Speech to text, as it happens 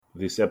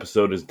This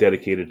episode is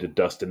dedicated to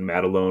Dustin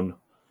Matalone,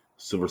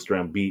 Silver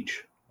Strand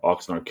Beach,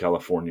 Oxnard,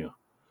 California.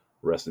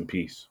 Rest in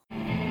peace.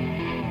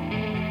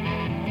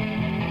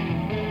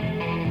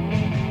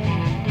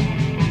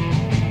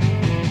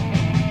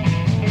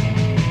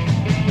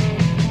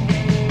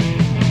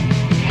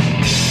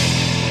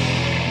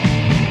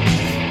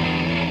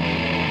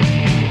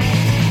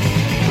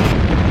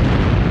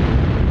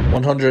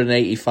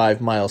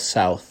 "185 Miles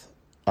South,"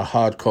 a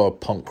hardcore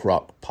punk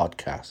rock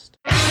podcast.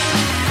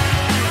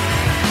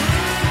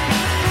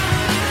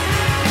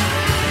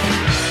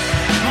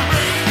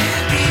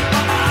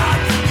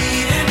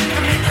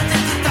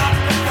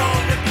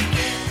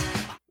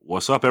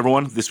 What's up,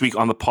 everyone? This week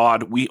on the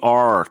pod, we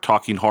are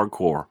talking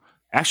hardcore.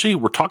 Actually,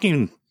 we're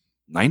talking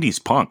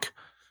 90s punk,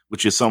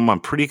 which is something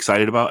I'm pretty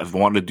excited about. I've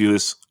wanted to do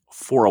this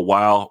for a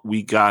while.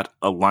 We got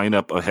a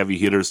lineup of heavy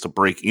hitters to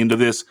break into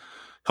this.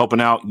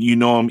 Helping out, you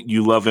know him,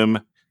 you love him.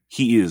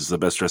 He is the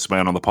best dressed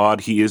man on the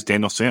pod. He is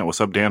Daniel Sant. What's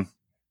up, Dan?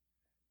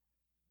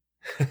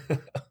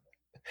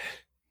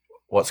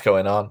 What's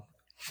going on?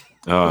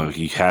 Oh,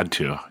 he had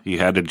to. He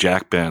had to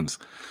jack Ben's.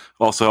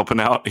 Also helping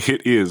out,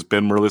 it is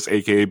Ben Merlis,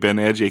 a.k.a. Ben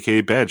Edge,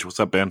 a.k.a. Bedge.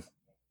 What's up, Ben?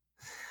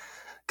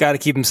 Got to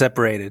keep them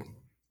separated.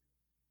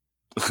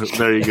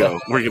 There you go.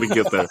 We're going to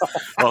get there.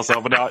 Also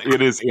helping out,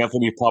 it is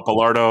Anthony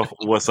Papalardo.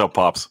 What's up,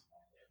 Pops?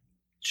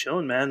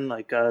 Chilling, man.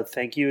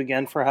 Thank you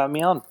again for having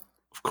me on.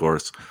 Of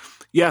course.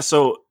 Yeah,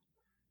 so,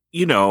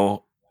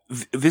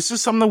 this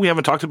is something we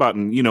haven't talked about,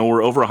 and,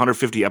 we're over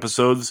 150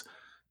 episodes,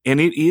 and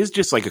it is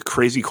just like a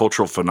crazy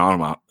cultural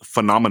phenomenon.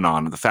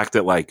 The fact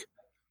that,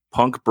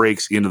 punk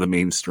breaks into the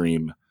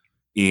mainstream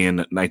in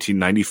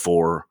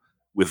 1994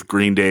 with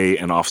Green Day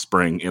and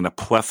Offspring and a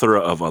plethora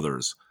of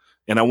others.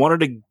 And I wanted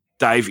to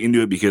dive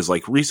into it because,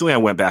 recently I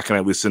went back and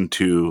I listened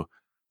to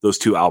those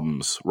two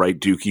albums, right?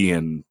 Dookie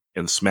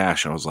and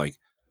Smash, and I was like,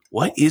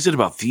 what is it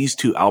about these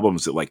two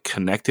albums that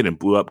connected and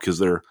blew up? Because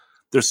they're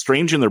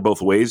strange in their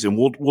both ways, and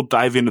we'll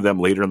dive into them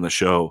later in the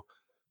show.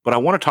 But I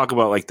want to talk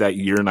about that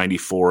year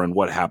 94 and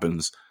what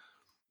happens.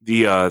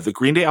 The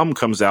Green Day album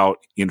comes out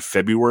in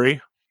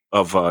February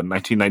of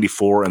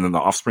 1994, and then the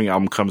Offspring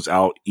album comes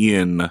out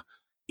in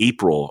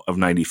April of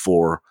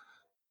 94.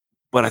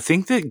 But I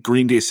think that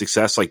Green Day's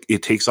success,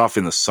 it takes off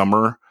in the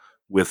summer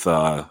with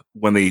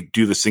when they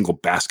do the single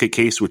Basket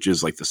Case, which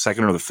is the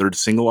second or the third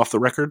single off the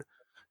record.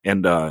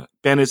 And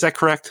Ben, is that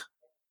correct?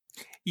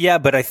 Yeah,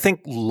 but I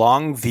think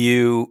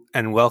Longview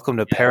and Welcome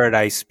to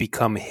Paradise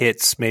become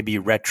hits maybe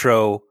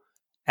retroactively.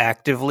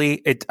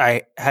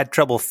 I had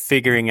trouble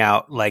figuring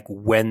out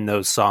when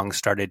those songs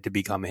started to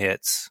become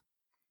hits.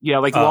 Yeah,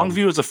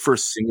 Longview was the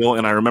first single,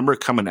 and I remember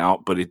it coming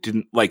out, but it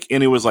didn't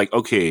and it was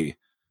okay,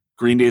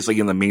 Green Day's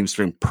in the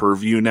mainstream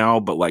purview now,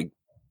 but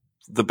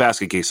the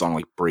Basket Case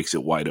song breaks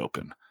it wide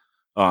open.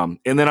 And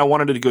then I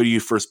wanted to go to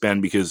you first,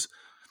 Ben, because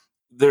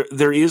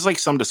there is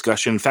some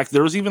discussion. In fact,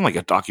 there was even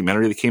a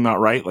documentary that came out,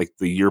 right?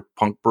 The year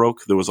punk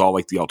broke. There was all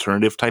the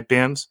alternative type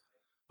bands.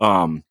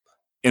 And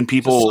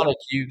people Sonic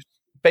Youth,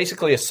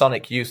 basically a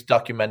Sonic Youth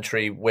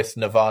documentary with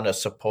Nirvana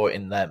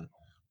supporting them.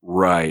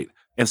 Right.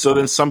 And so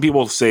then some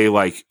people say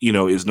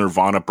is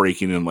Nirvana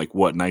breaking in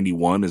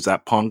 91? Is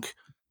that punk?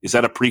 Is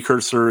that a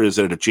precursor? Is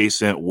it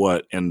adjacent?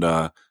 What? And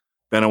Ben,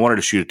 I wanted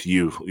to shoot it to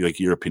you,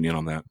 your opinion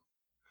on that.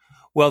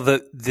 Well,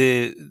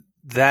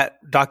 that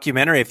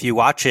documentary, if you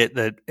watch it,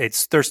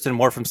 it's Thurston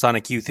Moore from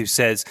Sonic Youth who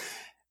says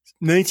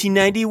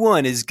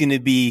 1991 is going to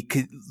be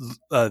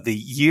the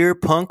year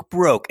punk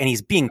broke, and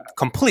he's being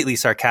completely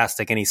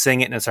sarcastic, and he's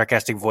saying it in a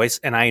sarcastic voice,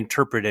 and I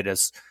interpret it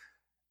as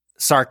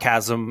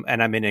sarcasm,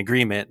 and I'm in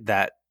agreement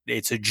that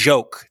it's a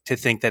joke to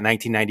think that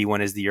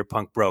 1991 is the year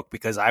punk broke,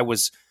 because I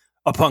was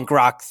a punk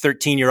rock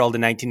 13-year-old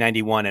in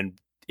 1991, and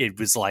it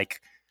was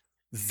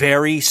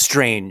very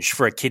strange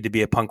for a kid to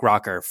be a punk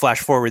rocker. Flash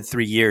forward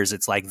 3 years,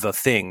 it's the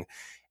thing.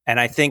 And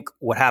I think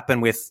what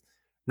happened with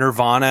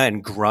Nirvana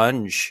and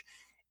grunge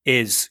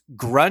is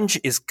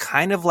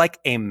kind of like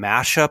a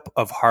mashup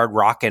of hard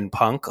rock and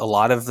punk. A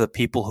lot of the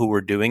people who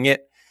were doing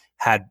it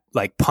had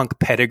punk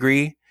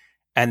pedigree,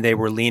 and they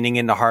were leaning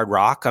into hard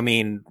rock. I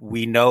mean,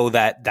 we know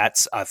that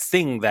that's a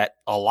thing that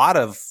a lot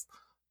of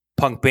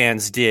punk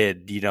bands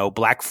did.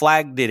 Black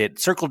Flag did it,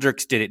 Circle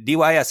Jerks did it,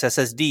 DYS,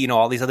 SSD,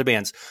 all these other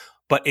bands.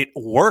 But it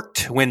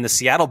worked when the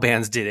Seattle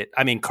bands did it.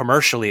 I mean,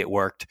 commercially it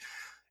worked.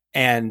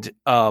 And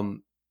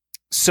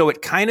so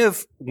it kind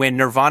of, when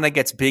Nirvana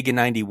gets big in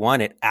 91,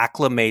 it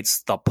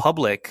acclimates the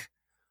public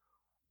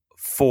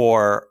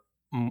for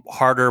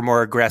harder,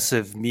 more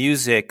aggressive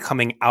music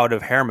coming out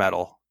of hair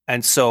metal.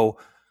 And so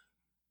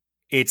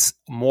it's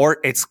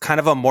kind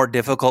of a more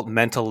difficult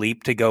mental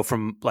leap to go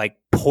from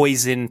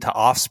Poison to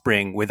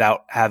Offspring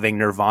without having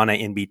Nirvana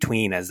in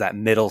between as that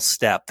middle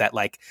step, that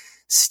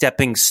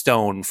stepping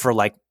stone for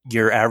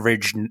your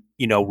average,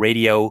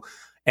 radio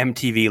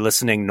MTV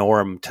listening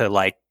norm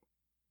to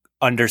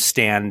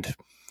understand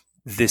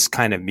this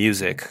kind of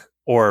music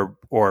or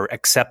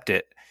accept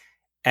it.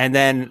 And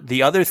then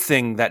the other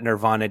thing that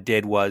Nirvana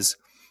did was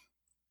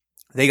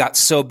they got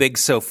so big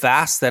so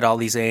fast that all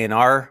these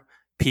A&R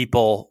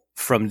people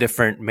from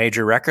different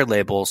major record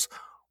labels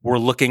were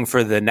looking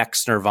for the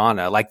next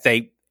Nirvana. Like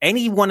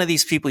any one of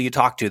these people you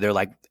talk to, they're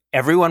like,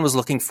 everyone was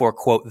looking for,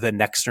 quote, the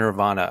next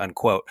Nirvana,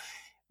 unquote,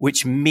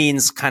 which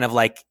means kind of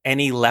like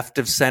any left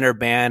of center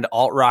band,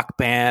 alt rock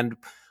band,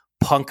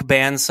 punk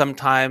band.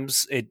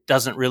 Sometimes it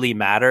doesn't really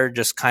matter,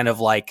 just kind of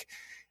like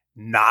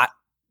not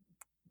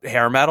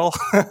hair metal.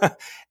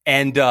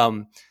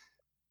 And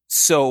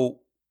so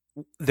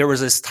there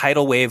was this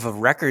tidal wave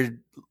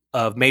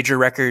of major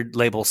record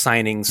label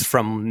signings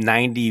from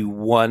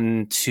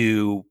 91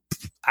 to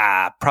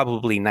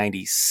probably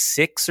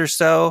 96 or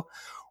so,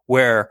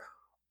 where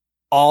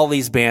all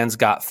these bands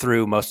got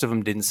through. Most of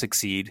them didn't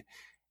succeed.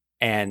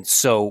 And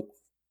so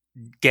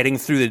getting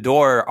through the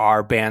door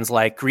are bands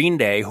like Green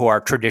Day, who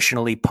are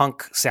traditionally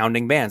punk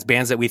sounding bands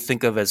that we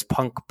think of as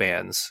punk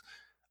bands.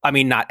 I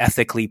mean, not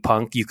ethically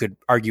punk. You could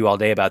argue all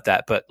day about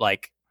that, but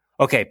like,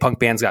 okay, punk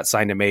bands got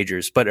signed to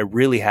majors, but it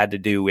really had to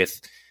do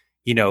with,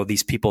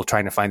 these people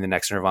trying to find the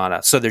next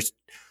Nirvana. So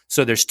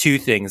there's two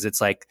things.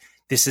 It's like,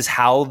 this is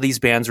how these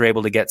bands were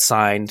able to get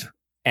signed.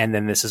 And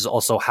then this is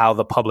also how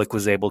the public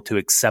was able to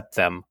accept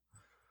them.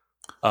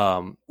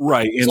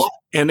 Right.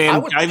 And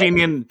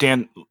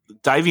then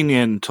diving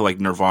into like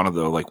Nirvana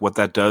though, like what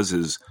that does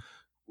is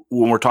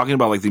when we're talking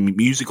about like the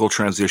musical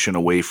transition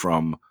away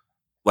from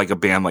like a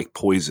band like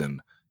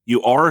Poison,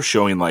 you are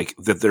showing like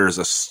that there's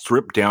a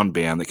stripped down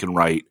band that can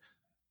write,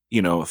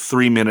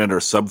 3-minute or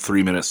sub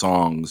 3-minute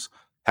songs,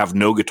 have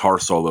no guitar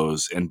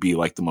solos, and be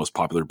like the most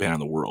popular band in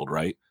the world.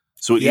 Right.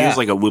 So it is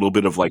like a little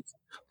bit of like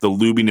the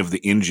lubing of the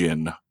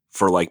engine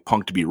for like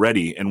punk to be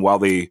ready. And while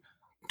they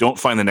don't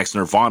find the next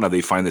Nirvana,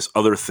 they find this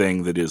other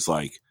thing that is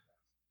like,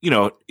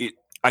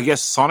 I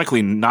guess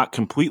sonically not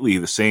completely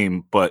the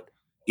same, but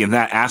in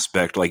that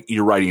aspect, like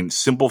you're writing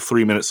simple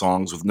 3-minute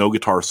songs with no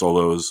guitar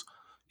solos.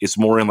 It's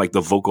more in like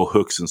the vocal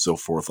hooks and so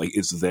forth. Like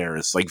it's there.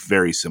 It's like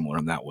very similar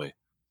in that way.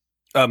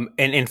 And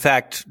in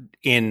fact,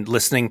 in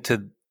listening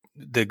to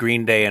the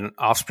Green Day and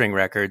Offspring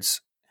records,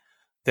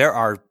 there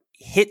are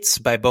hits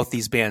by both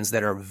these bands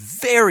that are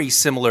very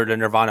similar to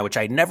Nirvana, which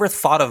I never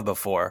thought of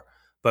before,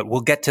 but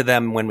we'll get to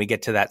them when we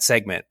get to that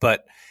segment.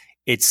 But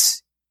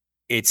it's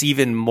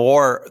even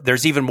more,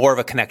 there's even more of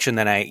a connection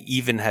than I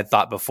even had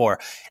thought before.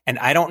 And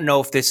I don't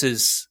know if this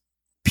is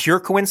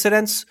pure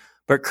coincidence,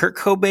 but Kurt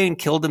Cobain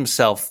killed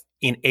himself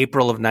in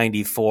April of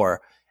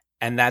 94.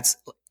 And that's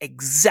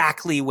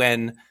exactly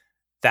when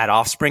that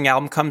Offspring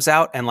album comes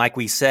out. And like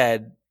we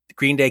said,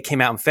 Green Day came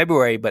out in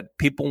February, but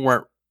people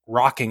weren't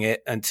rocking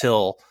it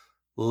until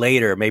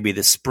later, maybe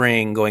the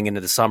spring going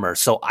into the summer.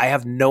 So I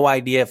have no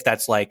idea if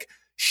that's like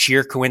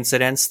sheer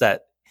coincidence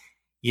that,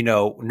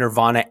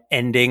 Nirvana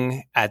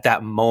ending at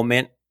that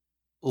moment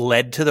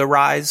led to the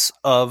rise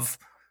of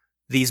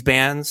these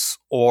bands,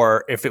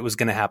 or if it was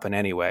going to happen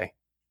anyway.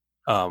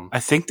 I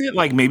think that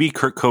like maybe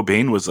Kurt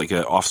Cobain was like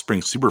an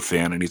Offspring super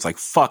fan, and he's like,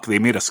 "Fuck!" They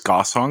made a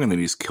ska song, and then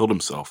he's killed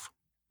himself.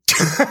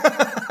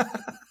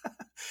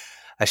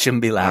 I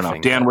shouldn't be laughing. I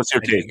don't know. Dan, what's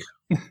your take?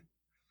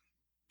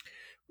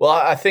 Well,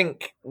 I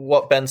think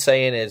what Ben's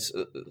saying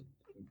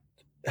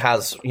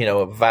has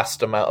a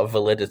vast amount of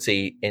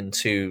validity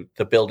into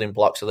the building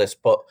blocks of this,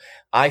 but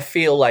I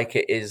feel like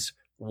it is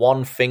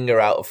one finger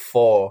out of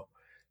four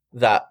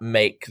that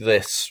make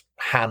this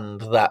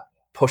hand that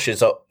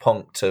pushes up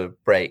punk to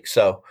break.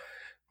 So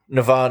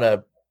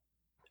Nirvana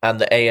and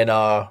the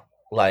A&R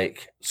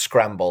like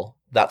scramble,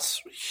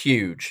 that's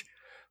huge.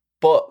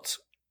 But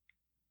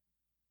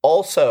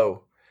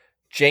also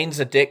Jane's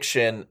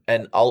Addiction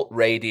and Alt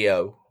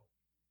Radio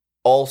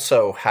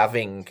also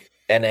having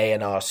an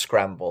A&R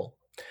scramble.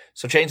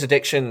 So Jane's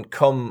Addiction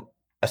come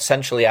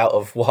essentially out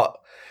of what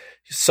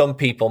some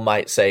people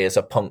might say is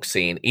a punk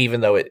scene,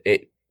 even though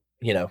it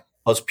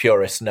us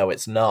purists know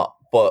it's not,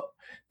 but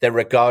they're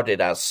regarded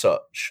as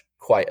such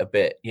quite a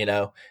bit,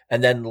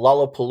 And then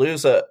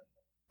Lollapalooza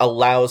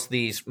allows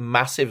these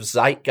massive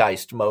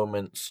zeitgeist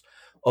moments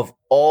of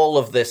all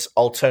of this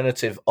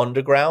alternative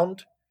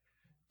underground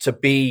to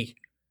be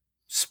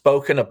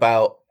spoken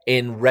about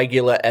in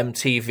regular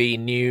MTV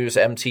news,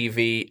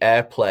 MTV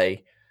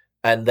airplay,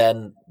 and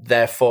then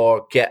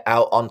therefore get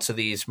out onto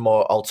these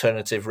more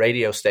alternative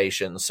radio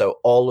stations. So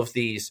all of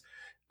these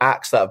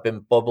acts that have been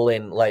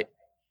bubbling like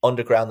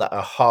underground that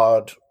are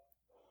hard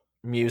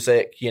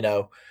music,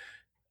 are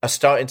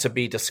starting to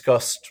be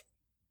discussed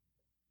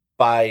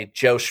by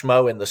Joe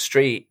Schmo in the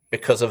street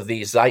because of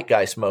these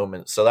zeitgeist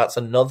moments. So that's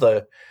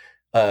another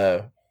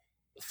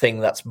thing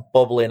that's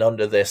bubbling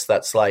under this.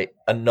 That's like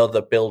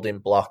another building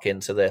block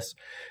into this.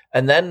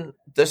 And then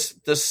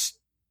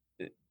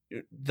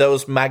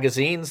those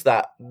magazines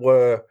that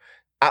were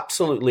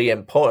absolutely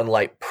important,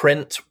 like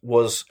print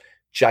was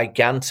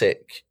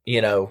gigantic,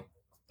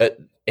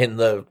 in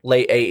the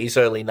late 80s,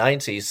 early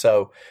 90s.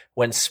 So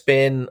when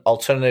Spin,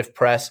 Alternative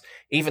Press,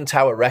 even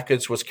Tower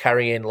Records was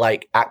carrying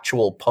like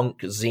actual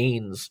punk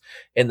zines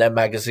in their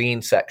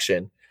magazine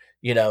section,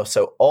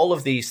 so all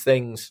of these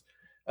things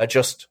are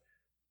just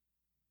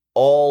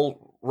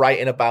all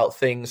writing about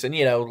things. And,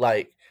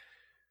 like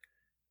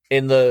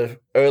in the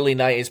early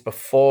 90s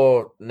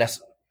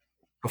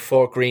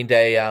before Green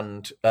Day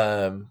and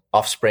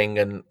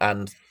Offspring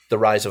and the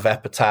rise of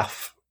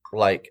Epitaph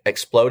like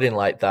exploding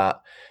like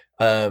that,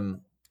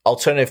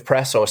 Alternative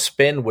Press or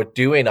Spin were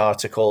doing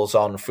articles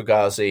on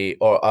Fugazi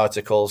or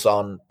articles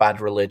on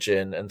Bad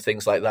Religion and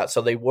things like that.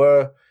 So they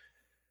were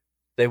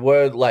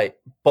like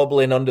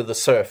bubbling under the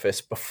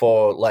surface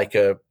before like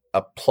a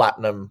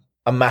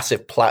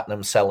massive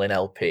platinum selling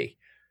LP.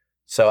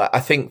 So I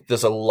think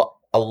there's a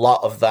lot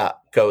of that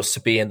goes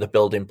to be in the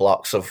building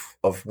blocks of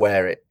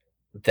where it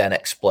then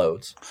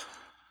explodes.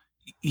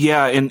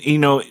 Yeah, and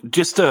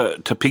just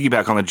to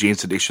piggyback on the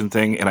Jane's Addiction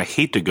thing, and I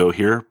hate to go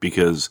here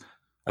because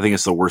I think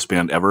it's the worst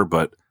band ever,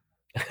 but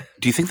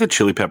do you think the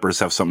Chili Peppers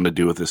have something to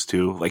do with this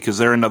too? Like, is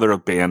there another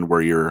band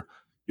where you're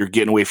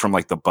getting away from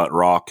like the butt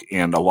rock,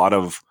 and a lot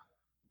of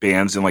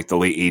bands in like the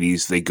late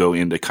 80s, they go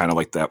into kind of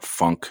like that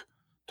funk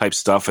type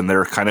stuff, and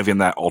they're kind of in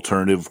that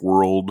alternative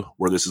world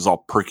where this is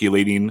all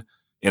percolating,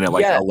 and it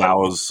like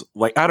allows,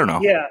 like, I don't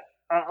know. Yeah,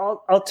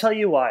 I'll tell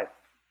you why.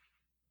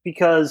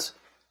 Because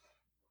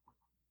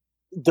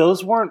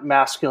those weren't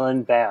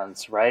masculine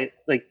bands, right?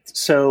 Like,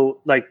 so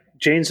like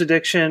Jane's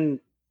Addiction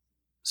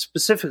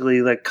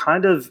specifically like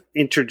kind of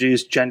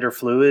introduced gender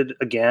fluid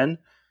again,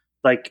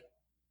 like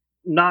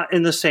not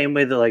in the same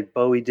way that like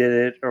Bowie did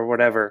it or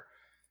whatever,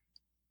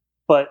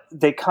 but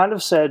they kind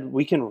of said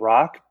we can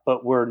rock,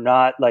 but we're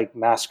not like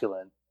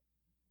masculine.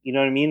 You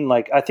know what I mean?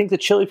 Like, I think the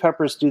Chili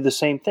Peppers do the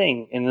same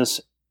thing in this,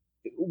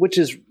 which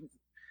is,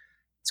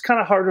 it's kind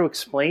of hard to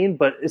explain,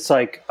 but it's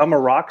like, I'm a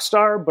rock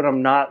star, but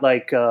I'm not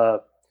like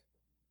a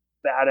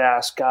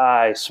badass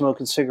guy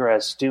smoking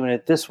cigarettes doing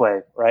it this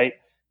way, right?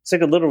 It's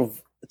like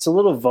it's a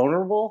little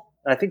vulnerable.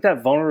 And I think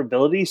that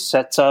vulnerability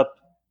sets up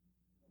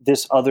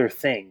this other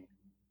thing.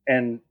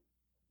 And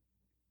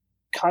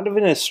kind of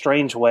in a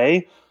strange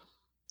way,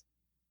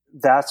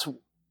 that's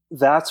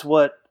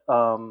what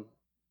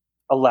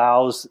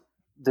allows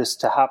this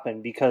to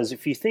happen. Because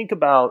if you think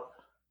about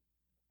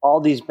all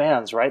these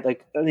bands, right?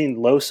 Like, I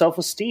mean, Low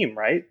Self-Esteem,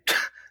 right?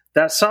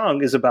 That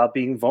song is about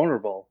being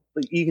vulnerable.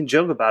 Like, you can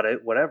joke about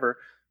it, whatever.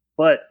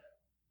 But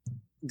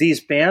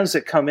these bands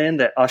that come in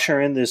that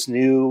usher in this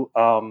new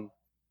kind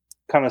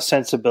of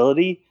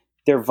sensibility,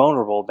 they're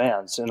vulnerable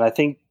bands. And I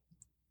think,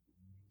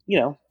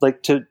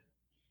 like to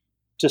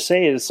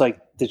say it, it's like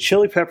the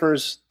Chili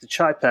Peppers, the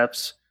Chai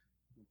Peps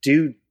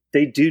do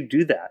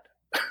that.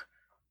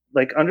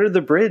 Like, Under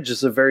the Bridge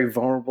is a very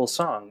vulnerable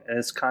song. And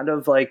it's kind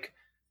of like,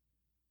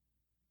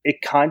 it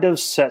kind of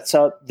sets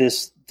up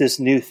this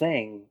new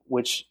thing,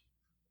 which,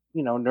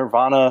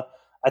 Nirvana,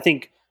 I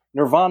think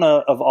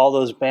Nirvana of all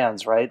those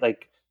bands, right?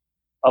 Like,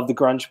 of the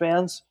grunge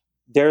bands,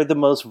 they're the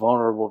most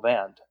vulnerable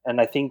band. And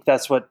I think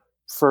that's what,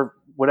 for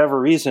whatever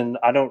reason,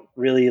 I don't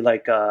really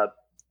like, I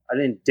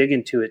didn't dig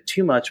into it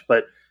too much,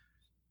 but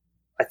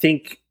I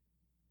think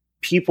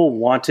people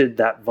wanted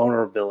that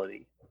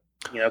vulnerability,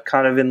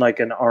 kind of in like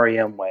an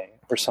REM way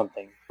or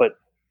something, but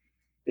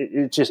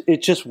it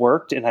just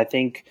worked. And I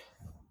think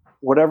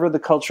whatever the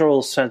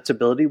cultural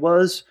sensibility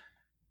was,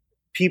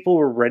 people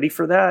were ready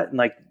for that. And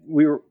like,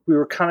 we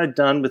were kind of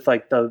done with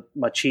like the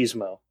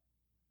machismo.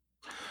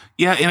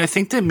 Yeah. And I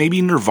think that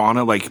maybe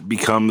Nirvana like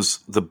becomes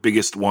the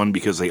biggest one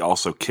because they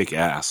also kick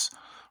ass,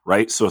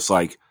 right? So it's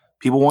like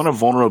people want a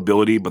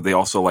vulnerability, but they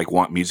also like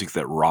want music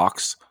that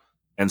rocks.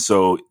 And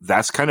so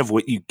that's kind of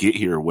what you get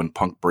here when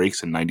punk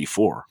breaks in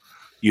 94.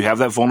 You have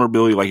that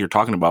vulnerability like you're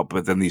talking about,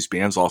 but then these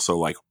bands also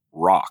like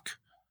rock,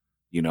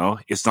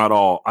 it's not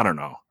all, I don't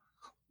know.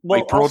 Well,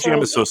 like Pearl also,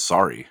 Jam is so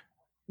sorry.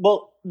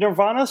 Well,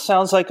 Nirvana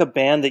sounds like a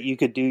band that you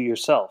could do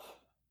yourself.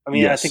 I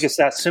mean, yes. I think it's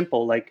that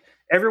simple. Like,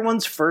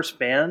 everyone's first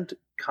band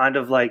kind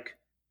of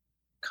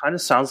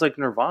sounds like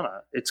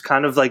Nirvana. It's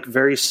kind of like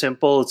very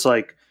simple. It's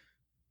like,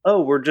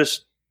 oh, we're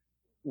just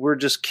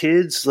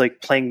kids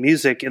like playing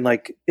music, and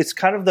like it's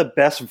kind of the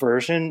best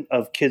version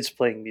of kids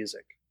playing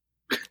music.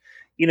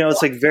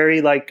 It's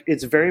like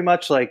it's very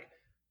much like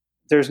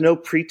there's no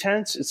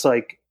pretense. It's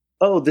like,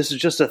 oh, this is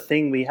just a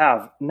thing we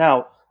have.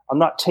 Now, I'm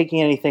not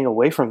taking anything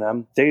away from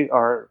them. They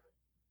are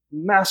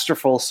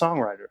masterful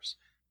songwriters,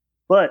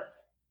 but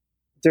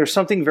there's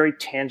something very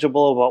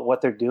tangible about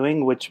what they're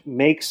doing, which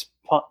makes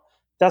punk.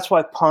 That's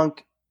why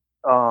punk.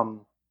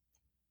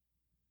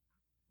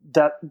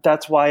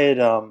 That's why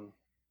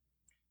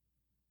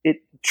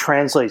it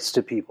translates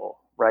to people,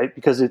 right?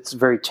 Because it's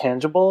very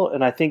tangible,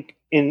 and I think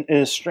in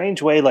a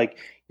strange way, like,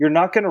 you're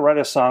not going to write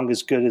a song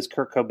as good as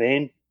Kurt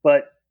Cobain,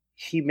 but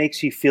he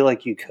makes you feel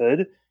like you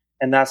could,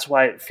 and that's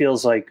why it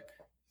feels like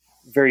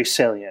very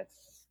salient.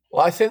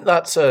 Well, I think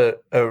that's a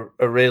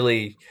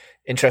really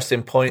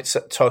interesting point,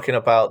 talking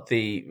about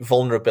the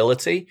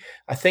vulnerability.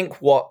 I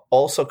think what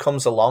also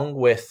comes along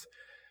with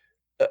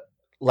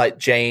like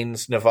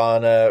Jane's,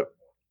 Nirvana,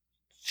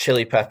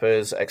 Chili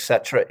Peppers,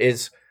 etc.,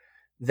 is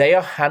they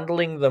are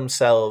handling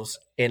themselves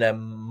in a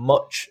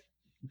much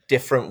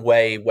different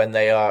way when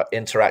they are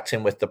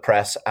interacting with the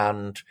press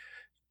and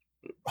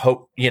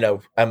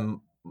and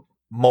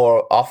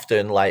more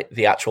often like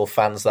the actual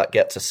fans that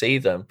get to see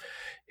them,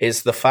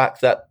 is the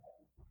fact that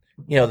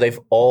they've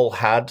all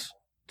had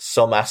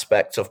some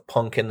aspect of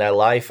punk in their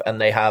life, and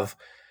they have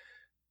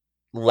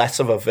less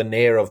of a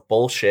veneer of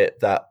bullshit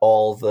that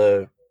all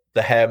the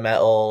the hair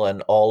metal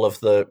and all of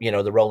the, you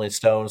know, the Rolling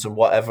Stones and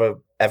whatever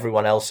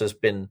everyone else has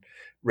been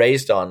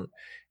raised on,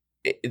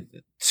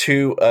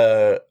 to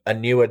a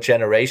newer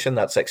generation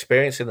that's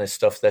experiencing this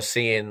stuff, they're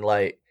seeing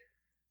like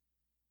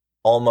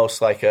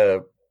almost like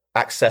a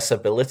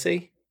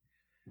accessibility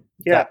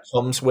that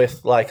comes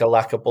with like a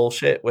lack of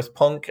bullshit with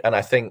punk. And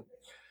I think,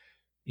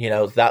 you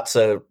know, that's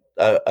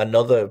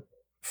another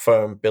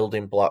firm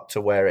building block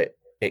to where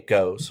it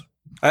goes.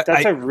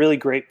 That's a really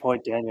great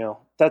point,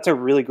 Daniel. That's a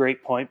really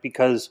great point,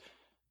 because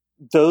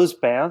those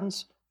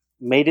bands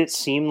made it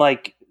seem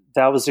like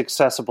that was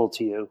accessible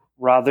to you,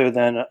 rather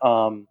than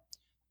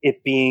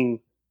it being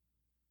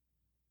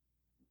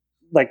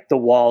like the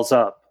walls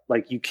up,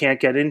 like you can't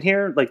get in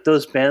here. Like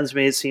those bands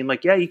made it seem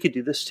like, yeah, you could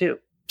do this too.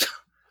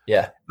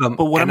 Yeah.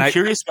 But what I'm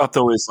curious about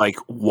though is like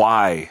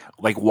why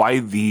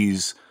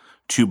these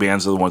two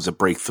bands are the ones that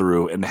break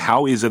through, and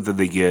how is it that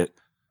they get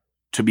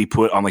to be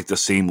put on like the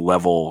same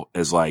level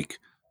as like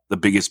the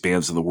biggest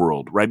bands in the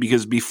world, right?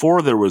 Because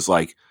before there was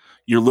like,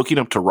 you're looking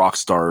up to rock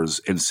stars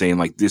and saying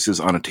like, this is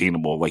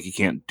unattainable. Like you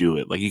can't do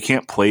it. Like you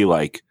can't play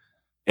like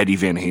Eddie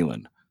Van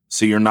Halen.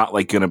 So you're not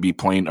like going to be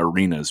playing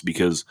arenas,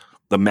 because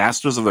the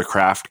masters of the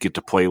craft get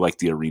to play like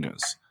the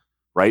arenas,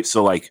 right?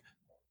 So like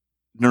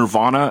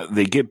Nirvana,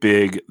 they get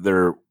big.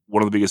 They're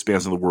one of the biggest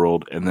bands in the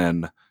world. And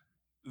then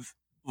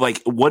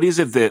like, what is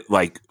it that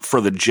like for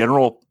the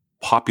general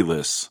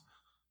populace,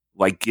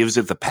 like gives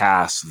it the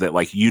pass that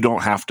like you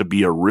don't have to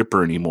be a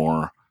ripper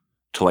anymore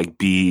to like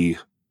be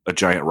a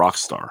giant rock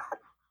star?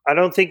 I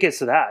don't think it's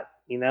that,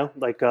 you know,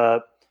 like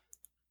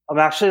I'm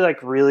actually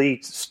like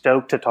really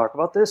stoked to talk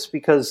about this,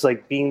 because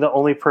like being the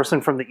only person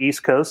from the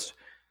East Coast,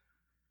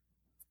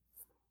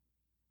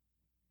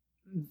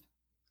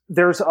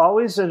 there's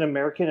always an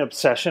American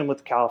obsession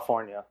with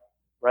California,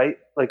 right?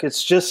 Like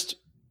it's just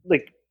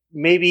like,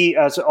 maybe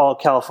as all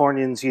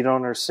Californians, you don't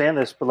understand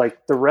this, but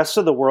like the rest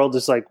of the world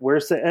is like,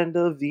 where's the end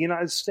of the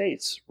United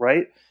States,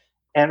 right?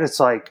 And it's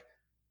like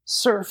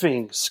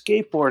surfing,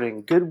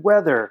 skateboarding, good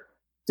weather.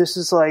 This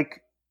is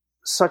like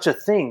such a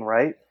thing,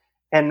 right?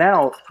 And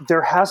now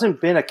there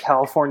hasn't been a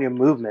California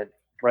movement,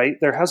 right?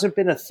 There hasn't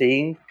been a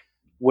thing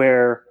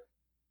where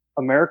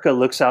America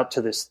looks out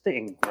to this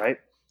thing, right?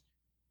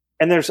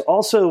 And there's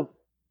also,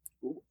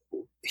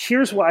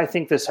 here's why I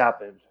think this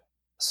happened.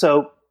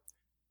 So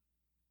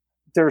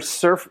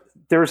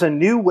there's a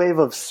new wave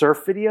of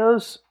surf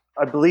videos.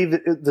 I believe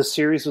the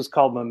series was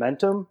called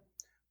Momentum,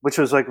 which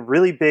was like a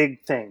really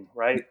big thing,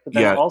 right? But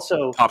then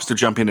also pops to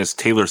jump in as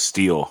Taylor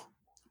Steele,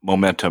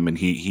 Momentum, and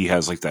he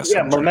has like that.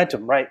 Yeah,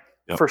 Momentum, right?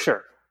 Yep. For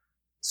sure.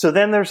 So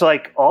then there's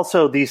like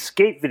also these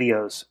skate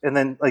videos, and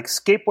then like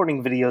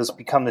skateboarding videos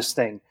become this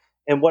thing.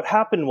 And what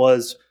happened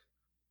was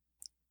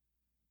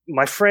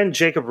my friend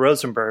Jacob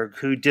Rosenberg,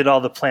 who did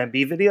all the Plan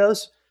B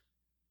videos,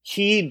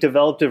 he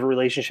developed a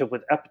relationship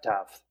with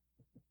Epitaph.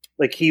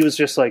 Like he was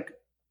just like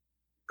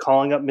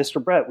calling up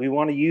Mr. Brett. We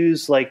want to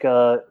use like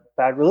a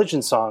Bad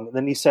Religion song. And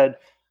then he said,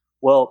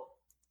 well,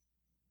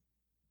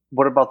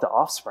 what about the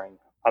Offspring?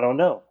 I don't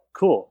know.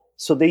 Cool.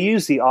 So they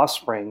use the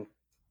Offspring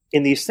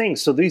in these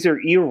things. So these are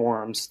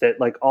earworms that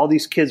like all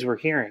these kids were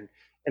hearing.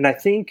 And I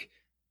think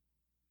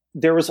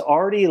there was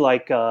already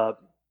like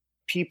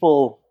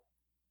people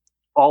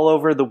all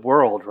over the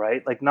world,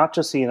 right? Like not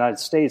just the United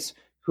States,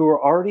 who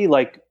are already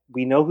like,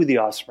 we know who the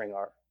Offspring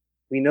are.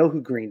 We know who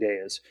Green Day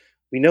is.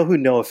 We know who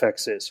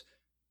NoFX is.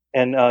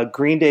 And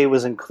Green Day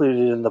was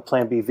included in the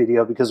Plan B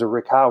video because of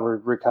Rick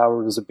Howard. Rick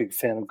Howard was a big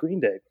fan of Green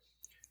Day.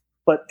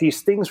 But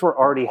these things were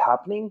already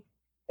happening.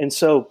 And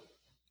so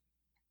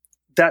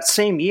that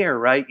same year,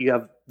 right, you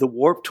have the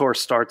Warped Tour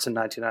starts in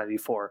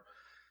 1994.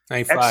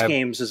 95. X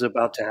Games is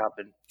about to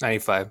happen.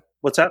 95.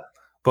 What's that?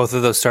 Both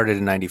of those started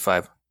in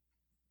 95.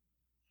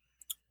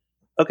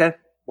 Okay.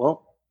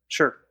 Well,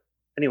 sure.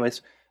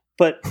 Anyways,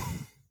 but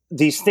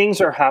these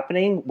things are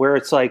happening where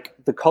it's like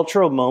the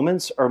cultural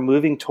moments are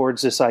moving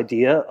towards this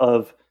idea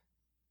of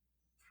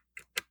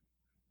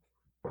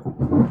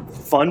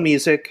fun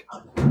music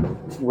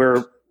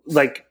where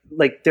like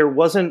there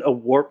wasn't a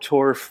Warped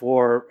Tour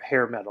for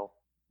hair metal.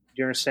 Do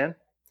you understand?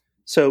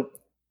 So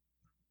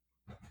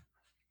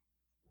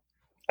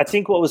I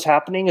think what was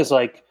happening is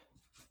like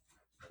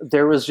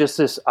there was just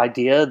this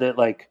idea that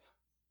like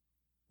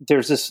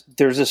there's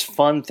this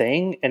fun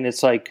thing, and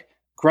it's like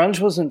grunge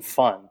wasn't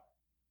fun.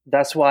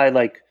 That's why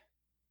like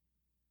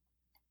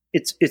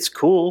it's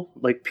cool,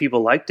 like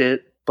people liked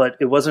it, but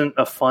it wasn't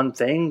a fun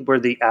thing where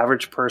the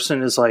average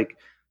person is like,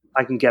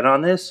 I can get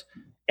on this.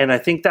 And I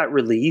think that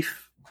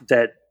relief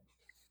that,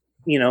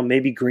 you know,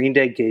 maybe Green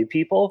Day gave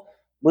people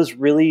was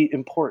really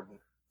important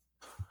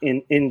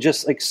in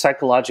just like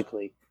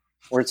psychologically,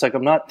 where it's like,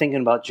 I'm not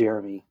thinking about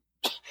Jeremy.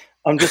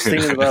 I'm just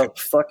thinking about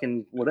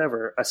fucking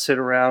whatever. I sit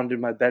around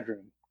in my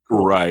bedroom.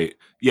 Cool. Right.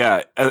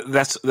 Yeah.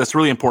 That's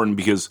really important,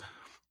 because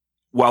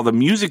while the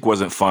music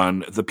wasn't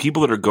fun, the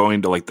people that are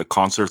going to like the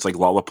concerts like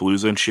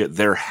Lollapalooza and shit,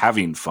 they're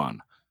having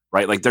fun,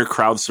 right? Like they're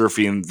crowd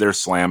surfing, they're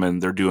slamming,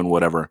 they're doing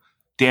whatever.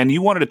 Dan,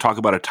 you wanted to talk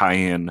about a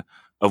tie-in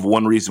of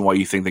one reason why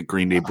you think that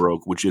Green Day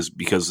broke, which is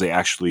because they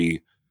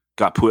actually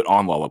got put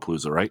on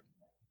Lollapalooza, right?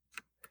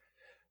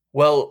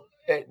 Well,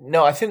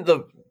 no, I think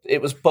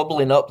it was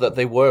bubbling up that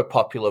they were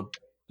popular,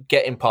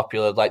 getting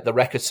popular, like the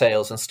record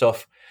sales and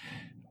stuff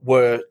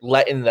were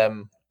letting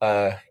them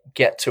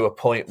get to a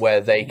point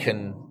where they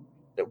can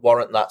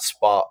warrant that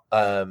spot.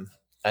 And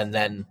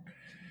then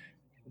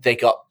they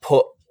got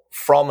put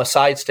from a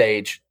side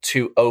stage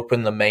to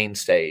open the main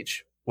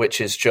stage,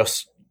 which is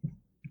just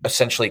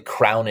essentially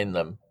crowning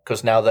them,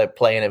 because now they're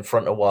playing in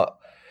front of what?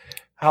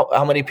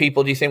 How many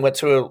people do you think went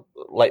to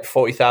like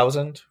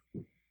 40,000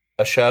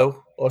 a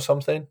show or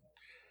something?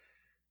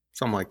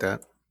 Something like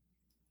that.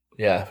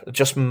 Yeah,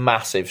 just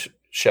massive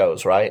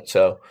shows, right?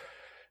 So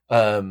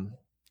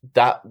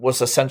that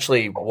was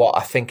essentially what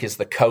I think is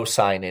the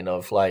co-signing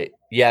of like,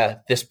 yeah,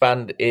 this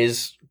band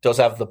does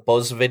have the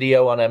buzz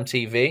video on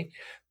MTV,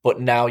 but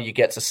now you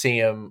get to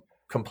see them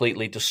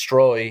completely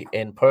destroy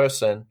in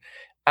person.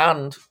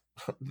 And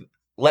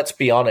let's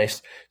be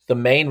honest, the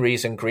main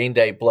reason Green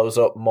Day blows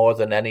up more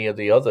than any of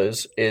the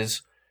others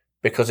is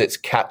because it's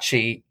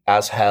catchy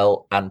as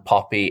hell and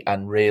poppy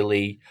and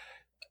really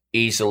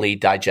easily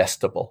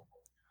digestible.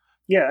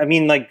 Yeah, I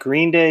mean, like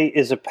Green Day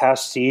is a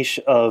pastiche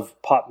of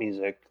pop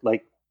music,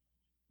 like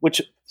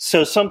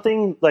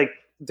something like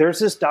there's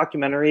this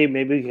documentary,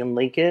 maybe we can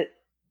link it.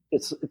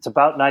 It's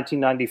about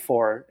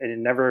 1994 and it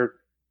never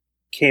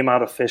came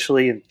out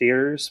officially in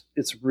theaters.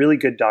 It's a really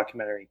good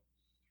documentary.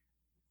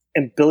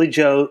 And Billy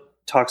Joe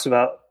talks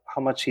about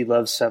how much he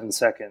loves 7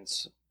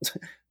 Seconds,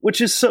 which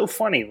is so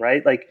funny,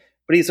 right? Like,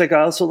 but he's like,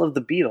 I also love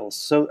the Beatles.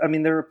 So, I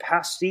mean, they're a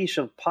pastiche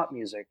of pop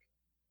music.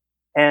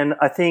 And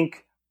I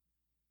think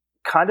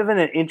kind of in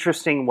an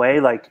interesting way,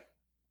 like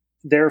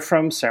they're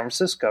from San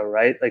Francisco,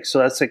 right? Like, so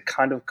that's a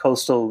kind of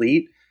coastal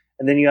elite.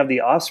 And then you have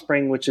the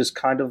Offspring, which is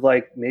kind of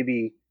like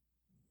maybe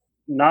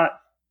not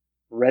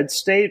red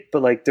state,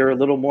 but like they're a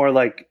little more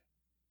like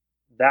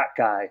that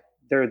guy.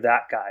 They're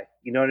that guy.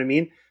 You know what I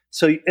mean?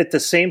 So at the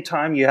same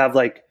time, you have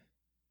like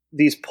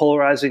these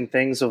polarizing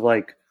things of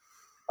like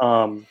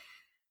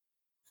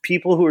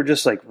people who are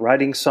just like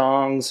writing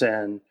songs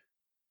and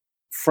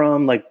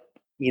from like,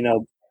 you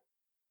know,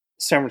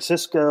 San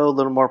Francisco, a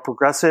little more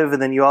progressive.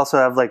 And then you also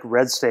have like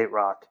red state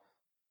rock,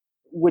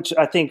 which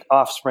I think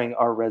Offspring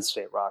are red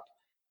state rock.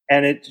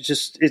 And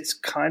it's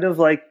kind of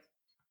like,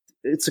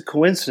 it's a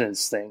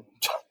coincidence thing,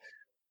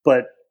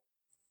 but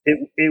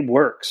it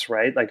works,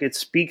 right? Like it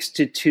speaks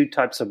to two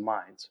types of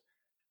minds.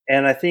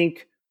 And I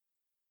think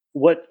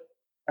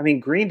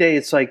Green Day,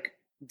 it's like,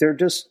 they're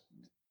just,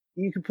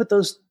 you could put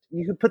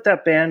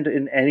that band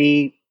in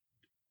any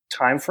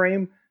time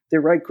frame. They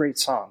write great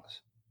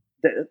songs.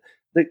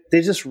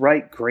 They just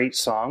write great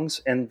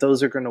songs, and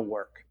those are going to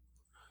work.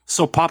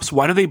 So, Pops,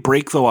 why do they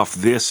break though off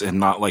this and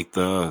not like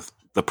the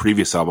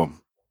previous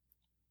album?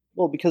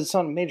 Well, because it's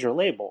on a major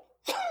label.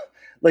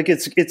 Like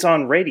it's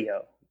on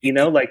radio, you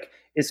know, like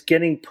it's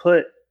getting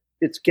put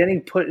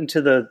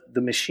into the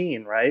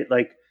machine, right?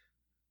 Like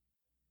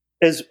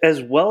as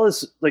well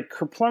as like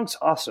Kerplunk's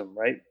awesome,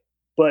 right?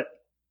 But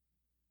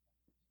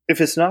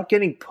if it's not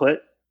getting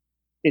put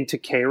into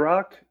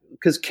K-Rock,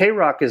 because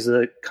K-Rock is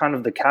the kind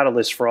of the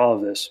catalyst for all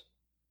of this.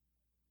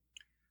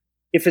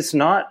 If it's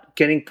not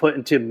getting put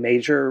into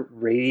major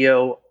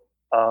radio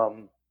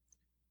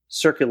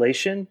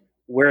circulation,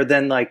 where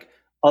then like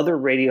other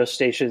radio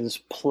stations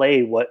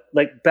play what,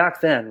 like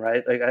back then,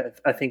 right? Like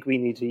I think we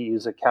need to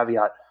use a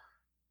caveat.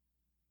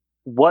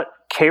 What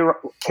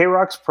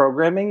K-Rock's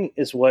programming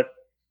is what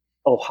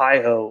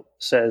Ohio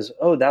says,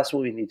 oh, that's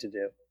what we need to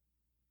do.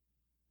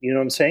 You know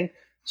what I'm saying?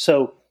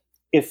 So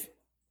if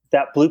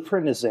that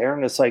blueprint is there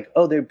and it's like,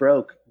 oh, they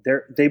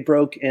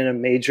broke in a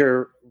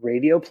major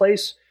radio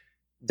place,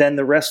 then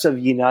the rest of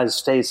the United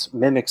States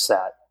mimics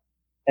that.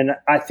 And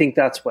I think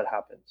that's what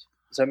happens.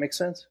 Does that make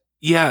sense?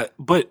 Yeah,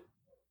 but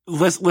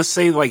let's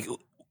say like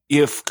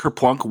if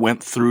Kerplunk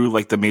went through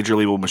like the major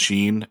label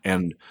machine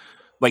and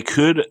like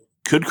could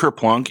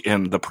Kerplunk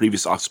and the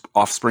previous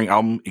Offspring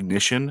album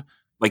Ignition,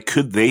 like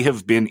could they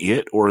have been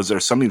it, or is there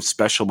something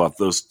special about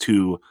those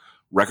two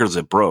records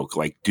that broke,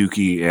 like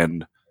Dookie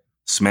and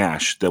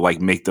Smash, that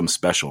like make them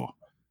special?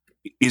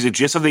 Is it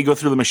just that they go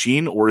through the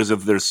machine, or is it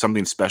there's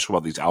something special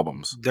about these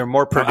albums? They're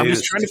more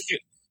produced.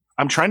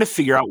 I'm trying to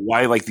figure out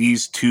why like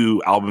these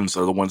two albums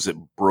are the ones that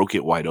broke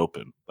it wide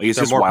open. Like it's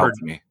just wild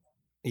to me.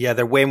 Yeah,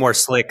 they're way more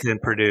slick than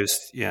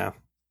produced. Yeah,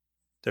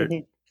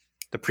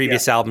 the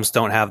previous albums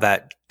don't have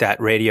that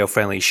radio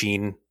friendly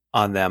sheen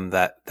on them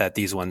that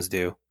these ones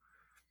do.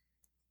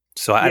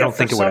 So I don't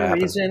think it would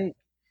happen.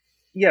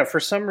 For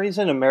some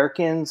reason,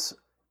 Americans,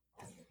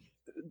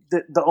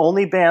 the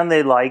only band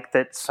they like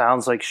that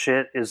sounds like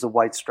shit is the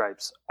White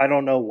Stripes. I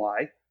don't know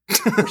why.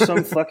 For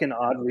some fucking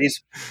odd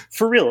reason.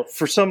 For real,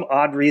 for some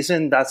odd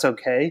reason, that's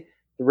okay.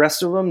 The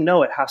rest of them,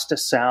 no, it has to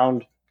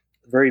sound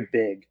very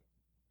big.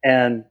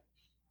 And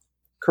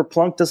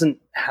Kerplunk doesn't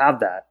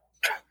have that.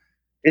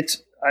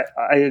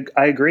 I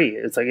agree.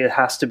 It's like it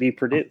has to be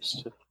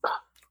produced.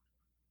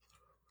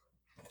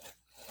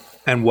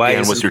 And why?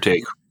 And what's your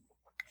take?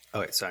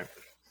 Oh, wait, sorry.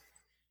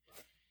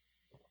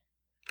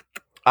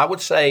 I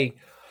would say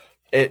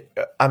it.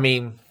 I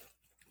mean,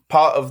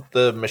 part of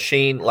the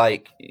machine,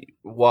 like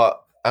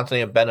what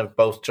Anthony and Ben have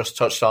both just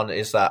touched on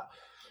is that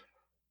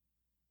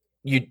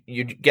you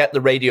get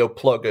the radio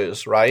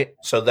pluggers, right?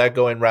 So they're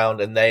going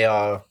around and they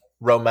are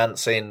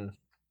romancing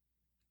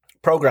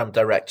program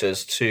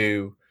directors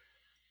to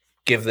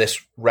give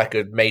this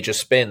record major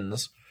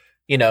spins,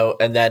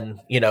 and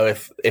then,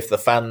 if the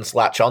fans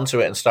latch onto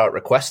it and start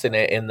requesting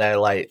it in their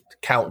like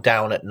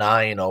countdown at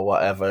 9 or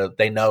whatever,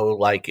 they know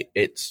like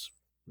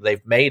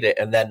they've made it.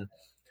 And then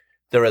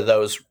there are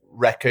those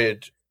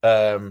record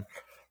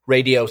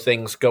radio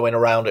things going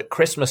around at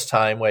Christmas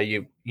time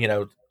where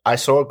I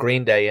saw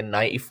Green Day in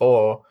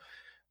 '94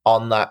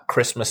 on that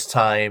Christmas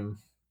time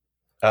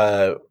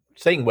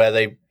thing where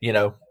they,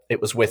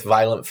 it was with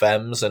Violent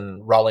Femmes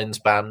and Rollins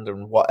Band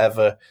and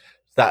whatever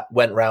that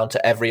went round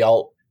to every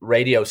alt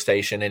radio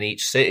station in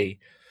each city.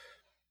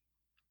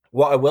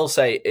 What I will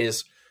say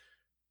is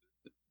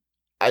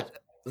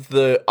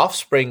the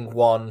Offspring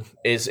one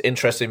is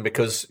interesting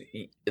because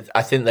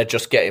I think they're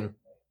just getting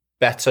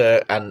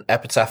better and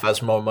Epitaph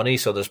has more money,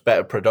 so there's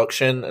better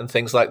production and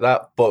things like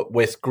that. But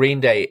with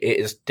Green Day, it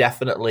is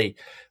definitely,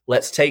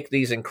 let's take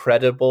these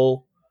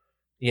incredible,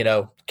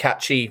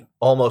 catchy,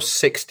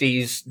 almost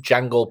 60s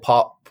jangle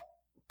pop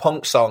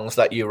punk songs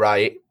that you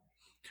write,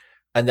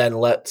 and then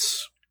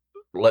let's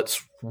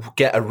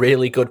get a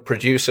really good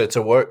producer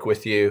to work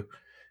with you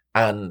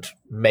and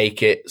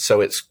make it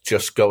so it's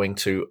just going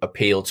to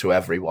appeal to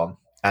everyone.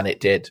 And it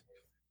did.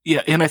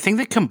 Yeah, and I think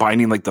that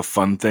combining like the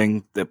fun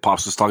thing that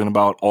Pops was talking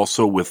about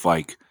also with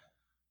like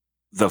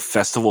the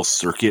festival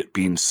circuit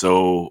being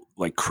so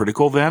like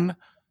critical then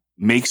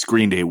makes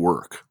Green Day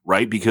work,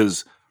 right?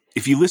 Because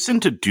if you listen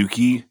to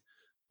Dookie,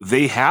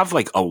 they have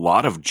like a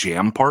lot of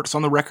jam parts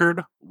on the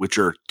record, which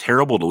are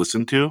terrible to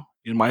listen to,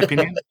 in my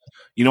opinion,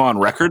 on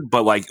record,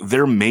 but like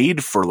they're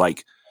made for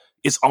like,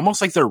 it's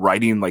almost like they're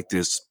writing like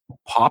this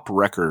pop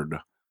record,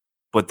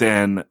 but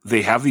then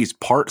they have these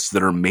parts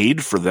that are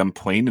made for them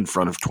playing in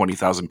front of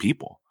 20,000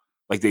 people.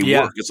 Like they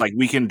work. It's like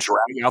we can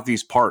drag out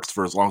these parts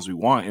for as long as we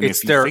want. And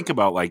if you think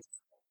about like,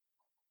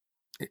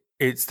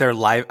 it's their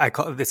live,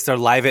 it's their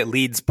live at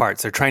Leeds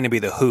parts. They're trying to be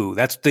the Who.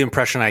 That's the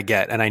impression I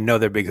get. And I know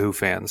they're big Who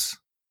fans,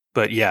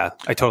 but yeah,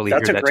 I totally hear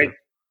that too.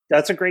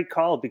 That's a great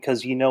call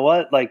because you know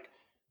what? Like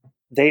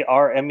they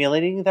are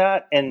emulating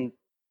that. And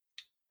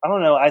I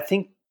don't know. I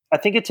think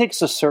it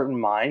takes a certain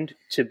mind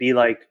to be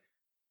like,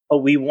 oh,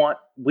 we want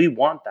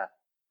that.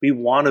 We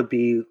want to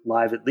be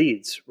live at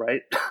Leeds,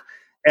 right?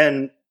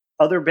 And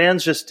other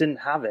bands just didn't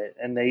have it.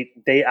 And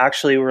they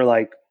actually were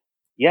like,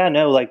 yeah,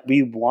 no, like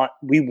we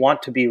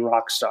want to be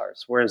rock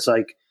stars. Whereas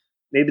like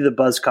maybe the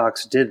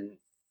Buzzcocks didn't,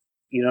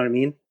 you know what I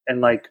mean? And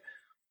like,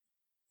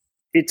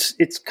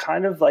 it's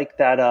kind of like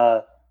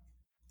that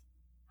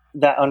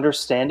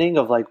understanding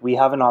of like, we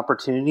have an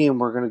opportunity and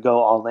we're going to go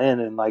all in.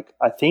 And like,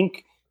 I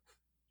think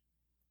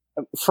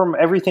from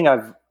everything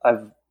I've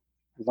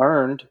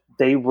learned,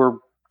 they were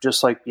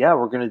just like, yeah,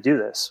 we're going to do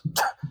this.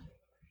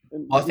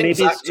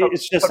 Maybe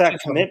it's just that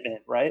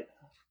commitment, right?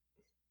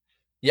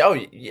 Yeah,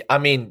 I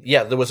mean,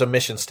 yeah, there was a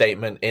mission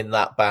statement in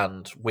that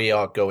band. We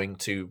are going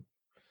to,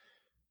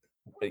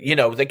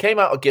 they came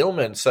out of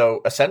Gilman,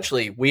 so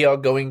essentially we are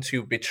going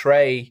to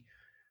betray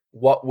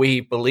what we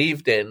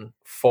believed in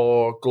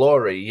for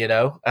glory,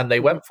 and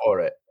they went for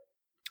it.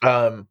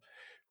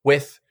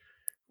 With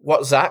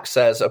what Zach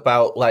says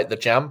about like the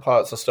jam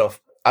parts and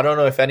stuff, I don't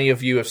know if any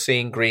of you have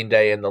seen Green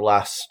Day in the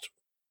last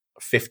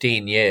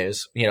 15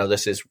 years.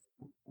 This is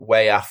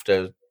way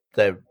after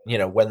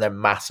when they're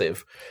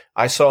massive.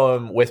 I saw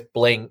them with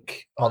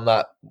Blink on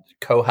that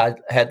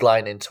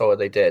co-headlining tour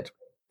they did.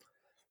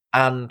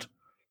 And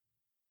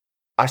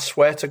I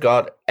swear to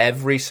God,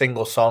 every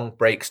single song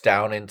breaks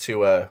down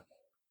into a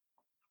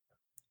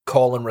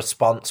call and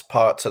response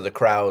part to the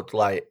crowd,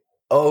 like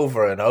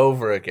over and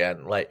over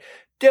again, like,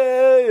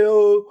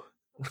 Dale!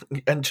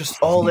 And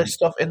just all this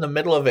stuff in the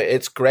middle of it.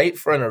 It's great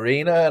for an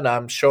arena, and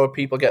I'm sure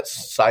people get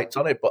psyched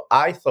on it, but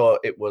I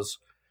thought it was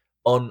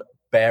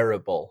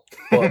unbearable.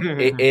 But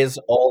it is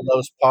all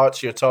those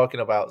parts you're talking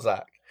about,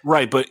 Zach.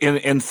 Right, but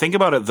and think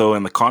about it, though,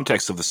 in the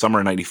context of the summer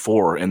of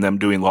 94 and them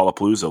doing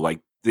Lollapalooza,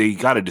 like, they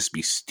got to just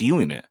be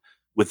stealing it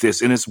with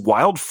this. And it's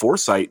wild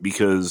foresight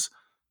because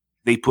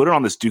they put it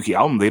on this Dookie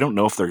album. They don't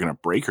know if they're going to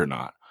break or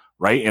not,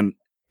 right? And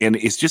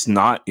it's just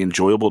not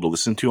enjoyable to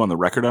listen to on the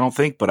record, I don't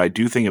think, but I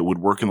do think it would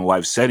work in the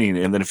live setting.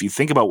 And then if you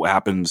think about what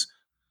happens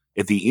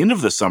at the end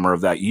of the summer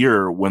of that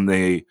year when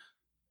they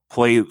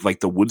play like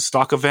the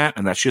Woodstock event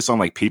and that shit's on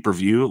like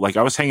pay-per-view, like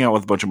I was hanging out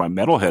with a bunch of my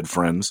metalhead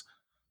friends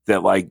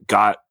that like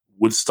got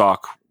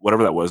Woodstock,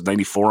 whatever that was,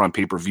 94 on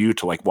pay-per-view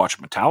to like watch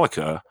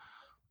Metallica.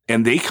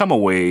 And they come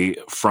away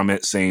from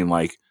it saying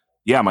like,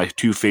 yeah, my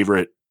two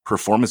favorite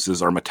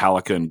performances are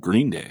Metallica and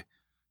Green Day.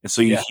 And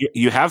so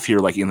you have here,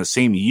 like in the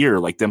same year,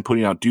 like them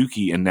putting out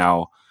Dookie and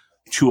now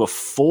to a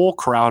full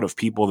crowd of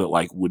people that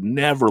like would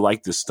never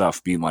like this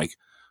stuff being like,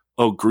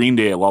 oh, Green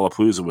Day at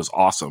Lollapalooza was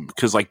awesome.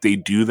 Because like they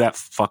do that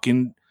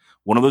fucking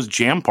one of those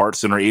jam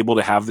parts and are able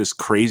to have this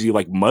crazy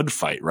like mud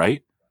fight,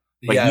 right?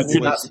 Like, yeah,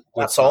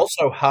 that's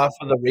also half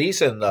of the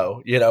reason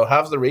though.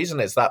 Half the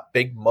reason is that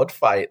big mud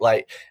fight,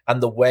 like,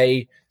 and the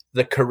way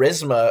the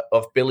charisma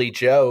of Billy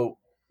Joe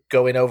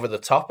going over the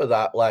top of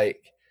that,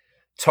 like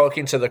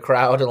talking to the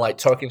crowd and like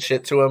talking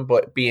shit to them,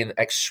 but being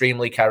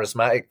extremely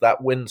charismatic,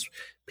 that wins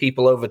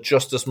people over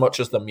just as much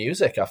as the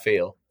music, I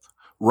feel.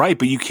 Right,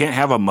 but you can't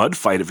have a mud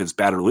fight if it's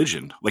Bad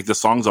Religion. Like the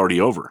song's already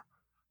over.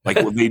 Like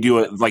they do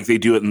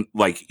it in,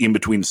 like in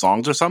between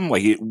songs or something.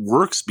 Like it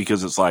works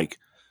because it's like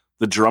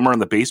the drummer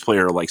and the bass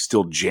player are like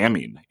still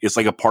jamming. It's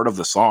like a part of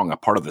the song, a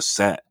part of the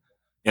set.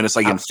 And it's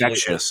like Absolutely.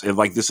 infectious. And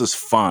like, this is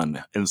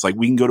fun. And it's like,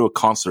 we can go to a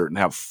concert and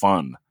have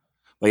fun.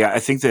 Like, I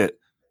think that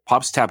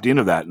Pop's tapped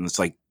into that, and it's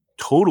like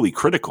totally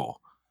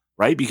critical,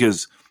 right?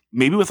 Because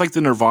maybe with like the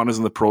Nirvanas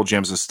and the Pearl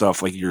Jams and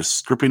stuff, like you're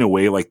stripping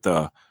away like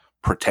the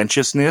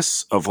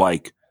pretentiousness of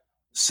like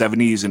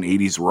 70s and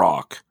 80s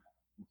rock.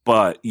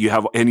 But you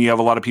have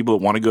a lot of people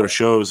that want to go to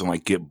shows and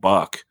like get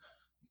buck,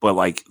 but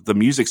like the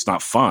music's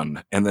not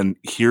fun. And then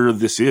here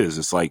this is,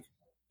 it's like,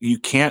 you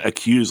can't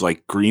accuse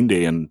like Green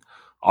Day and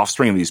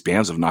Offspring of these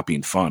bands of not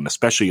being fun,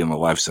 especially in the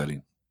live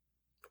setting.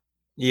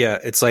 Yeah,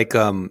 it's like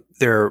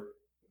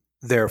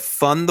they're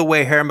fun the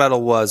way hair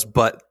metal was,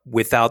 but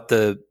without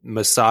the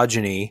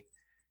misogyny,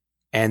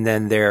 and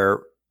then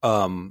they're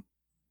kind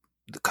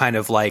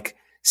of like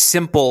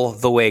simple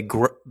the way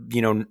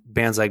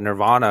bands like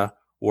Nirvana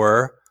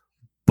were,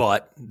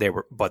 but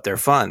they're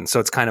fun. So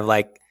it's kind of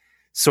like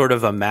sort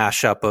of a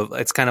mashup of,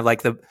 it's kind of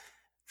like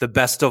the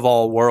best of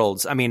all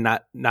worlds. I mean,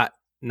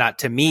 not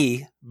to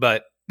me,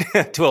 but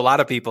to a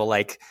lot of people,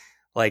 like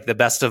the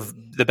best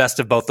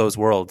of both those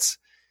worlds.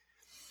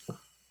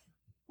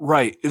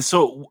 Right. And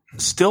so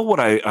still what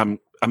I'm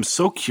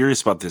so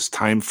curious about this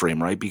time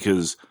frame, right?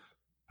 Because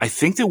I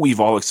think that we've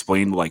all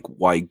explained like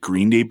why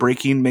Green Day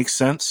breaking makes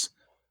sense,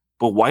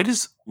 but why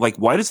does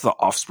the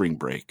Offspring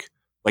break?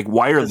 Like,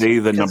 why are they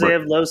the number?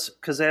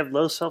 Because they have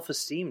low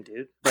self-esteem,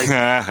 dude. Like,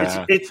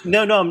 it's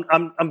no.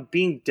 I'm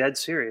being dead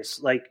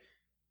serious. Like,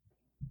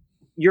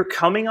 you're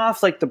coming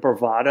off like the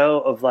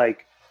bravado of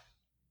like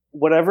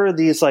whatever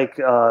these like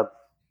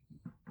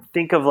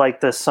think of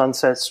like the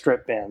Sunset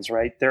Strip bands,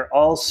 right? They're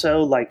all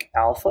so like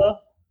alpha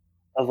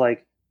of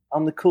like,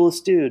 I'm the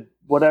coolest dude,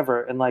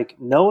 whatever, and like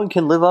no one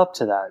can live up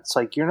to that. It's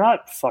like, you're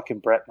not fucking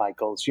Bret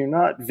Michaels, you're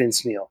not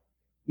Vince Neil.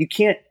 You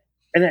can't.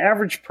 And an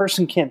average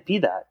person can't be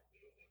that.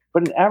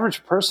 But an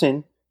average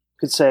person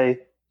could say,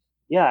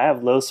 yeah, I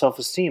have low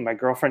self-esteem. My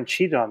girlfriend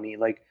cheated on me.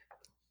 Like,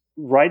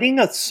 writing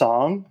a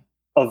song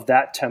of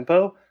that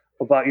tempo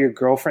about your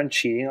girlfriend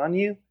cheating on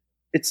you,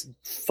 it's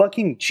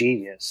fucking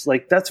genius.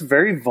 Like, that's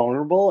very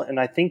vulnerable. And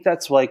I think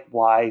that's like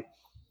why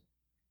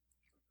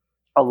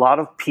a lot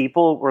of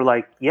people were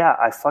like, yeah,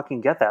 I fucking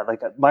get that.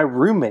 Like, my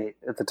roommate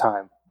at the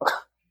time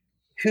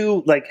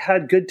who like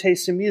had good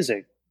taste in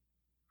music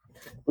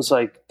was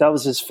like, that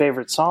was his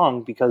favorite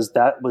song because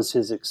that was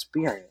his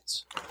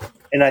experience.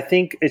 And I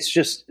think it's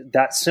just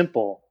that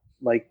simple.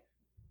 Like,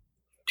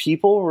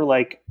 people were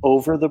like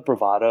over the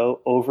bravado,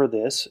 over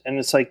this, and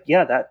it's like,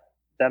 yeah,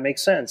 that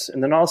makes sense.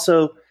 And then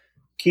also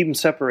keep them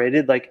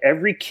separated. Like,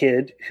 every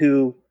kid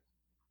who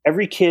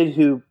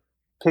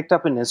picked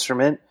up an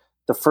instrument,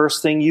 the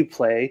first thing you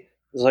play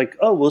is like,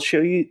 oh, we'll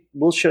show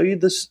you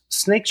this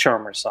Snake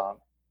Charmer song,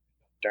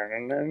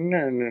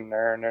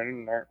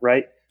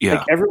 right? Yeah.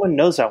 Like, everyone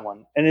knows that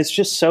one, and it's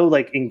just so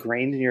like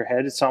ingrained in your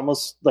head. It's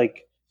almost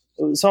like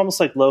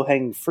low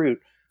hanging fruit.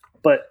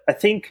 But I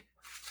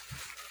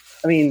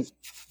mean,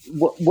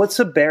 what's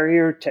a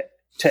barrier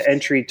to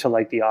entry to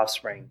like the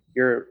Offspring?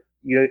 You're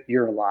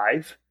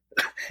alive.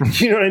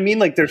 You know what I mean?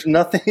 Like, there's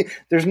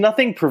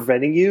nothing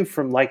preventing you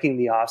from liking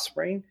the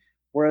Offspring.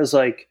 Whereas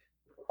like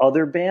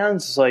other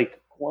bands, it's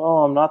like,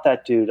 well, I'm not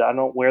that dude. I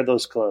don't wear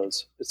those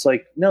clothes. It's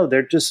like, no,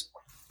 they're just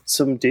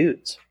some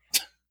dudes.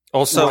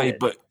 Also, right,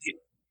 but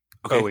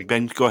okay,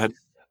 Ben, go ahead.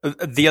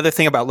 The other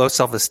thing about low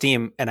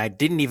self-esteem, and I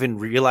didn't even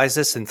realize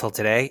this until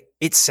today,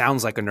 it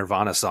sounds like a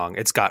Nirvana song.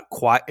 It's got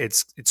quiet,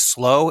 it's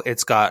slow,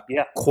 it's got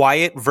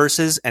quiet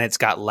verses, and it's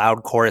got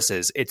loud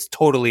choruses. It's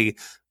totally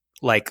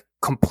like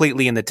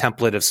completely in the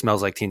template of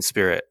Smells Like Teen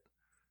Spirit.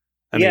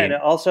 I mean, and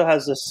it also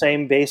has the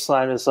same bass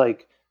line as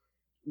like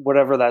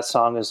whatever that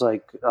song is.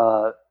 Like,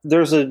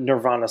 there's a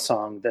Nirvana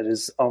song that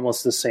is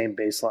almost the same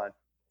bass line.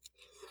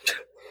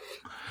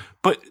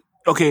 But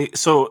okay,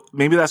 so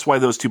maybe that's why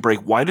those two break.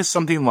 Why does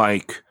something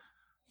like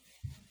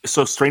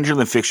Stranger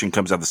Than Fiction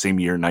comes out the same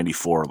year,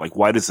 94? Like,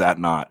 why does that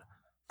not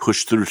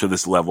push through to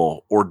this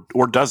level, or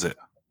does it?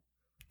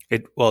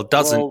 It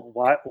doesn't.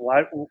 Well,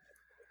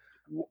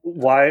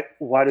 why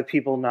do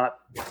people not?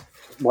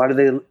 Why do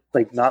they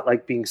like not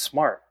like being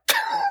smart?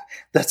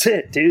 That's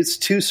it, dude. It's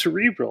too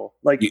cerebral.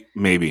 Like,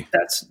 maybe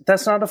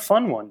that's not a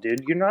fun one,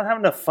 dude. You're not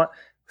having a fun.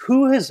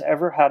 Who has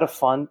ever had a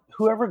fun?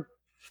 Whoever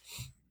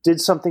did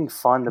something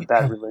fun to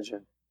Bad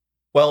Religion?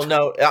 Well,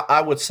 no,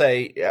 I would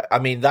say, I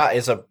mean, that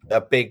is a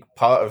big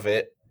part of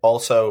it.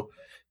 Also,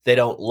 they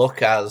don't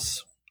look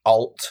as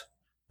alt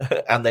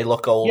and they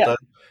look older. Yeah.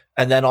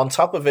 And then on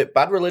top of it,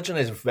 Bad Religion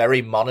is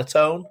very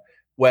monotone,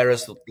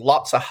 whereas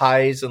lots of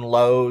highs and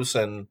lows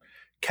and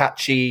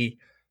catchy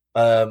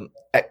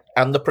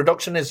And the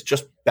production is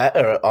just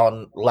better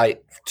on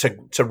like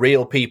to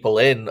reel people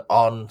in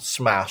on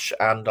Smash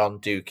and on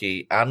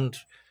Dookie and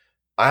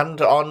on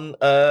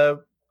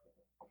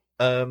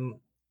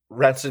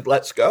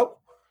Let's Go.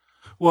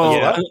 Well,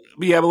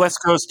 Yeah. but Let's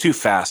Go is too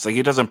fast. Like,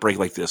 it doesn't break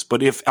like this.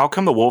 But if Out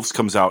Come the Wolves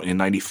comes out in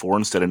 94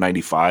 instead of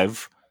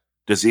 95,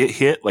 does it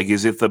hit? Like,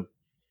 is it the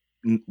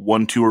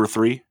 1, 2, or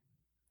 3?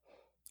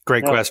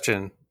 Great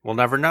question. We'll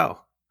never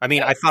know. I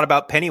mean, I thought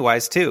about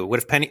Pennywise too.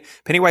 What if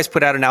Pennywise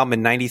put out an album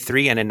in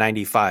 93 and in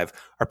 95?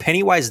 Are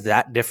Pennywise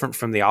that different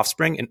from The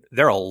Offspring? And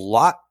they're a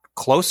lot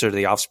closer to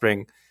The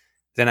Offspring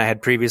than I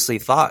had previously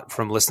thought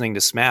from listening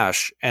to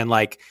Smash. And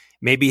like,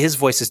 maybe his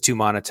voice is too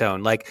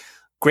monotone. Like,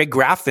 Greg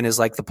Graffin is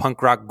like the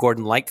punk rock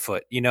Gordon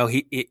Lightfoot. You know,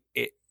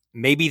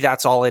 maybe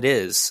that's all it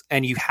is.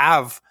 And you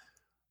have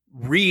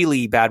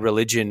really Bad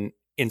Religion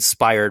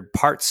inspired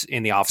parts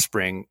in The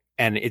Offspring,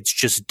 and it's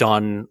just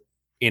done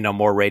in a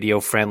more radio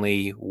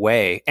friendly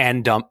way,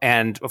 and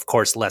of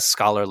course less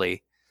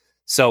scholarly.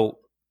 So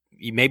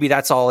maybe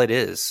that's all it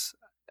is.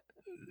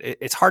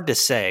 It's hard to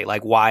say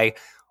like why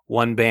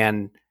one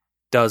band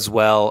does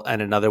well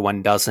and another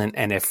one doesn't,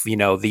 and if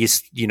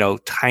these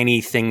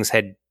tiny things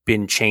had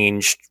been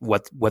changed,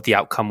 what the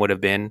outcome would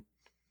have been.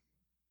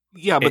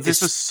 Yeah, but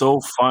this is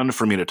so fun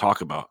for me to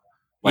talk about.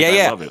 Like,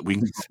 I love it.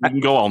 We can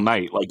go all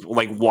night.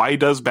 Like, why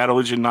does Bad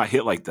Religion not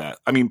hit like that?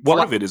 I mean, part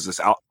of it is this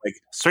like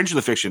Stranger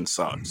the Fiction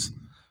sucks.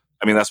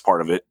 I mean, that's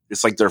part of it.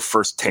 It's like their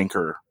first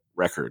tanker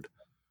record,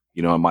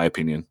 in my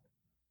opinion.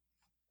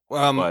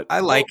 But, I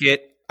like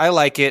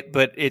it,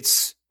 but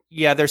it's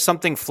there's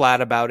something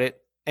flat about it.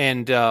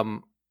 And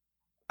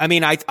I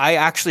mean, I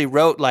actually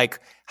wrote like,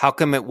 how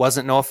come it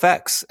wasn't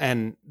NoFX?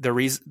 And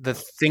the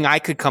thing I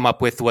could come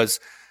up with was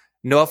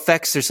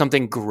NoFX. There's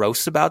something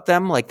gross about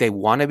them. Like, they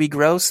want to be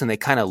gross and they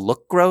kind of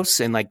look gross.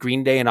 And like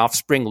Green Day and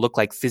Offspring look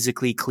like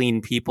physically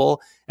clean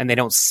people, and they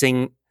don't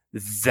sing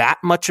that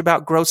much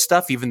about gross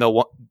stuff, even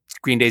though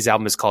Green Day's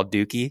album is called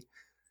Dookie.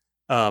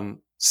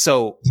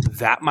 So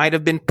that might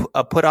have been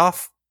put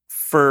off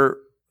for,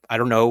 I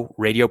don't know,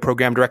 radio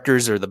program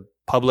directors or the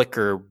public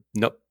or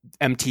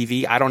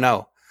MTV. I don't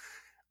know.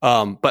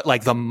 But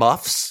like the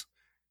Muffs,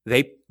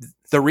 the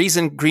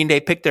reason Green Day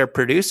picked their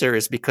producer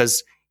is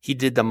because he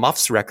did the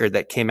Muffs record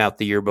that came out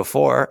the year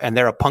before, and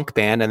they're a punk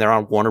band and they're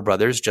on Warner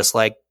Brothers, just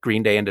like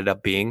Green Day ended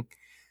up being.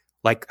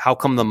 Like, how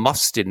come the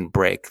Muffs didn't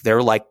break?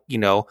 They're like,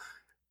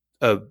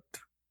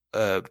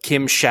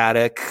 Kim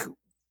Shattuck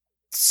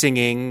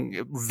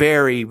singing,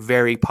 very,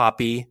 very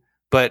poppy,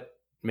 but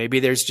maybe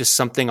there's just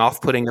something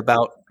off-putting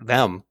about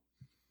them.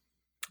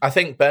 I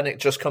think, Ben, it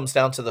just comes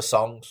down to the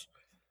songs.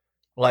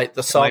 Like,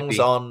 the songs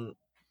on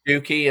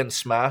Dookie and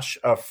Smash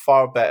are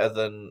far better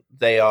than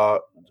they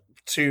are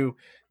to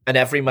an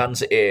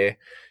everyman's ear.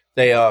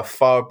 They are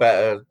far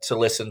better to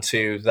listen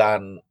to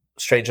than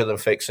Stranger Than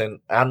Fiction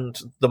and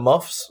the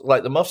Muffs.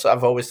 Like, the Muffs,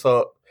 I've always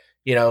thought,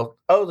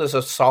 there's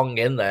a song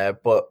in there,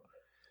 but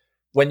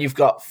when you've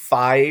got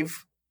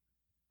 5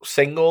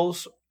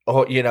 singles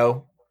or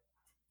 4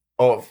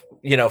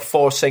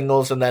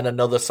 singles and then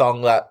another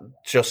song that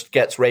just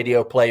gets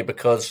radio play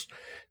because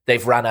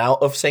they've ran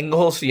out of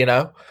singles,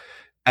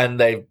 and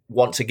they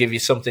want to give you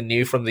something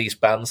new from these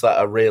bands that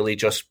are really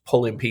just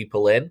pulling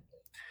people in.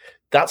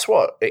 That's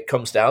what it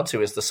comes down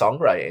to, is the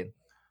songwriting.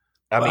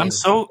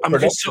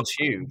 Production's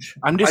huge.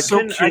 I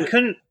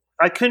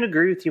couldn't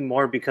agree with you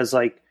more, because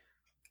like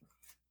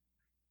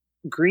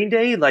Green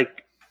Day,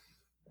 like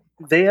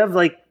they have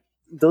like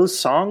those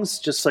songs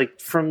just like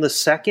from the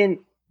second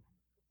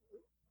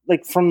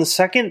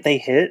they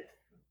hit,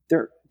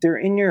 they're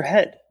in your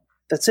head.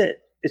 That's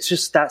it. It's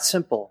just that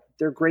simple.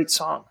 They're great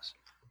songs.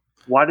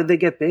 Why did they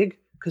get big?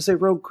 Because they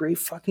wrote great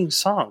fucking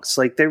songs.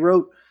 Like, they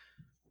wrote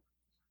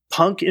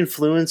punk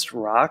influenced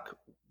rock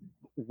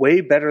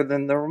way better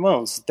than the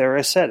Ramones. There,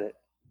 I said it.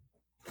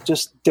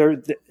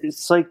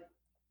 It's like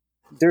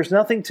there's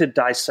nothing to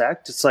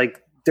dissect. It's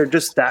like they're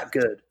just that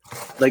good.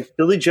 Like,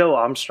 Billy Joe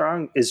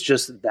Armstrong is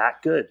just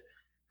that good.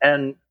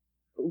 And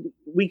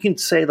we can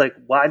say, like,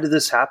 why did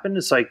this happen?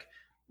 It's like,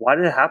 why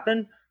did it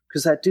happen?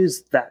 Because that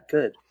dude's that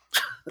good.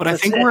 But I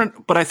think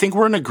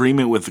we're in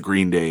agreement with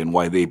Green Day and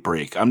why they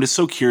break. I'm just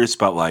so curious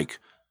about like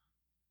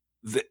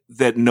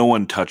that no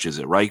one touches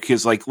it, right?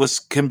 Because like, let's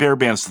compare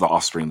bands to the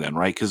Offspring then,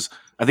 right? Because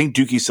I think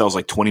Dookie sells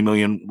like 20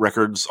 million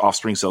records,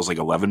 Offspring sells like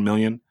 11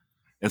 million,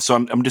 and so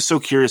I'm just so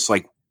curious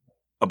like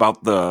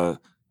about the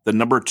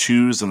number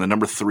 2s and the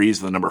number 3s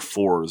and the number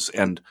 4s,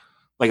 and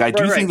like I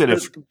do think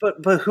that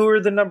but who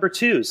are the number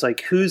 2s?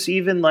 Like, who's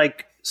even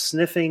like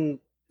sniffing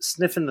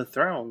the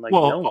throne? Like,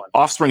 no one.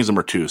 Offspring is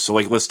number 2, so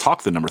like let's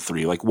talk the number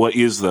 3. Like, what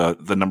is the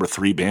number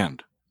 3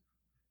 band?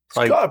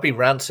 It's gotta be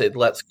Rancid.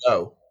 Let's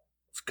Go.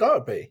 It's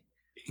gotta be.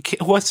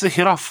 What's the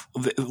hit off?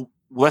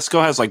 Let's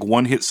Go has like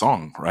one hit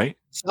song, right?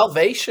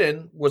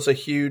 Salvation was a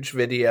huge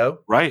video,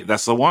 right?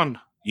 That's the one.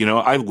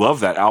 I love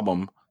that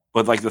album,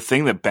 but like the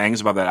thing that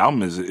bangs about that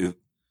album is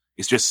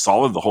it's just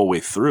solid the whole way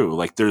through.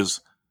 Like,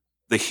 there's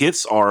the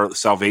hits are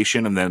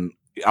Salvation, and then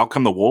Out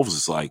Come the Wolves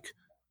is like,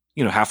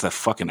 half that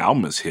fucking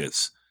album is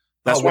hits.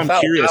 That's why I'm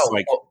curious.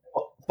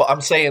 But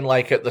I'm saying,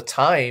 like, at the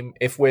time,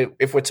 if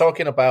we're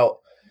talking about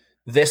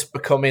this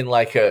becoming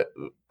like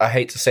I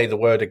hate to say the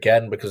word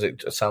again because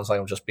it sounds like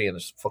I'm just being a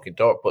fucking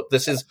dork, but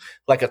this is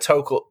like a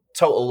total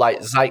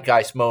like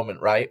zeitgeist moment,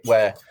 right?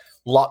 Where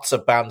lots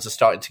of bands are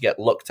starting to get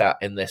looked at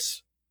in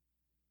this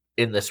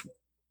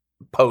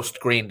post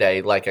Green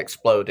Day, like,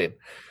 exploding.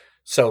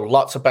 So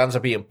lots of bands are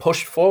being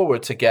pushed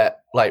forward to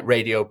get like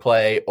radio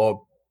play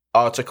or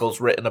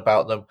articles written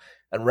about them.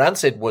 And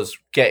Rancid was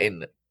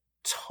getting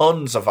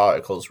tons of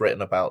articles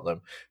written about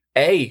them.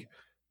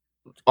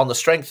 On the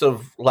strength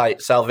of like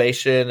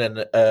Salvation and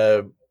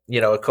a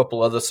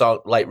couple other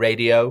songs like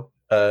Radio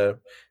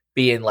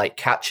being like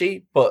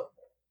catchy, but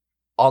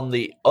on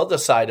the other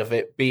side of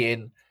it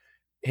being,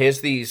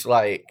 here's these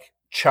like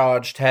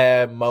charged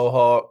hair,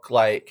 mohawk,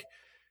 like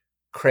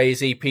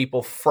crazy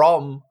people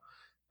from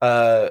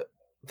the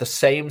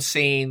same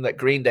scene that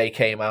Green Day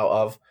came out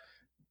of,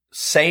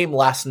 same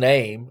last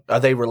name. Are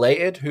they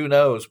related? Who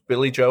knows?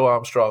 Billy Joe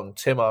Armstrong,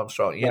 Tim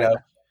Armstrong, you know.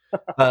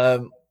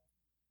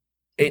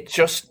 It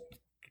just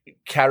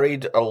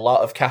carried a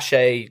lot of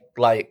cachet,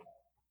 like,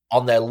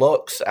 on their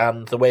looks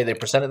and the way they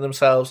presented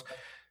themselves.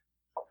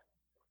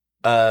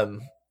 I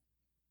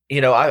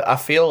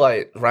feel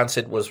like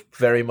Rancid was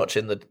very much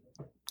in the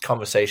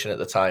conversation at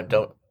the time.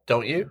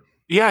 Don't you?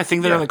 Yeah, I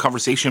think they're in the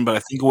conversation, but I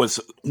think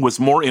what's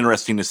more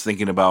interesting is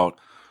thinking about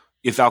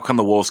if Out Come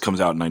the Wolves comes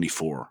out in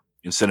 94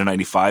 instead of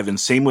 95, and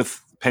same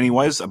with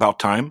Pennywise, About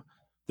Time.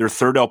 Their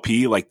third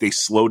LP, like, they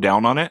slow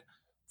down on it.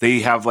 They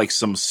have like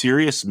some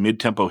serious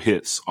mid-tempo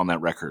hits on that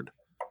record.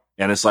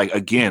 And it's like,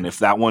 again, if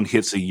that one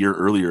hits a year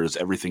earlier, is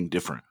everything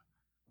different?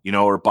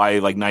 Or by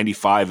like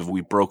 95, have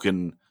we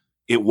broken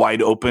it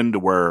wide open to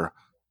where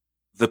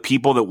the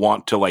people that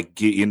want to like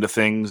get into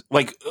things,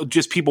 like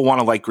just people want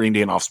to like Green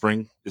Day and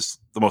Offspring is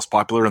the most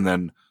popular. And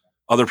then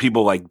other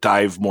people like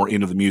dive more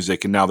into the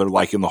music. And now they're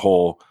liking the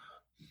whole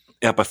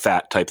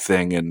epithet type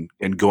thing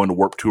and going to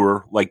Warped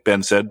Tour. Like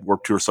Ben said,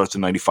 Warped Tour starts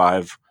in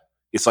 95.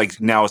 It's like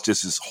now it's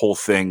just this whole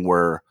thing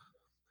where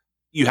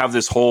you have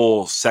this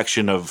whole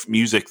section of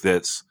music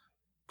that's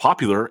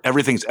popular.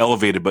 Everything's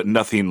elevated, but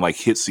nothing like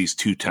hits these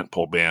two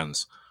tentpole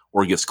bands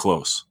or gets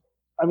close.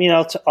 I mean,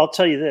 I'll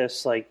tell you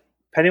this: like,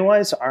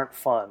 Pennywise aren't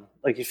fun.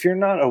 Like, if you're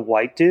not a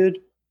white dude,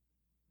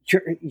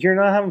 you're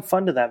not having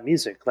fun to that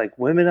music. Like,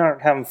 women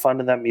aren't having fun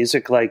to that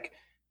music. Like,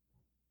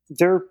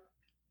 they're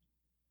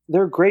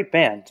a great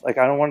band. Like,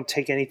 I don't want to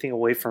take anything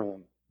away from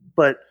them,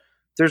 but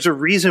there's a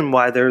reason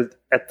why they're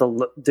the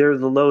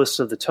lowest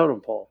of the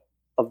totem pole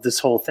of this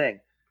whole thing,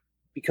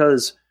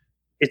 because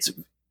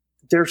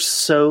they're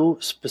so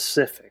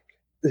specific.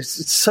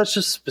 It's such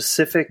a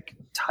specific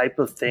type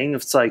of thing.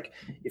 It's like,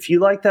 if you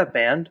like that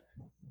band,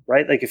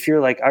 right? Like, if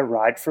you're like, I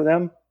ride for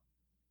them,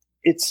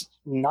 it's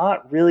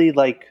not really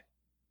like,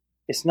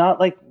 it's not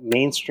like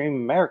mainstream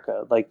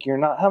America. Like, you're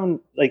not hearing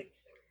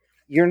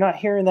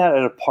that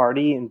at a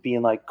party and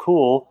being like,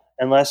 cool,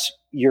 unless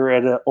you're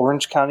at an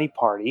Orange County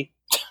party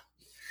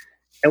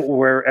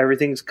where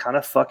everything's kind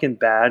of fucking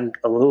bad and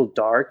a little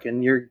dark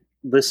and you're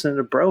listening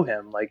to Bro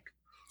Hymn. Like,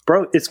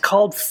 bro, it's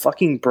called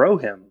fucking Bro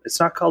Hymn. It's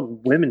not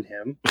called Women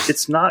Hymn.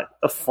 It's not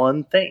a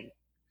fun thing.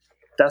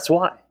 That's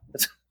why.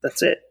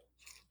 That's it.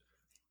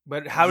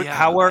 But how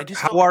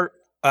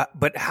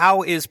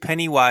is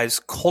Pennywise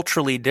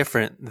culturally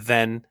different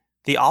than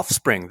The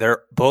Offspring?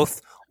 They're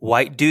both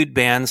white dude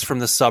bands from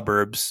the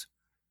suburbs,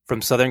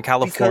 from Southern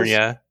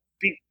California.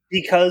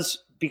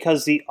 Because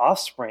The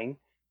Offspring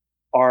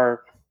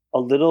are a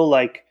little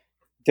like,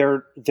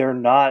 they're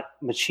not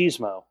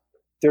machismo.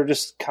 They're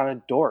just kind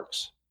of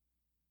dorks.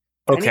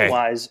 Okay.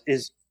 Pennywise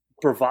is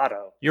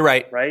bravado. You're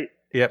right. Right?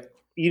 Yep.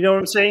 You know what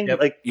I'm saying? Yep.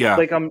 Like, yeah.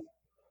 Like, I'm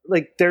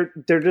like, they're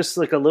just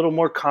like a little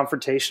more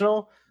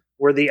confrontational,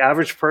 where the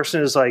average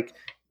person is like,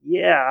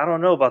 yeah, I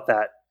don't know about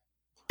that.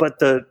 But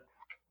the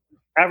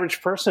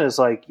average person is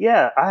like,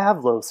 yeah, I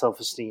have low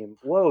self-esteem.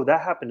 Whoa,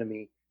 that happened to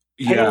me.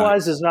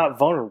 Pennywise is not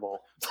vulnerable.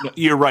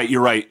 You're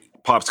right,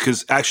 Pops,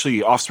 because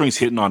actually Offspring's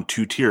hitting on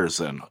two tiers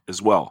then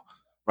as well,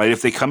 right?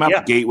 If they come out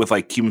the gate with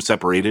like Keep 'Em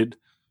Separated,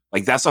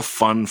 like, that's a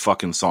fun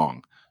fucking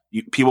song.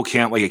 People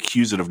can't like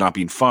accuse it of not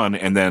being fun.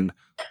 And then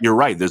you're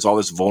right, there's all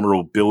this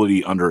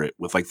vulnerability under it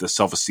with like the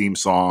self-esteem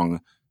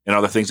song and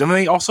other things. And then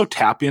they also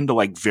tap into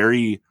like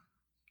very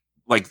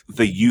like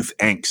the youth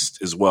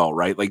angst as well,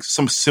 right? Like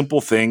some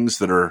simple things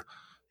that are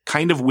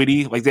kind of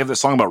witty. Like they have that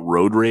song about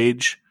road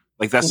rage.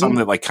 Like that's something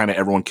that like kind of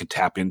everyone can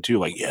tap into.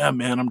 Like, yeah,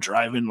 man, I'm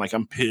driving, like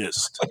I'm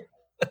pissed,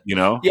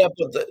 Yeah,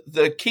 but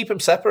the Keep 'Em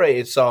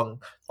Separated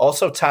song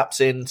also taps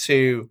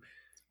into,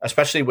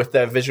 especially with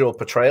their visual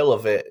portrayal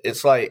of it,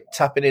 it's like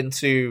tapping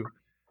into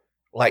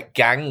like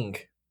gang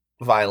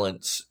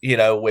violence,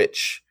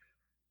 which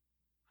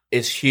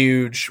is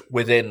huge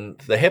within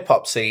the hip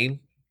hop scene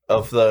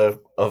of the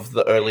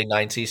early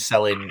 90s,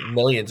 selling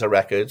millions of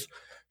records,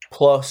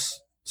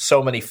 plus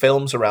so many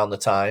films around the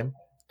time.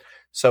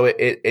 So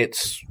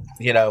it's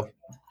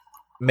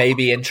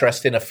maybe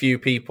interesting a few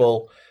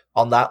people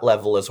on that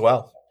level as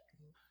well.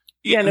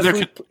 Yeah,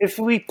 and if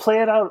we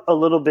play it out a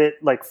little bit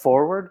like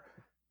forward,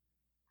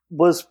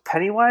 was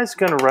Pennywise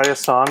going to write a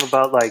song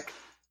about like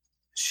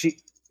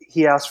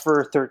he asked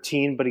for a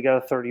 13, but he got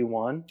a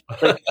 31.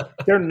 Like,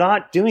 they're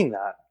not doing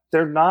that.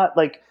 They're not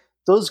like,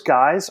 those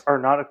guys are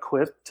not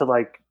equipped to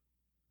like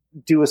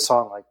do a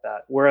song like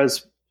that.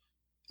 Whereas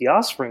the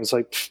Offspring's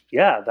like,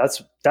 yeah,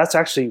 that's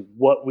actually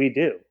what we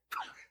do.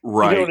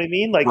 Right. You know what I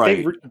mean? Like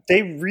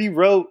they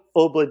rewrote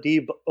Obla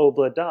Di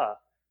Obla Da,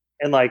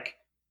 and like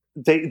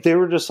they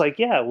were just like,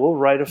 yeah, we'll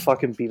write a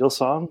fucking Beatles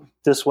song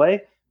this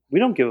way. We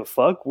don't give a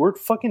fuck. We're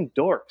fucking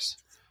dorks.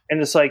 And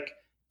it's like,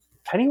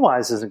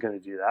 Pennywise isn't going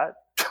to do that.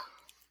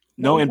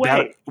 No, in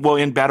way.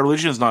 Bad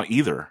Religion is not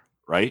either,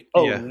 right?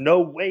 Oh, Yeah. no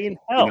way in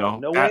hell. You know,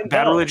 No way in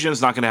Bad hell. Religion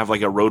is not going to have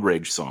like a road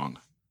rage song,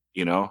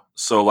 you know?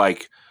 So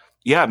like,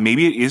 yeah,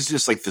 maybe it is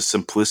just like the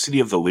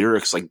simplicity of the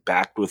lyrics, like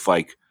backed with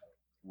like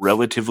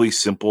relatively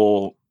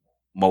simple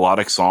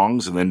melodic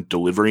songs and then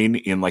delivering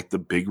in like the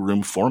big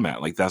room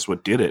format. Like that's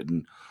what did it.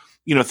 And,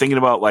 you know, thinking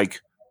about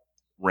like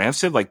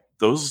Rancid, like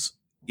those,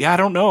 yeah, I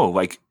don't know.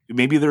 Like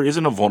maybe there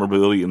isn't a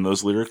vulnerability in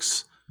those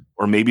lyrics,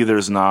 or maybe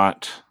there's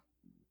not.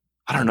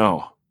 I don't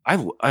know.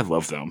 I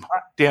love them.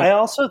 I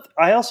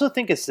also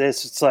think it's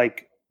this. It's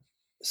like,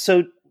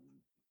 so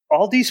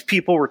all these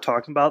people we're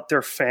talking about,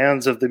 they're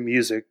fans of the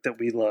music that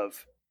we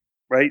love,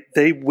 right?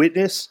 They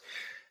witness,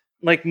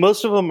 like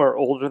most of them are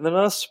older than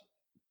us.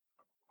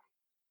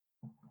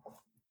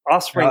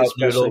 Offspring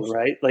especially, Noodles.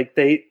 right?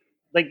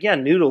 Like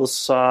Noodles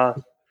saw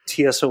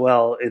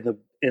TSOL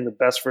in the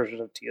best version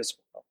of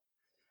TSOL.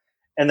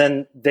 And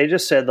then they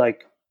just said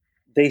like,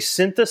 they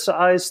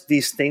synthesized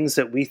these things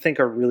that we think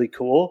are really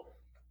cool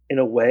in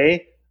a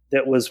way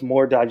that was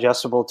more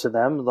digestible to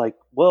them. Like,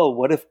 whoa,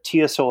 what if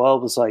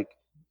TSOL was like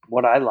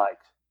what I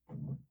liked?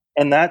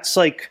 And that's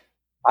like,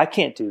 I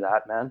can't do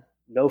that, man.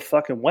 No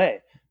fucking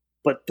way.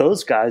 But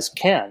those guys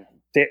can.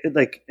 They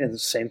like, and the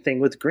same thing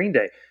with Green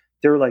Day.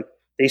 They were like,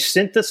 they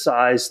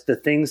synthesized the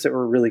things that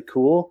were really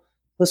cool.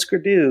 Husker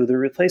Du, the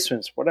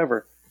Replacements,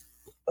 whatever.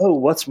 Oh,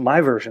 what's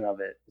my version of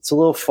it? It's a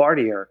little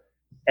fartier.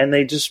 And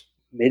they just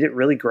made it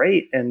really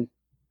great. And,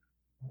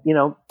 you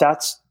know,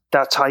 that's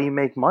how you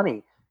make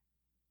money.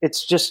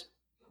 It's just,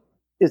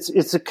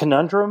 it's a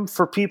conundrum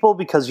for people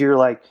because you're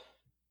like,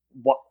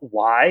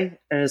 why?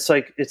 And it's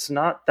like, it's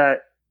not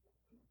that,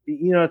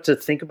 you know, to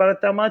think about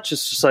it that much.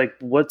 It's just like,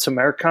 what's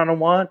Americana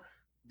want?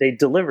 They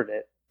delivered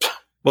it.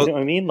 Well, you know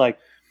what I mean? Like,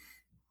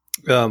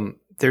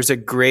 there's a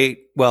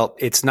great, well,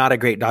 it's not a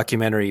great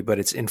documentary, but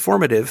it's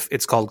informative.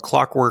 It's called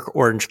Clockwork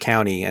Orange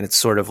County. And it's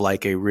sort of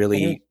like a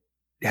really,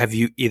 have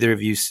you,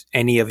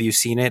 any of you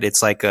seen it?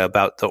 It's like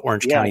about the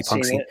Orange County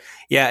punk scene.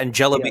 Yeah. And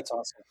Jello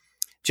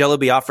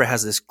Biafra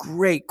has this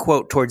great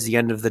quote towards the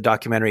end of the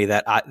documentary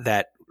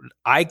that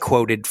I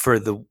quoted for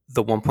the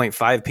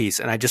 1.5 piece.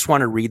 And I just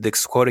want to read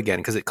this quote again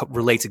because it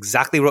relates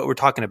exactly what we're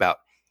talking about.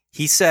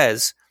 He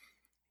says,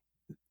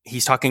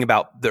 he's talking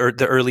about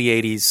the early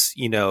 80s,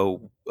 you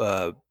know,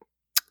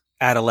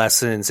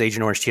 Adolescents,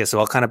 Agent Orange,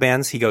 TSOL kind of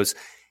bands. He goes,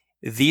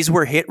 these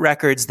were hit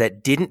records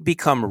that didn't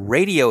become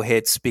radio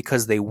hits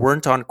because they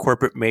weren't on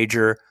corporate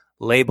major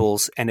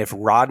labels. And if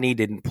Rodney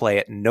didn't play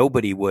it,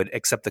 nobody would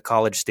except the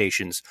college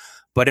stations.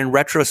 But in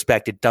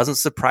retrospect, it doesn't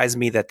surprise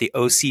me that the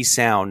OC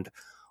sound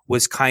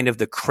was kind of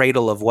the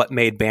cradle of what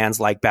made bands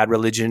like Bad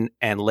Religion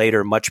and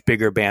later much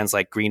bigger bands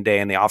like Green Day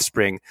and The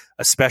Offspring,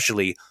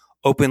 especially,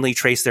 openly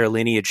trace their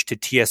lineage to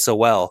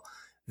TSOL.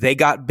 They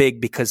got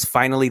big because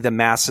finally the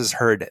masses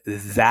heard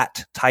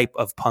that type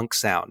of punk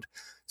sound.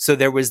 So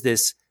there was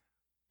this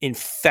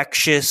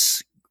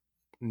infectious,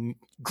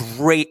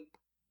 great,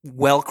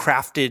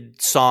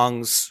 well-crafted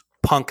songs,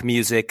 punk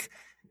music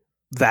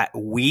that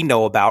we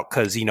know about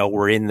because, you know,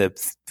 we're in the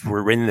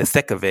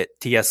thick of it.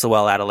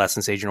 TSOL,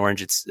 Adolescents, Agent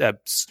Orange,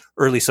 it's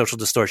early Social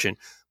Distortion.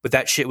 But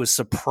that shit was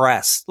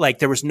suppressed. Like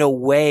there was no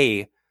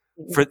way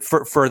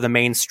for the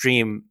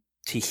mainstream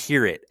to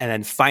hear it. And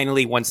then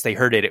finally, once they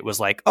heard it, it was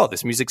like, oh,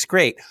 this music's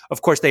great.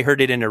 Of course, they heard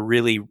it in a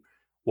really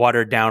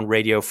watered down,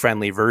 radio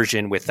friendly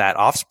version with that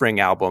Offspring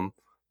album.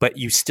 But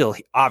you still,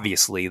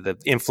 obviously, the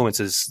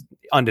influence is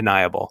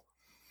undeniable.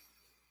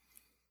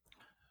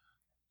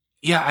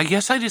 Yeah, I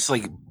guess I just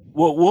like,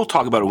 we'll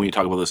talk about it when we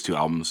talk about those two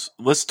albums.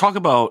 Let's talk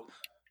about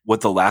what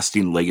the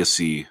lasting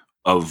legacy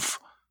of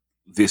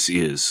this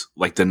is,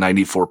 like the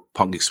 94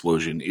 punk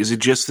explosion. Is it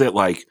just that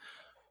like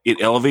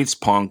it elevates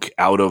punk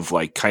out of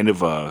like kind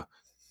of a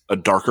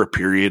darker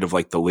period of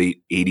like the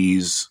late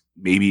 80s,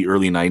 maybe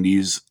early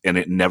 90s, and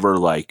it never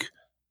like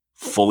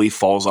fully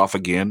falls off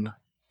again?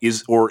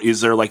 Is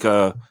there like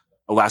a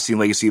lasting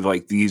legacy of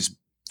like these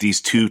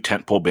two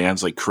tentpole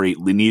bands like create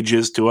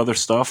lineages to other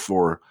stuff?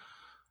 Or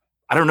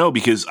I don't know,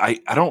 because I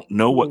don't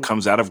know what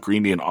comes out of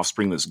Green Day and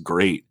Offspring that's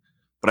great,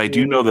 but I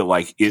do know that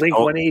like it,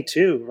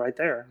 Blink-182 right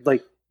there,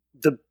 like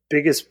the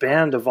biggest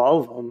band of all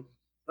of them.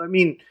 I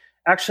mean,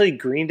 actually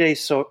Green Day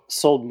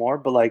sold more,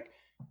 but like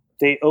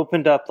they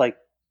opened up like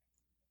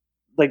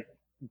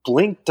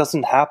Blink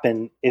doesn't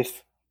happen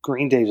if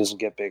Green Day doesn't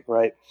get big,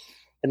 right?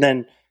 And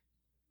then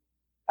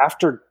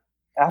after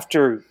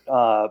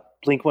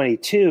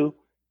Blink-182,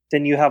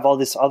 then you have all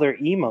this other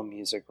emo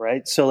music,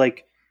 right? So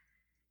like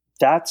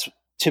that's,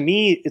 to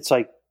me, it's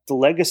like the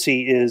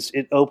legacy is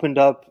it opened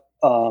up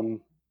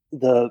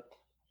the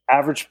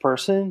average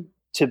person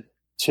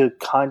to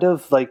kind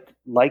of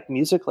like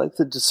music like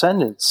the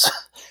Descendants.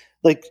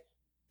 Like,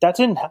 that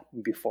didn't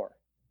happen before.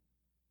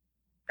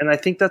 And I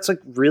think that's like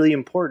really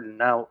important.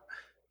 Now,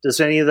 does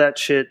any of that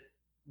shit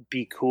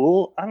be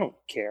cool? I don't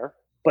care.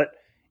 But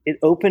it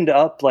opened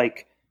up,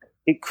 like,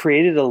 it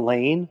created a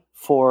lane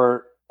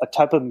for a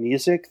type of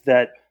music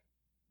that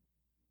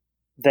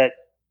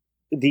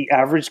the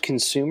average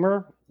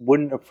consumer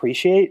wouldn't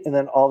appreciate, and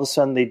then all of a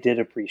sudden they did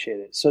appreciate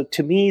it. So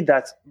to me,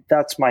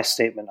 that's my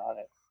statement on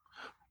it.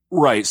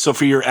 Right. So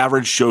for your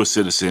average Joe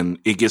citizen,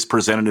 it gets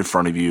presented in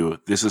front of you.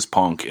 This is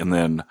punk, and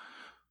then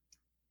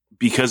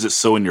because it's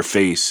so in your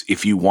face,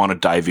 if you want to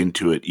dive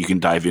into it, you can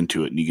dive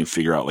into it, and you can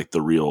figure out like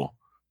the real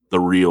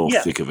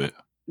thick of it.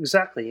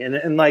 Exactly.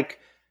 And like,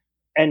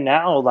 and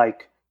now,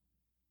 like,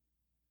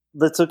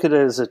 let's look at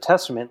it as a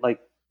testament. Like,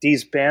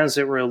 these bands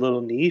that were a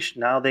little niche,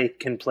 now they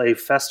can play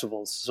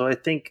festivals. So I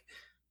think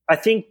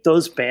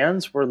those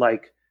bands were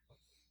like,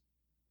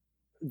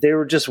 they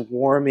were just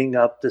warming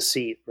up the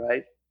seat,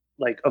 right?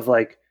 Like, of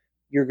like,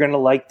 you're gonna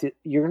like,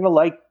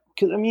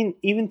 because I mean,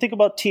 even think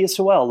about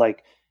TSOL.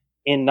 Like,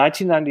 in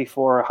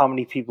 1994, how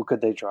many people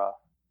could they draw?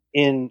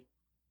 In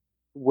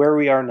where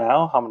we are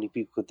now, how many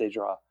people could they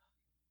draw?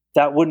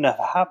 That wouldn't have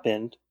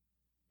happened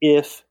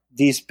if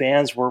these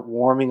bands were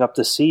warming up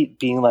the seat,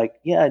 being like,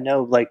 yeah,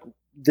 no, like,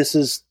 this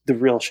is the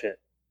real shit.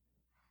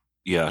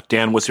 Yeah.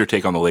 Dan, what's your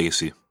take on the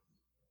Legacy?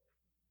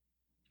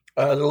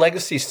 The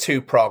Legacy's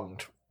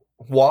two-pronged.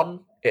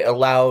 One, it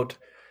allowed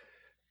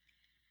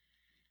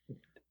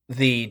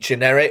the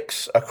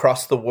generics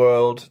across the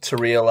world to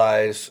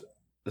realize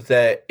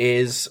there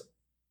is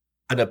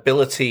an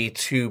ability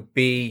to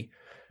be,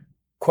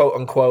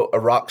 quote-unquote, a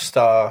rock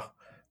star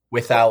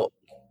without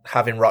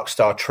having rock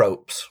star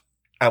tropes,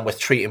 and with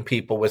treating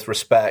people with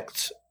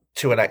respect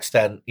to an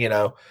extent, you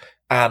know,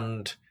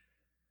 and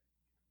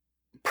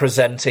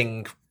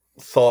presenting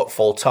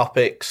thoughtful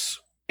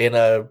topics in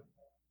a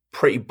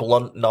pretty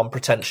blunt,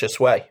 non-pretentious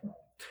way.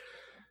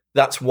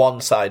 That's one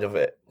side of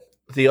it.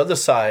 The other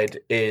side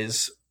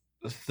is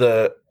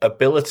the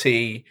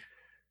ability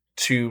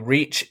to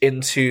reach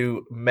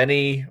into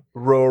many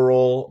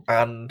rural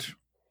and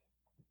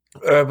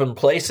urban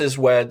places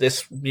where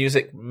this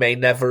music may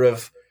never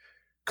have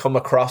come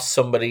across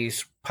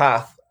somebody's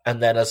path,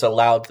 and then has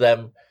allowed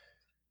them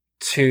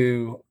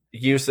to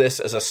use this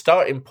as a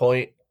starting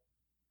point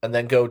and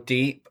then go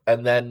deep.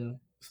 And then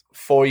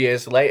 4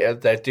 years later,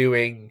 they're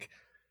doing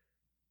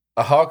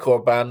a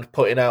hardcore band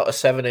putting out a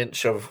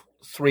 7-inch of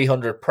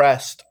 300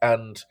 pressed,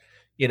 and,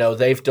 you know,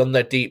 they've done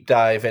their deep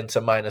dive into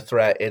Minor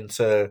Threat,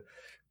 into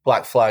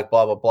Black Flag,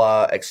 blah, blah,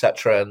 blah,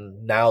 etc.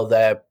 And now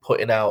they're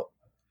putting out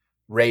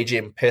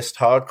raging, pissed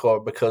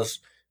hardcore because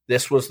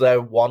this was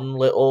their one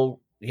little,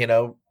 you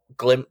know,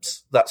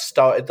 glimpse that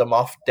started them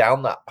off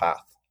down that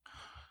path.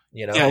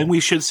 You know? Yeah, and we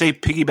should say,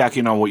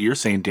 piggybacking on what you're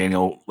saying,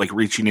 Daniel, like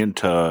reaching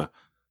into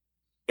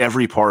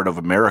every part of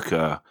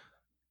America,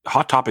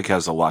 Hot Topic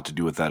has a lot to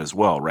do with that as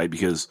well, right?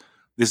 Because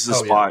this is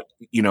a spot,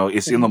 you know,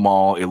 it's in the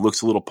mall, it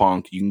looks a little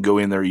punk, you can go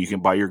in there, you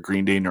can buy your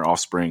Green Day and your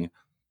Offspring,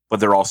 but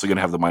they're also going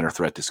to have the Minor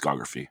Threat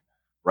discography,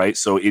 right?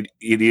 So it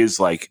is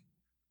like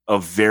a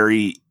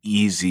very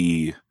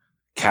easy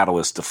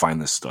catalyst to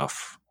find this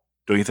stuff,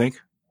 don't you think?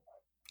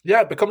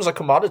 Yeah, it becomes a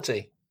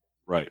commodity.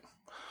 Right.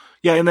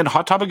 Yeah, and then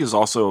Hot Topic is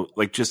also,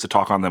 like, just to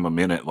talk on them a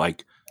minute,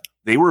 like,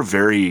 they were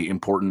very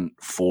important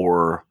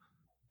for,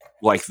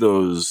 like,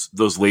 those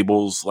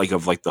labels, like,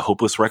 of, like, the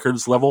Hopeless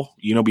Records level,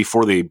 you know,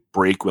 before they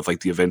break with,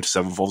 like, the Avenged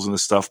Sevenfolds and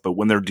this stuff, but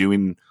when they're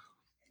doing,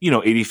 you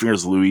know, 80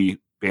 Fingers Louie,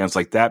 bands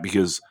like that,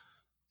 because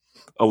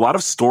a lot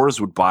of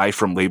stores would buy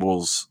from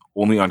labels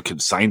only on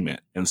consignment,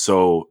 and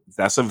so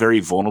that's a very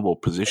vulnerable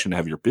position to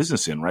have your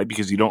business in, right?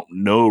 Because you don't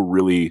know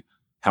really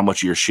how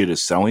much of your shit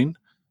is selling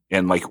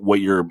and like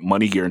what your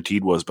money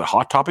guaranteed was, but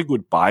Hot Topic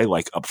would buy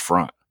like up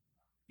front,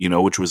 you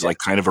know, which was like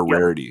kind of a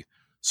rarity.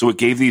 So it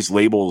gave these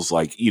labels,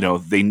 like, you know,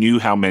 they knew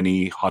how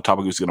many Hot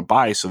Topic was going to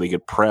buy, so they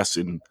could press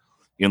in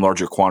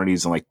larger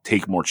quantities and like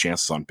take more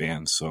chances on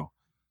bands. So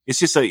it's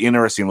just an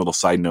interesting little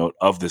side note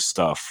of this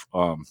stuff.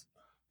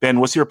 Ben,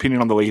 what's your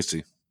opinion on the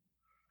Legacy?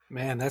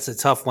 Man, that's a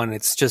tough one.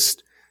 It's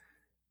just,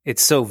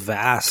 it's so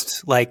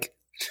vast. Like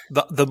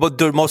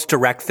the most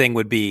direct thing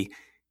would be,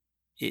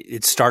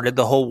 it started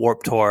the whole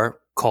Warped Tour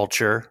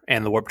culture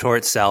and the Warped Tour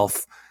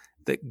itself,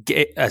 a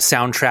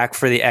soundtrack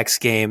for the X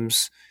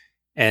Games,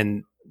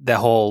 and the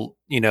whole,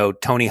 you know,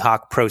 Tony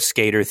Hawk Pro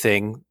Skater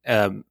thing.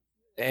 And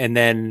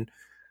then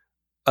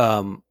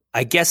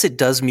I guess it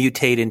does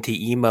mutate into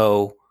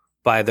emo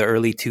by the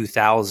early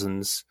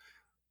 2000s.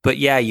 But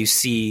yeah, you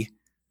see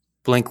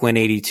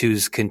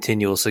Blink-182's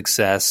continual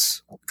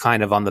success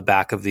kind of on the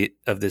back of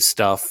this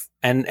stuff.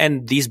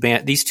 And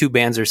these two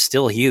bands are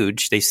still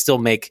huge. They still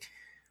make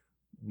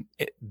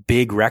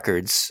big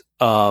records.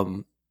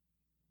 But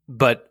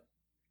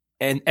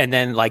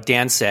then, like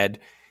Dan said,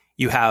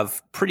 you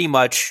have pretty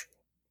much,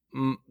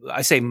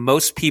 I say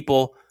most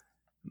people,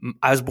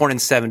 I was born in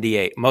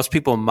 78. Most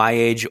people my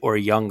age or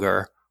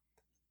younger,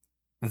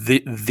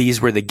 these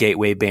were the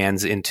gateway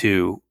bands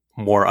into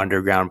more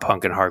underground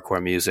punk and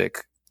hardcore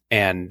music.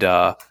 And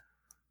I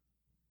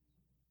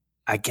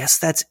guess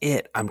that's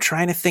it. I'm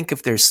trying to think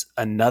if there's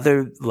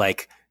another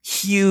like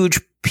huge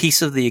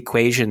piece of the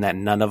equation that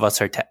none of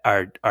us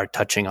are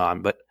touching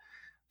on, but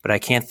I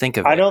can't think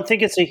of it. I don't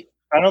think it's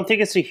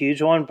a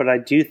huge one, but I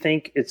do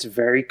think it's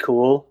very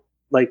cool.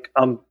 Like,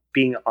 I'm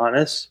being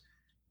honest,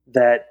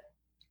 that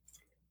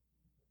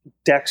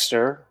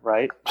Dexter,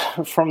 right,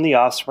 from The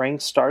Offspring,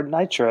 started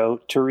Nitro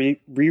to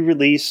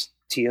re-release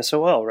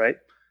TSOL, right?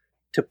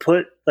 To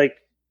put, like,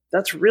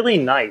 that's really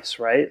nice,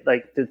 right?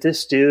 Like, that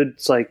this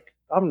dude's like,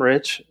 I'm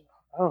rich,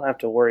 I don't have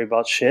to worry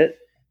about shit,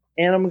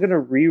 and I'm gonna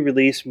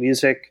re-release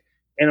music,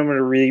 and I'm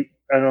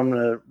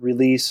gonna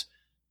release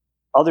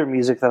other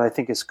music that I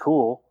think is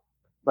cool.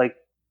 Like,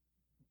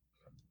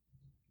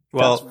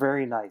 well, that's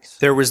very nice.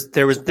 There's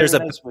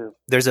nice move.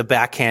 There's a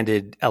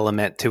backhanded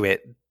element to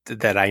it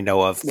that I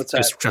know of. What's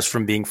that? Just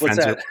from being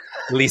friends with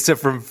Lisa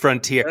from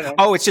Frontier. Right on.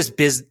 Oh, it's just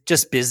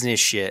business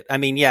shit. I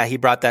mean, yeah, he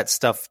brought that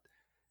stuff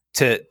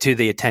to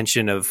the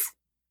attention of,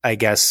 I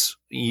guess,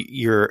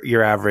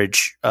 your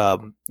average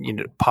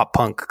pop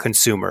punk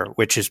consumer,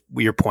 which is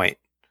your point.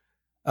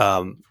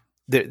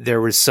 There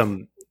were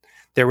some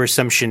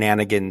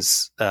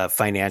shenanigans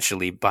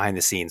financially behind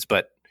the scenes,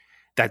 but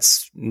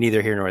that's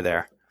neither here nor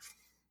there.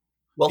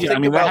 Well, yeah, I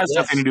mean, that has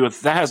nothing to do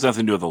with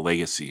the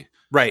legacy.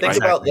 Right. Think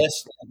exactly. about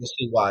this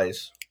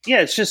legacy-wise.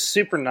 Yeah, it's just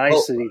super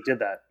nice that he did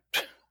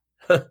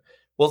that.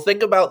 Well,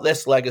 think about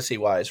this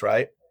legacy-wise,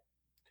 right?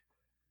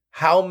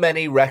 How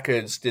many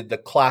records did The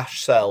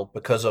Clash sell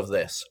because of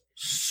this?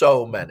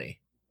 So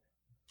many.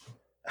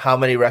 How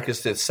many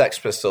records did Sex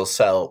Pistols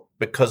sell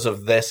because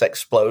of this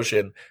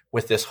explosion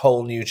with this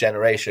whole new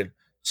generation?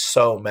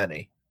 So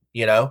many.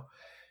 You know?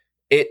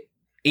 It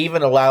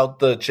even allowed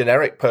the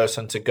generic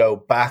person to go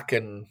back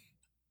and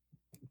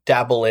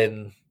dabble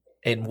in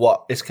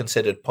what is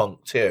considered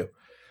punk too.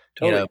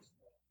 Totally. You know?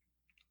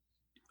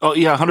 Oh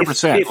yeah,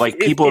 100%. Like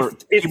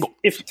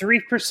if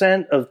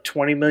 3% of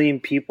 20 million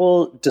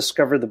people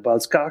discover the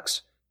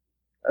Buzzcocks,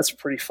 that's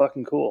pretty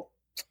fucking cool.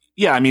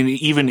 Yeah, I mean,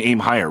 even aim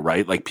higher,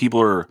 right? Like, people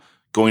are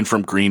going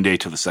from Green Day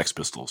to the Sex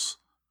Pistols,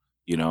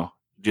 you know,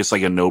 just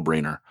like a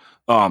no-brainer.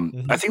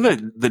 I think that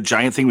the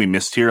giant thing we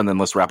missed here, and then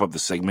let's wrap up the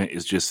segment,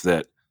 is just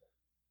that,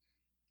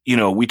 you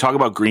know, we talk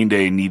about Green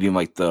Day needing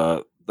like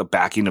the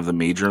backing of the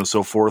major and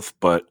so forth,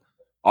 but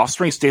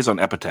Offspring stays on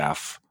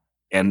Epitaph,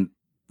 and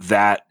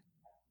that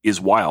is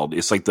wild.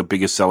 It's like the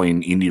biggest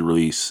selling indie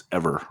release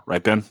ever,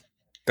 right, Ben?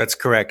 That's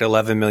correct.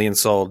 11 million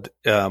sold.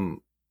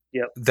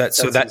 Yep.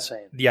 That's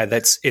insane. Yeah,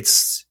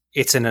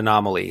 it's an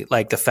anomaly.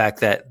 Like, the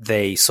fact that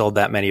they sold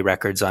that many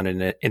records on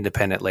an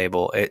independent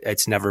label,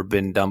 it's never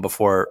been done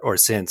before or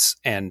since.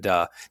 And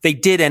they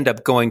did end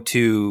up going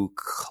to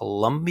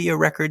Columbia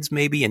Records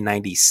maybe in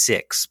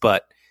 '96,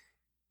 but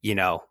you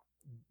know,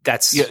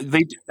 that's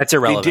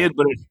irrelevant. They did,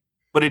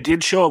 but it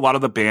did show a lot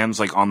of the bands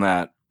like on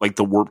that, like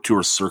the Warped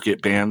Tour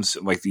circuit bands,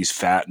 like these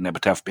Fat and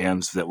Epitaph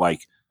bands, that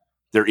like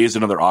there is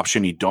another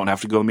option. You don't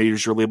have to go the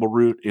major label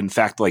route. In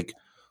fact, like,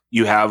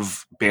 you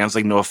have bands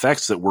like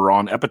NoFX that were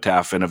on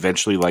Epitaph, and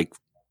eventually like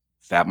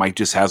Fat Mike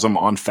just has them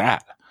on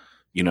Fat,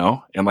 you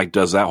know, and like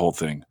does that whole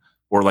thing.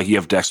 Or like you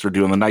have Dexter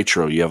doing the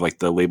Nitro. You have like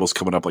the labels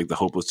coming up like the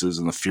Hopelesses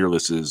and the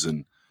Fearlesses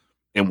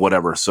and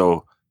whatever.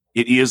 So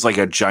it is like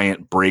a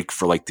giant break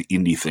for like the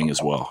indie thing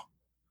as well.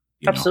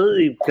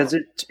 Absolutely, because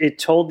it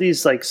told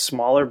these like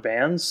smaller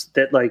bands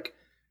that like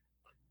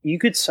you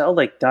could sell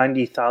like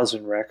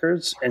 90,000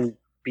 records and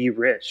be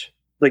rich.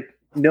 Like,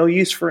 no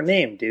use for a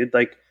name, dude.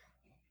 Like,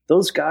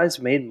 those guys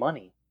made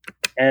money,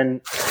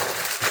 and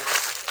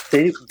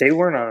they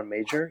weren't on a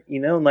major, you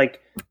know. Like,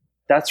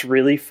 that's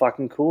really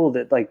fucking cool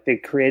that like they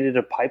created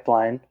a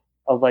pipeline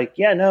of like,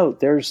 yeah, no,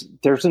 there's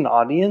an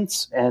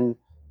audience, and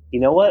you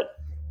know what?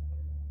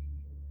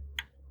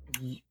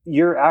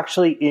 You're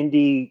actually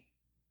indie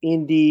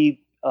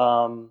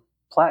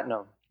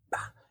platinum.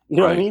 You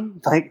know what I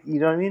mean? Like, you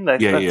know what I mean? Like,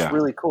 that's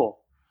really cool.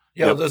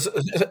 Yeah,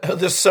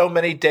 there's so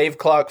many Dave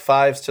Clark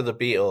Fives to the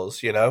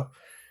Beatles, you know?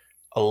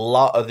 A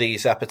lot of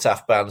these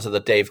Epitaph bands are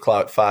the Dave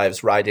Clark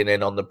Fives riding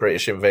in on the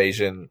British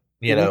invasion,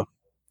 you know,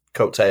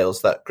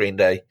 coattails that Green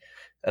Day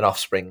and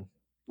Offspring.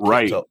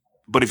 Right.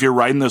 But if you're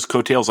riding those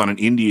coattails on an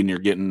indie and you're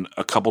getting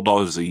a couple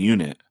dollars a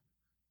unit,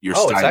 you're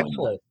styling.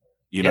 Exactly.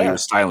 You know, you're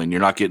styling.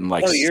 You're not getting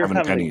like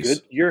 7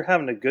 pennies. You're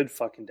having a good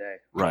fucking day.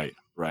 Right,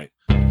 right.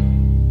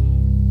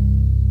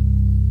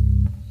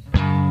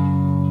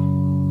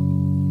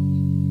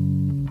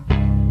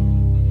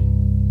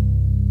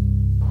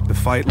 The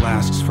fight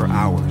lasts for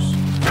hours,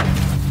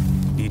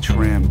 each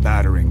ram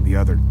battering the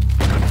other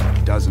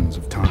dozens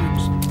of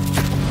times.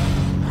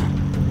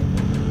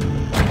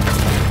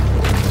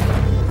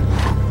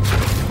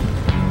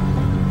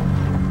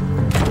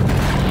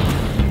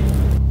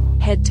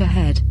 Head to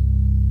head.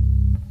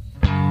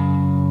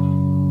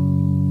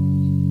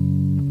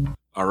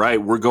 All right,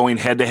 we're going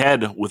head to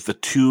head with the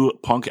two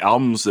punk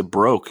albums that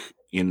broke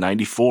in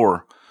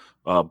 '94.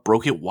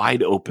 Broke it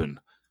wide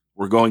open.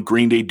 We're going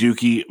Green Day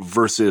Dookie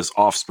versus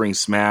Offspring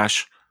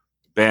Smash.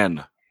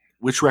 Ben,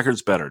 which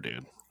record's better,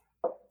 dude?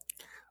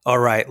 All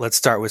right, let's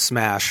start with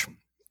Smash.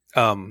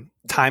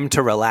 Time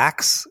to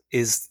Relax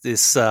is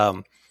this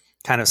kind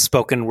of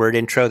spoken word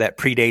intro that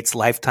predates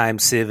Lifetime,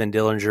 Civ, and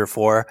Dillinger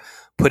 4,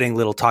 putting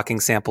little talking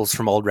samples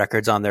from old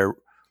records on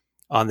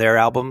their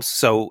albums.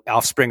 So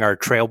Offspring are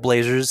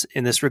trailblazers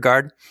in this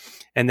regard.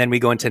 And then we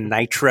go into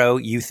Nitro,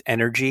 Youth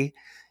Energy.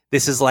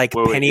 This is like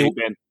Penny.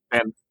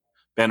 Wait,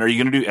 Ben, are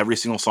you going to do every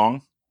single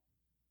song?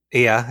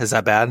 Yeah, is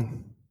that bad?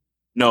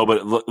 No,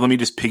 but let me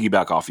just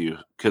piggyback off you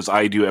because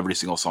I do every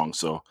single song.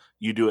 So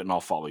you do it and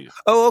I'll follow you.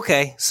 Oh,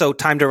 okay. So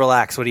Time to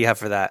Relax. What do you have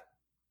for that?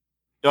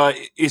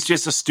 It's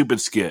just a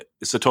stupid skit.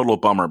 It's a total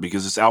bummer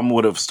because this album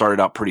would have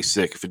started out pretty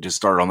sick if it just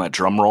started on that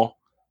drum roll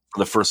for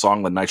the first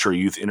song, the Nitro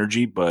Youth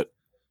Energy, but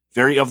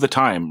very of the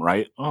time,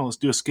 right? Oh, let's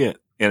do a skit.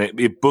 And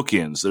it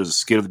bookends. There's a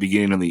skit at the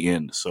beginning and the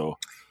end. So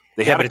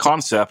they had a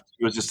concept.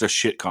 It was just a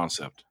shit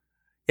concept.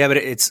 Yeah, but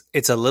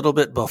it's a little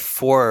bit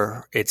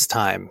before its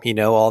time. You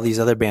know, all these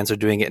other bands are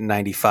doing it in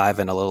 95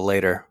 and a little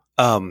later.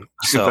 So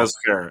That's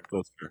fair.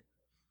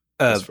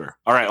 That's fair.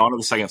 All right, on to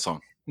the second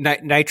song.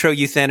 Nitro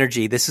Youth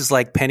Energy. This is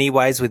like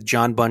Pennywise with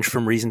John Bunch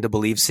from Reason to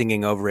Believe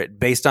singing over it.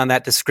 Based on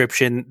that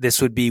description,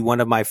 this would be one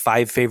of my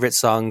 5 favorite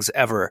songs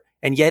ever.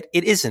 And yet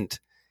it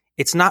isn't.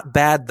 It's not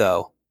bad,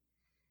 though.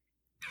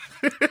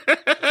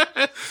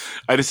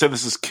 I just said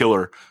this is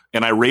killer.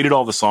 And I rated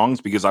all the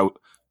songs because I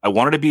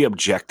wanted to be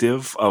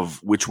objective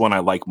of which one I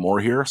like more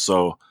here.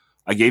 So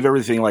I gave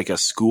everything like a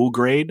school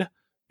grade.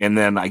 And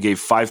then I gave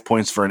 5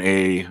 points for an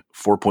A,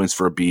 4 points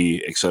for a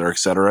B, et cetera, et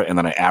cetera. And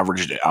then I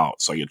averaged it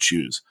out so I could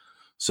choose.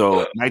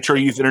 So Nitro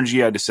Youth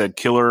Energy, I just said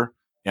killer,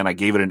 and I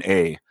gave it an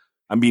A.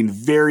 I'm being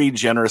very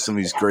generous in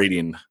these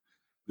grading.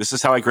 This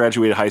is how I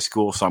graduated high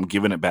school, so I'm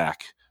giving it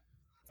back.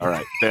 All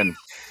right, Ben,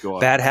 go on.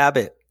 Bad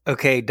habit.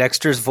 Okay,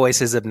 Dexter's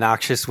voice is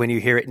obnoxious when you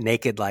hear it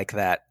naked like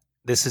that.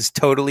 This is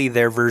totally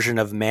their version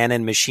of Man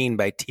and Machine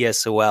by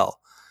TSOL.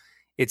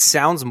 It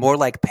sounds more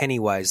like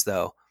Pennywise,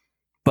 though,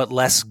 but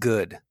less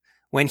good.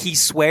 When he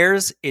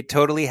swears, it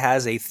totally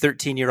has a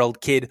 13-year-old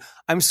kid,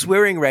 I'm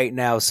swearing right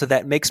now, so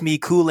that makes me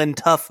cool and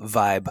tough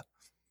vibe.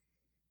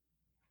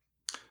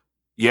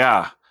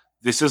 Yeah,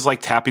 this is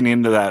like tapping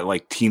into that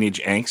like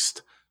teenage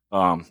angst.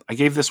 I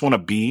gave this one a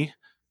B,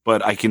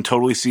 but I can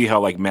totally see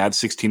how like mad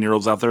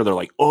 16-year-olds out there, they're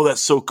like, oh,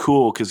 that's so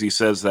cool because he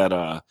says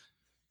that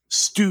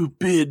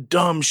stupid,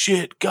 dumb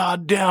shit,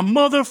 goddamn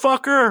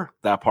motherfucker.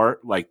 That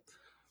part, like,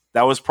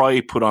 that was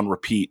probably put on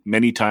repeat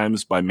many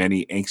times by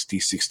many angsty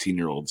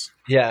 16-year-olds.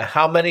 Yeah,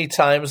 how many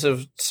times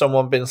have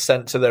someone been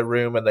sent to their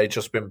room and they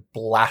just been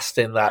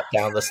blasting that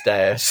down the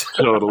stairs?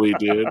 Totally,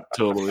 dude.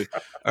 Totally.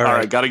 All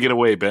right, got to get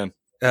away, Ben.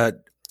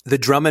 The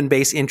drum and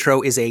bass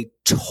intro is a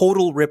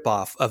total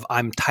ripoff of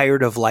I'm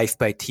Tired of Life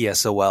by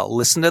TSOL.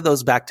 Listen to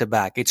those back to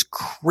back. It's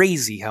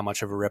crazy how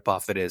much of a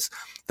ripoff it is.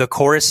 The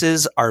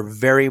choruses are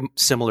very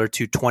similar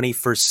to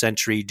 21st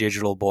Century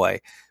Digital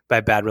Boy by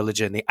Bad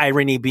Religion. The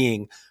irony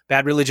being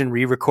Bad Religion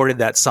re-recorded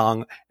that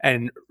song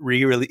and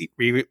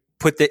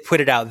put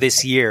it out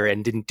this year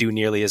and didn't do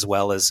nearly as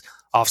well as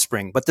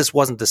Offspring. But this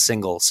wasn't a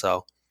single,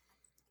 so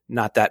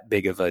not that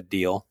big of a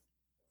deal.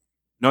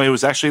 No, it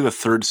was actually the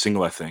third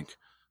single, I think.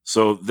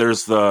 So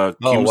there's the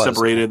Cube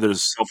Separated,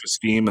 there's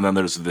Self-Esteem, and then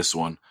there's this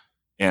one.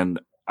 And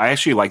I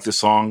actually like this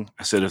song.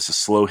 I said it's a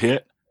slow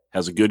hit,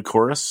 has a good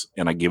chorus,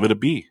 and I give it a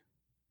B.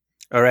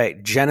 All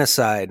right,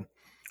 Genocide.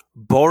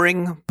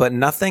 Boring, but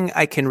nothing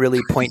I can really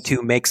point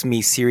to makes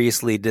me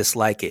seriously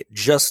dislike it.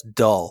 Just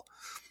dull.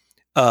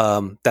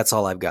 That's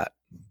all I've got.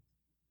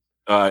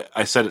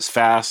 I said it's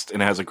fast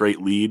and it has a great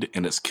lead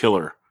and it's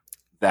killer.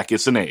 That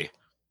gets an A.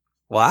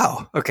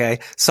 Wow. Okay.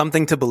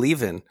 Something to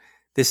believe in.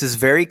 This is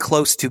very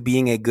close to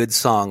being a good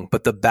song,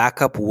 but the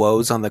backup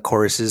woes on the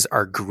choruses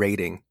are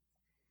grating.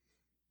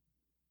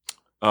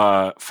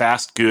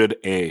 Fast, good,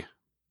 A.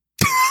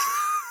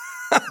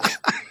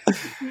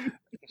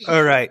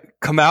 All right.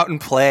 Come Out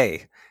and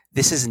Play.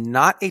 This is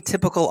not a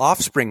typical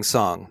Offspring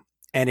song,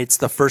 and it's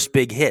the first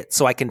big hit.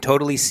 So I can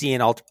totally see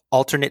an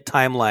alternate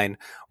timeline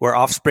where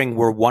Offspring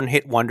were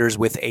one-hit wonders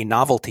with a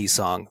novelty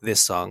song, this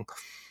song.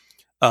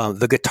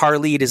 The guitar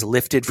lead is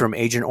lifted from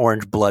Agent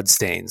Orange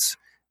Bloodstains,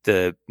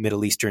 the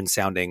Middle Eastern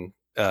sounding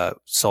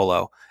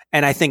solo.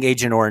 And I think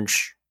Agent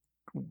Orange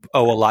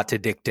owe a lot to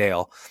Dick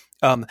Dale.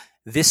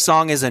 This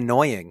song is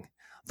annoying.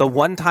 The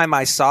one time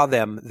I saw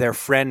them, their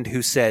friend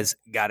who says,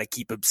 gotta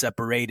keep them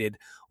separated,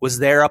 was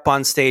there up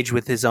on stage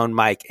with his own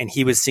mic, and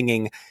he was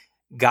singing,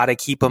 gotta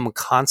keep them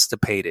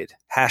constipated.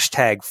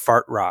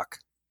 #fart rock.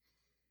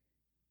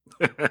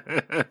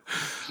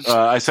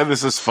 I said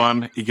this is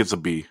fun. He gets a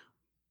B.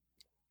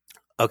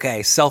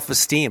 Okay,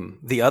 Self-Esteem,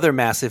 the other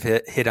massive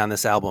hit on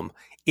this album.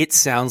 It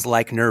sounds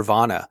like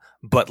Nirvana,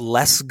 but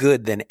less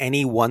good than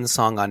any one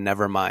song on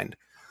Nevermind.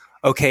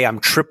 Okay, I'm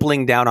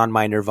tripling down on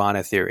my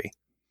Nirvana theory.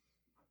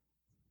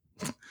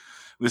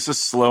 This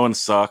is slow and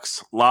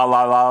sucks. La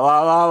la la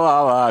la la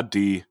la la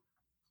D.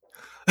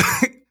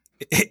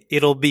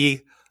 It'll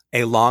be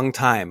a long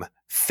time.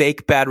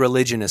 Fake Bad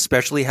Religion,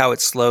 especially how it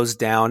slows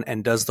down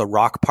and does the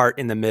rock part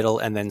in the middle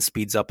and then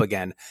speeds up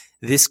again.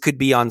 This could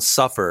be on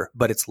Suffer,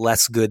 but it's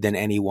less good than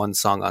any one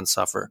song on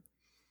Suffer.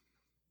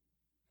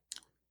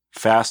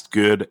 Fast,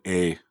 good,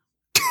 A.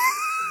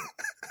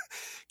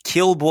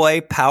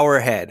 Killboy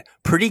Powerhead.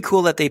 Pretty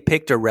cool that they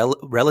picked a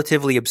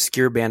relatively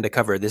obscure band to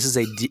cover. This is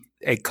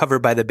a cover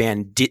by the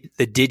band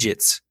The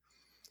Digits.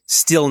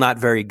 Still not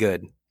very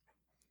good.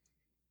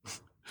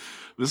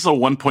 This is a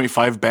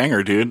 1.5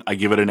 banger, dude. I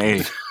give it an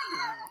A.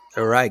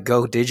 All right,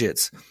 go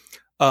Digits.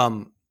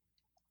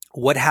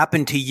 What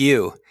Happened to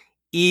You?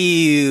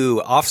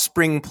 Ew.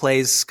 Offspring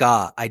plays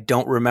ska. I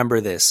don't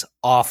remember this.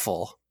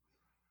 Awful.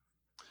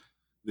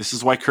 This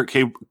is why Kurt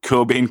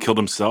Cobain killed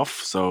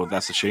himself, so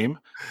that's a shame.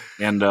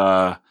 And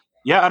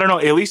yeah, I don't know.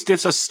 At least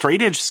it's a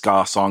straight edge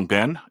ska song,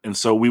 Ben. And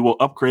so we will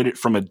upgrade it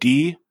from a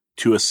D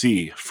to a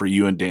C for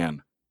you and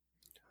Dan.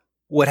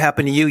 What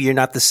Happened to You? You're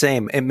Not the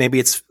Same. And maybe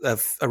it's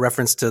a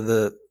reference to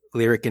the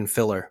lyric in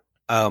Filler.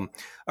 All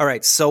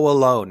right, So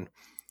Alone.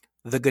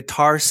 The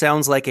guitar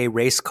sounds like a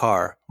race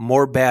car.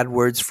 More bad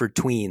words for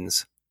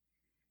tweens.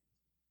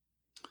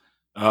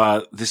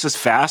 This is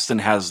fast and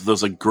has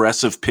those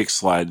aggressive pick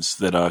slides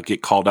that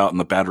get called out in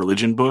the Bad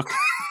Religion book.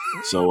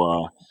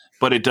 So,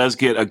 but it does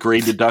get a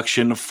grade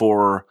deduction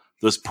for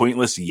those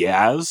pointless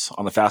yeahs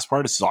on the fast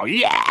part. It's all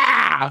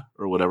yeah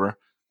or whatever.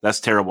 That's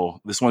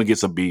terrible. This one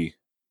gets a B.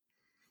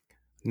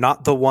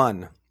 Not the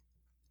One.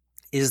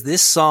 Is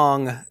this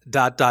song ...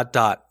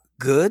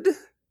 good?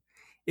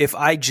 If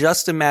I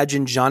just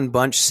imagine John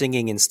Bunch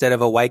singing instead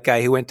of a white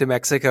guy who went to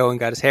Mexico and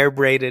got his hair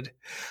braided,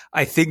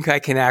 I think I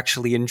can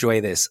actually enjoy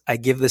this. I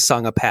give this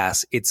song a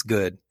pass. It's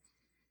good.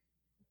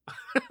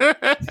 You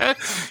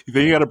think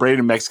you got a braid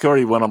in Mexico, or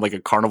you went on like a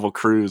Carnival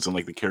cruise in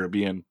like the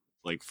Caribbean?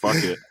 Like, fuck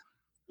it.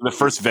 The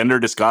first vendor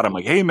just got him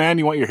like, hey man,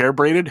 you want your hair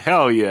braided?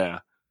 Hell yeah.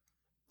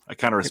 I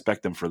kind of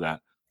respect them for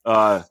that.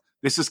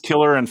 This is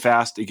killer and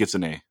fast. It gets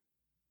an A.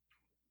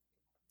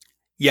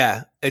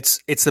 Yeah,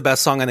 it's the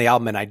best song on the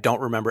album, and I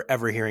don't remember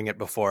ever hearing it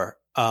before.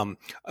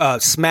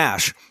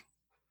 Smash,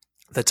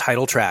 the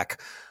title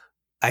track.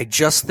 I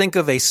just think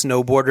of a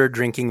snowboarder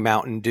drinking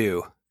Mountain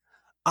Dew.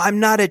 I'm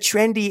not a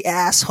trendy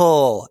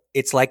asshole.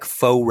 It's like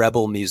faux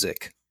rebel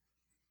music.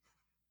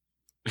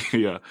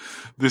 Yeah,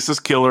 this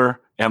is killer,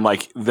 and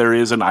like there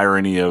is an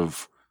irony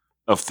of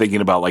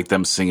thinking about like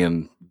them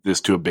singing this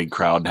to a big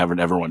crowd and having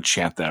everyone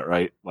chant that,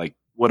 right? Like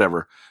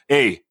whatever.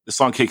 A, the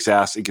song kicks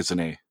ass. It gets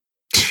an A.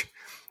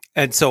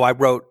 And so I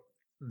wrote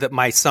that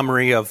my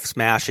summary of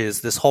Smash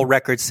is this whole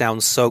record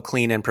sounds so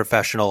clean and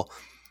professional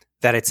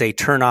that it's a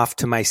turnoff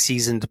to my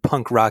seasoned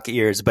punk rock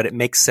ears, but it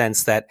makes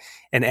sense that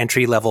an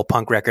entry-level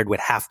punk record would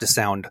have to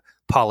sound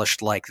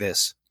polished like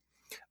this.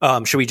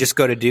 Should we just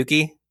go to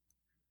Dookie?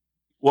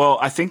 Well,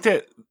 I think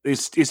that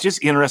it's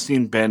just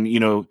interesting, Ben, you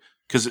know,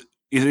 because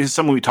it is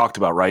something we talked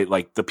about, right?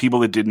 Like the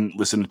people that didn't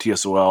listen to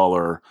TSOL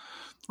or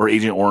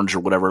Agent Orange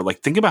or whatever, like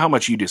think about how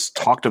much you just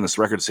talked on this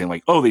record saying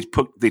like, oh, they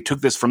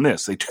took this from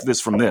this. They took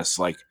this from this.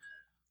 Like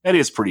that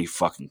is pretty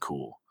fucking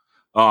cool.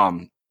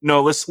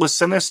 No, let's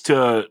send this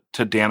to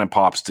Dan and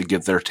Pops to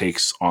get their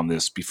takes on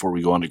this before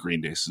we go on to Green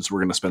Day, since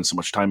we're going to spend so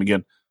much time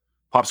again.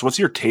 Pops, what's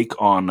your take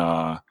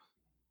on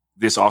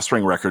this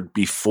Offspring record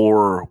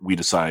before we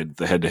decide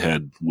the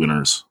head-to-head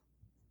winners?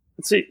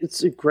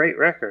 It's a great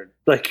record.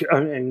 Like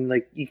I mean,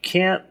 like you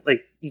can't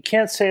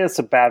say it's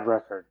a bad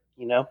record,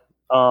 you know.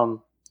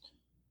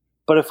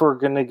 But if we're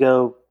gonna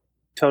go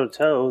toe to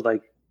toe,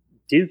 like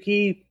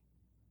Dookie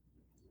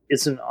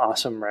is an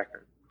awesome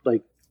record.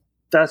 Like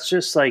that's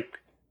just like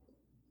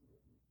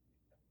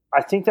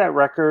I think that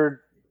record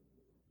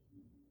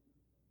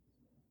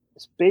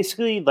is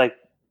basically like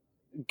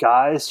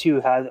guys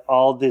who had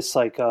all this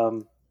like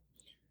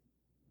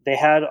they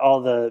had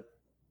all the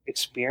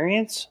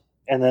experience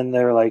and then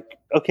they're like,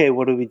 okay,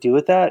 what do we do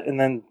with that? And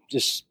then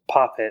just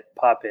pop it,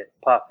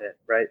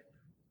 right?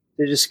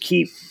 They just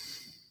keep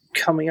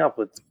coming up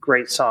with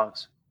great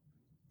songs.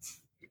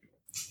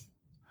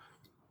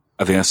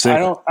 I think that's sick.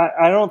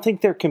 I don't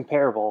think they're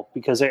comparable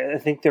because I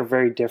think they're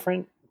very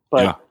different.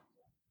 But yeah.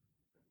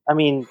 I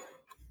mean,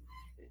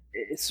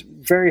 it's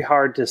very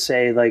hard to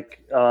say.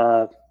 Like,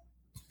 I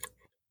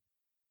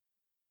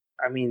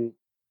mean,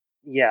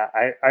 yeah,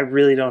 I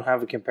really don't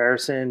have a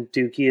comparison.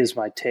 Dookie is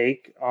my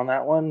take on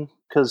that one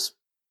because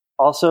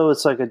also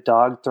it's like a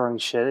dog throwing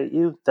shit at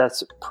you.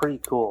 That's pretty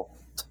cool.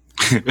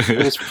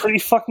 It's pretty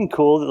fucking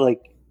cool that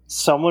like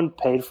someone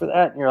paid for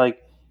that and you're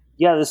like,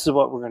 yeah, this is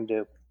what we're gonna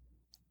do.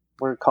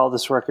 We're gonna call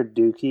this record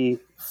Dookie.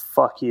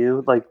 Fuck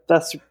you. Like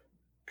that's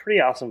pretty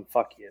awesome.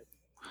 Fuck you.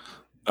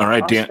 All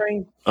right,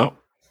 Offspring, Dan. Oh,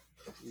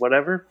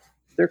 whatever.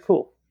 They're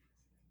cool.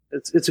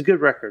 It's a good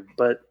record,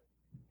 but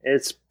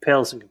it's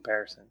pales in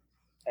comparison.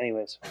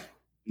 Anyways.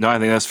 No, I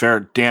think that's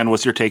fair. Dan,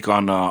 what's your take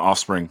on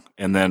Offspring?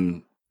 And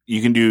then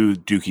you can do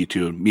Dookie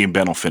too. Me and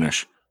Ben will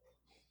finish.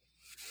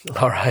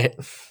 All right.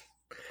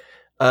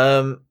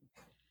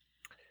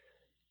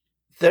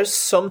 There's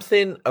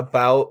something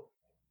about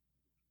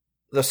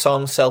the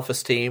song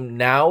Self-Esteem.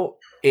 Now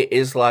it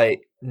is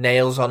like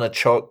nails on a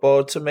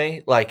chalkboard to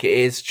me. Like it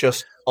is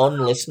just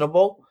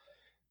unlistenable.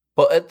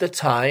 But at the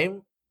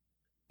time,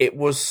 it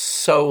was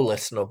so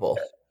listenable.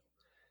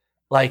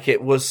 Like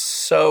it was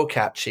so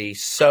catchy,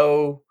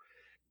 so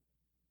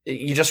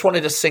you just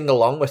wanted to sing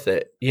along with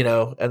it, you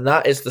know, and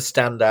that is the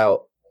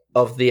standout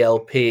of the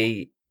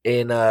LP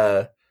in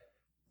a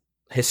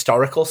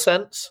historical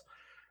sense.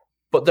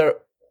 But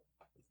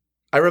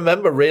I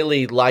remember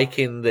really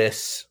liking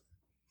this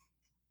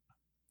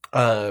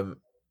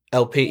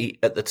LP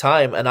at the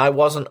time, and I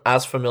wasn't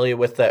as familiar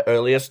with their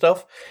earlier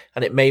stuff,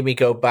 and it made me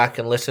go back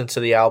and listen to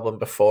the album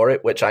before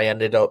it, which I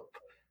ended up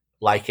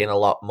liking a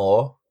lot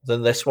more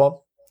than this one.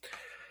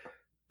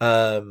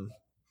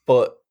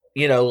 But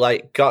you know,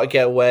 like Gotta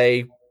Get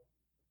Away,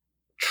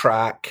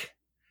 Track.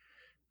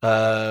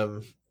 I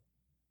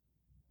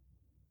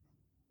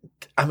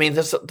mean,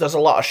 there's a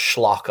lot of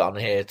schlock on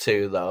here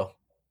too, though.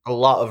 A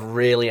lot of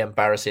really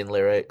embarrassing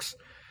lyrics.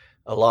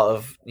 A lot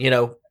of, you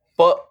know,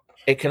 but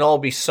it can all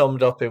be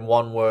summed up in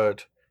one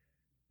word: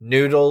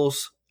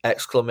 noodles! !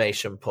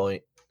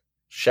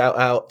 Shout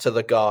out to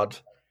the god.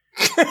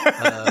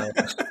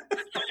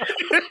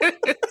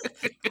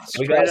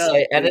 We gotta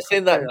say,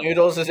 anything that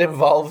Noodles is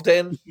involved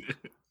in,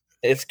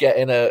 it's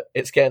getting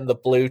the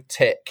blue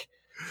tick.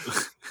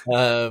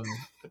 But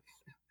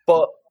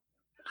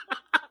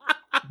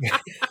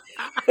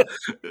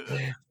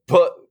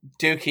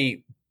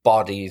Dookie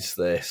bodies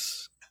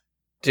this.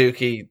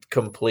 Dookie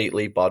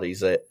completely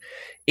bodies it.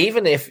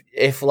 Even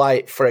if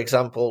like, for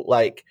example,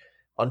 like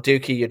on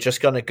Dookie, you're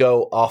just gonna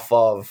go off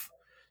of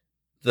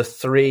the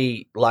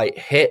 3 like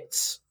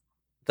hits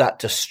that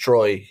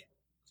destroys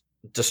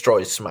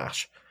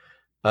Smash.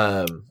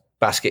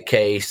 Basket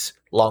Case,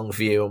 Long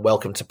View, and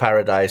Welcome to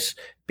Paradise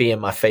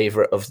being my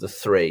favorite of the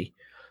 3.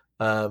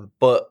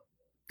 But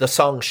the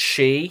song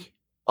She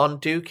on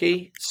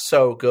Dookie,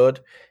 so good.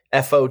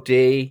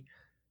 FOD,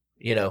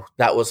 you know,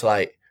 that was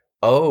like,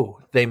 oh,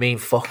 they mean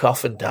fuck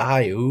off and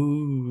die.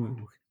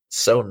 Ooh,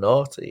 so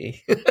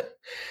naughty.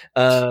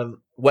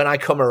 When I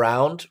Come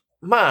Around,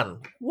 man,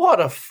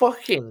 what a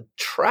fucking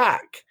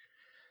track.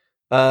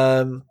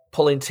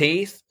 Pulling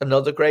Teeth,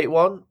 another great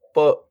one.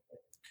 But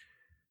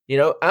you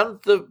know, and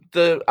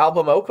the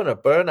album opener,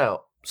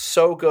 Burnout,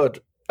 so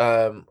good.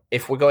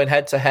 If we're going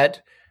head to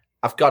head,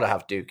 I've got to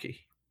have Dookie.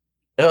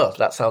 Oh,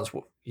 that sounds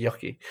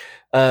yucky.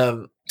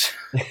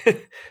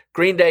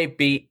 Green Day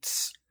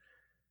beats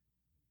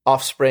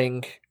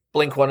Offspring,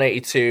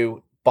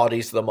 Blink-182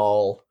 bodies them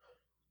all,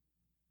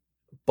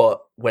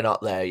 but we're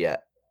not there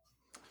yet.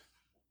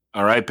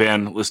 All right,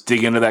 Ben, let's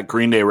dig into that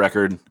Green Day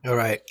record. All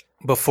right.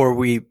 Before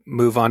we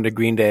move on to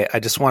Green Day, I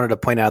just wanted to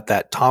point out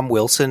that Tom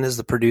Wilson is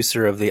the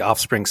producer of the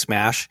Offspring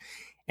Smash,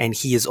 and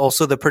he is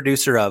also the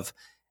producer of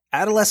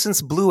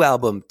Adolescence Blue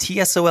album,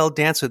 TSOL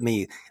Dance With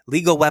Me,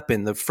 Legal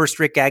Weapon, the first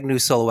Rick Agnew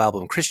solo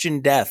album,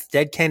 Christian Death,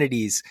 Dead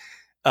Kennedys,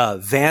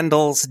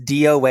 Vandals,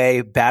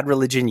 DOA, Bad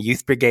Religion,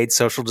 Youth Brigade,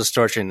 Social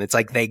Distortion. It's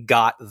like they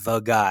got the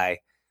guy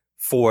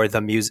for the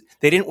music.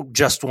 They didn't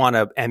just want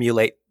to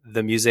emulate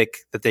the music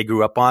that they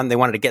grew up on. They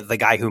wanted to get the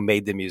guy who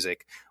made the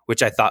music,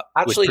 which I thought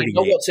actually, was pretty you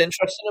know neat. What's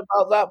interesting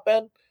about that,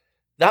 Ben?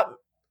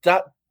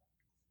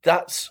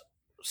 That's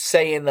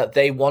saying that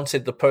they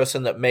wanted the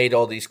person that made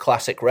all these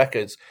classic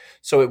records.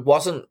 So it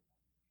wasn't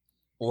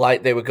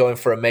like they were going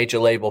for a major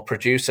label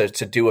producer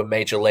to do a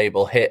major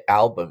label hit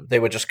album. They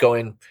were just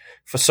going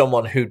for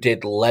someone who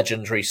did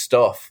legendary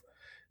stuff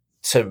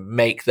to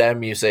make their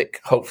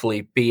music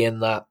hopefully be in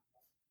that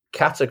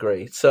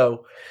category.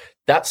 So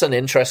that's an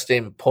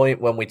interesting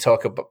point when we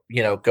talk about,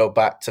 you know, go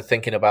back to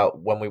thinking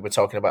about when we were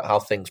talking about how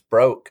things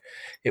broke.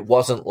 It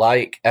wasn't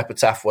like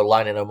Epitaph were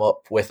lining them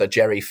up with a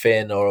Jerry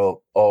Finn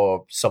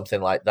or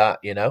something like that,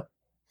 you know?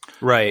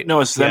 Right. No,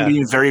 it's them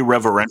being very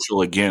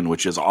reverential again,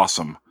 which is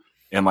awesome.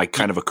 And like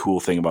kind of a cool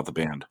thing about the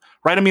band.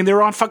 Right? I mean, they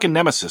were on fucking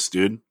Nemesis,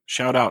 dude.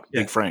 Shout out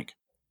Big Frank.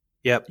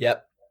 Yep.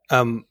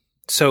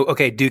 So,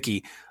 okay,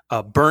 Dookie,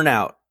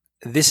 Burnout.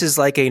 This is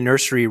like a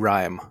nursery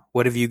rhyme.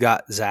 What have you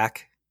got,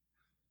 Zach?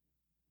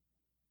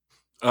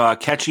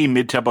 Catchy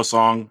mid-tempo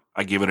song.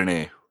 I give it an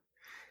A.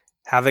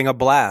 Having a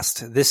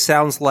blast. This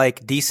sounds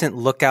like decent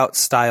Lookout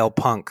style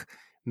punk.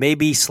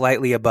 Maybe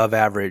slightly above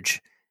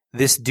average.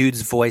 This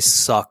dude's voice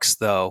sucks,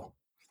 though.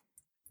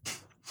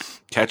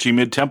 Catchy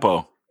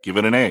mid-tempo. Give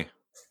it an A.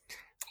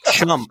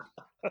 Chump.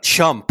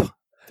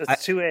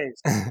 That's 2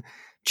 A's.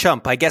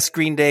 Chump. I guess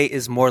Green Day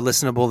is more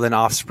listenable than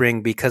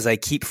Offspring because I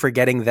keep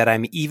forgetting that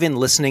I'm even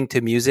listening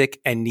to music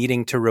and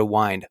needing to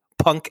rewind.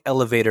 Punk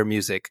elevator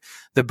music.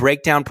 The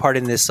breakdown part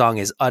in this song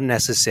is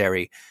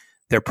unnecessary.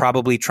 They're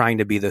probably trying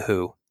to be The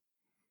Who.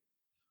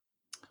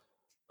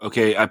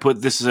 Okay, I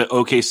put this is an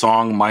okay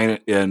song,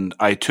 and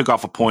I took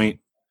off a point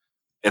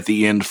at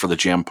the end for the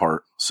jam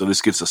part. So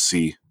this gets a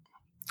C.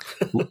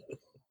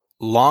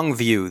 Long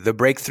View, the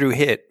breakthrough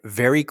hit.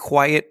 Very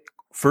quiet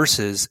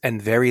verses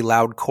and very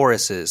loud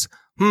choruses.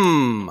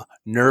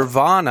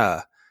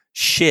 Nirvana.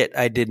 Shit,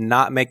 I did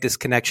not make this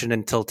connection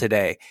until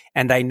today.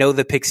 And I know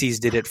the Pixies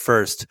did it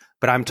first,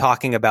 but I'm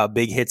talking about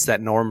big hits that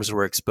norms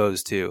were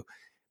exposed to.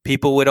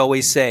 People would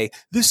always say,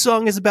 this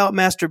song is about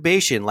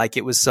masturbation, like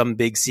it was some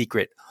big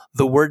secret.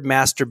 The word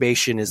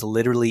masturbation is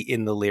literally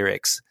in the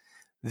lyrics.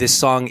 This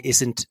song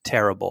isn't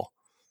terrible.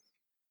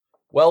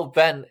 Well,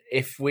 Ben,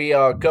 if we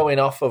are going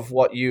off of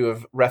what you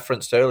have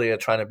referenced earlier,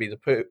 trying to be the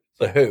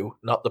Who,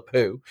 not the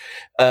poo,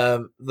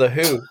 the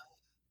Who,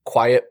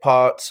 quiet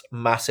parts,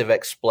 massive,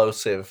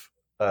 explosive,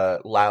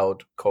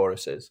 loud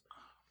choruses.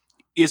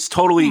 It's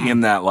totally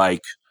in that,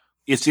 like,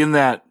 it's in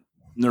that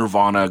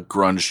Nirvana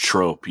grunge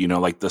trope, you know,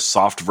 like the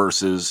soft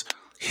verses,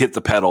 hit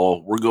the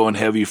pedal, we're going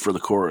heavy for the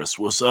chorus.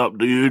 What's up,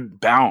 dude?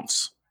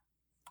 Bounce.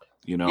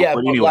 You know, Yeah,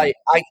 but but anyway.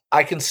 like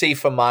I can see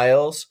for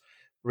miles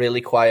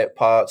really quiet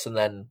parts and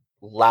then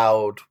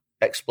loud,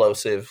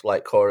 explosive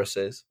like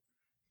choruses.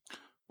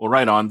 Well,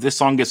 right on. This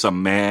song gets a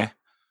meh.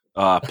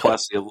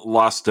 Plus, it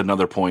lost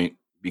another point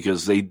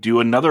because they do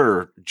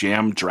another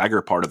jam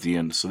dragger part at the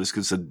end. So this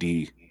gets a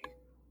D.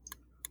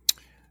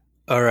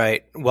 All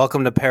right.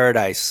 Welcome to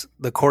Paradise.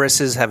 The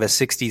choruses have a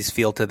 60s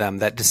feel to them.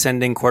 That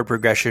descending chord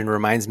progression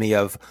reminds me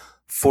of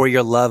For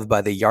Your Love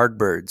by the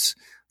Yardbirds.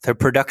 The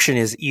production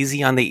is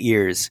easy on the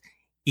ears,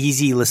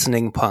 easy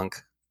listening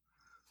punk.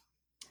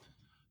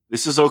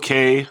 This is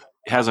okay.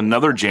 It has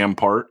another jam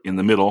part in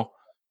the middle,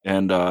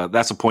 and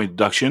that's a point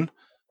deduction.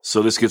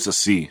 So this gets a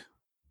C.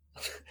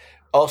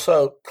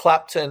 Also,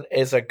 Clapton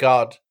is a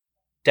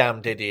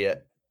goddamned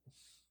idiot.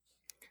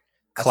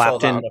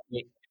 Clapton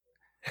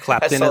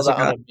I is saw a that on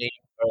god. a meme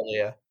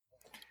earlier.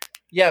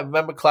 Yeah,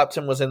 remember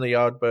Clapton was in the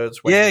Yardbirds?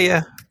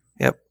 Yeah.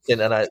 Yep.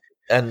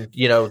 And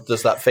you know,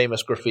 there's that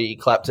famous graffiti,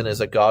 Clapton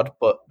is a god.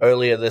 But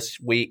earlier this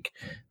week,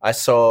 I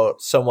saw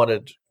someone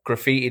had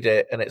graffitied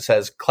it, and it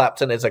says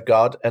Clapton is a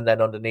god, and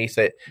then underneath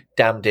it,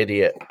 damned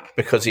idiot,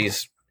 because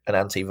he's an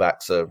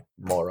anti-vaxxer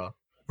moron.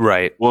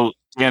 Right. Well,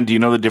 Dan, do you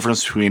know the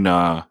difference between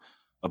a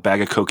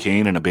bag of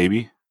cocaine and a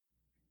baby?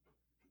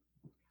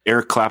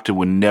 Eric Clapton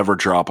would never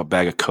drop a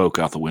bag of coke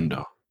out the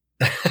window.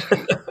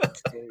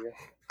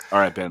 All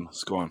right, Ben,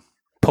 let's go on.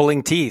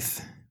 Pulling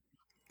teeth.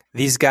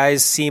 These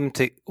guys seem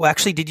to. Well,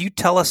 actually, did you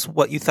tell us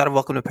what you thought of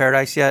Welcome to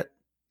Paradise yet?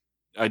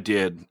 I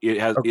did.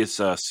 It's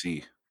a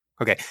C.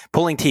 Okay.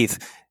 Pulling teeth.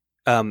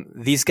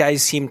 These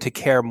guys seem to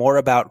care more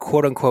about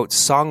quote unquote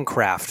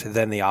songcraft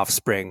than the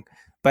Offspring.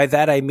 By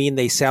that, I mean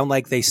they sound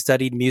like they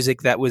studied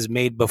music that was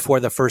made before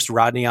the first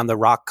Rodney on the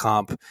Rock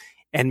comp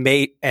and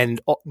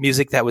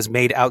music that was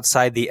made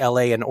outside the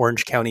LA and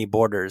Orange County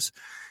borders.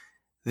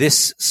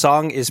 This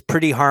song is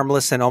pretty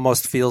harmless and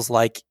almost feels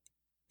like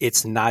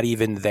it's not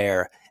even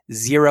there.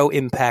 Zero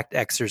impact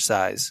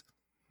exercise.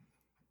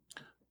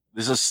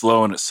 This is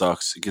slow and it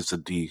sucks. It gets a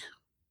D.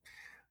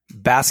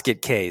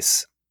 Basket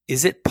Case.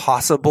 Is it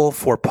possible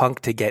for punk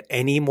to get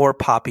any more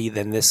poppy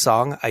than this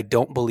song? I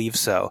don't believe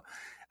so.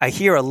 I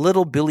hear a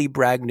little Billy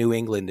Bragg New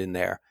England in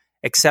there,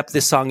 except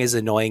this song is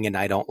annoying and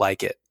I don't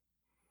like it.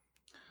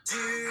 Do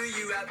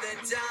you have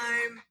the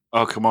time?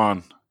 Oh, come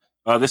on.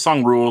 This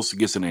song rules. It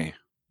gets an A.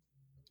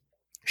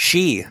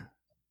 She.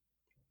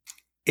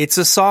 It's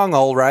a song,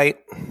 all right.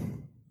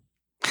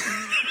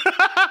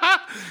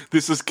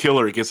 This is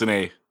killer. It gets an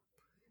A.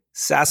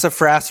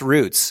 Sassafras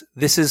Roots.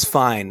 This is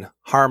fine.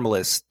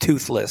 Harmless.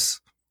 Toothless.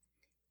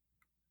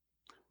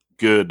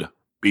 Good.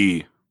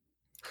 B.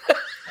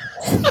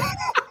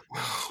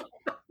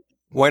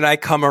 When I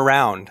Come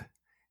Around.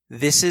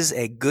 This is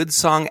a good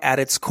song at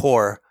its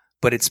core,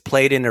 but it's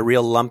played in a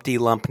real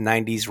lumpty-lump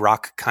 90s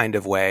rock kind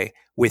of way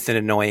with an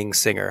annoying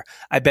singer.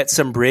 I bet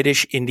some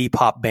British indie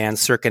pop band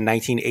circa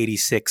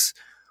 1986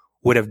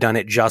 would have done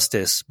it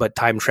justice, but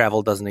time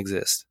travel doesn't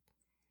exist.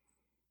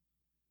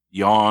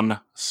 Yawn.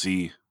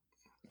 C.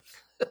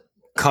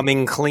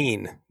 Coming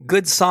Clean.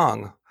 Good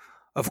song.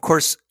 Of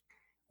course,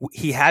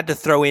 he had to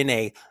throw in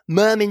a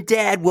 "Mom and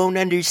Dad won't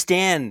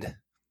understand"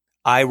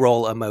 eye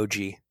roll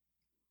emoji.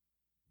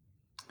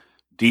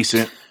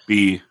 Decent.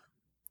 B.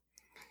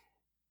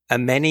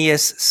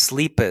 Amenius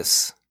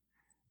Sleepus.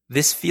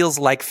 This feels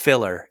like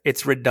filler.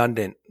 It's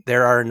redundant.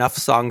 There are enough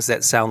songs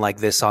that sound like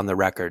this on the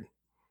record.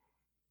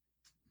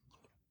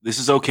 This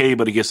is okay,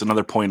 but it gets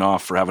another point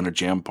off for having a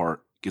jam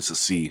part. Gets a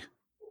C.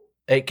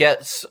 It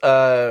gets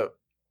 2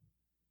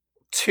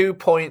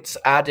 points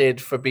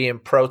added for being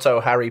proto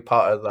Harry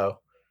Potter, though.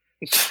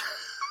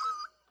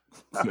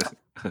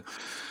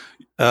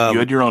 You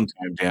had your own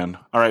time, Dan.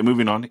 All right,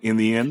 moving on. In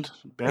the end,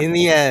 Ben? In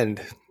the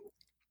end,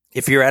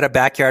 if you're at a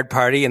backyard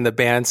party and the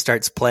band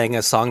starts playing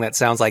a song that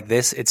sounds like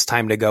this, it's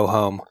time to go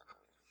home.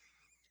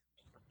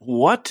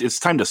 What? It's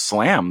time to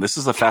slam. This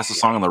is the fastest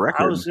song on the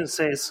record. I was going to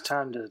say it's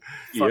time to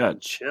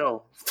fucking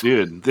chill.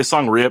 Dude, this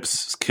song rips.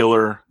 It's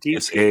killer. Deep.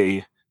 It's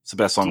A. It's the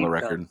best song on the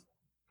Deep record.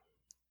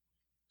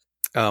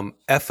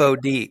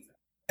 FOD.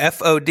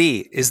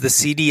 FOD. Is the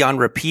CD on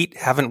repeat?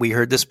 Haven't we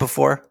heard this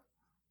before?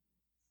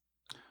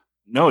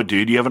 No,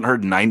 dude, you haven't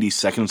heard 90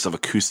 seconds of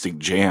acoustic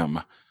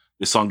jam.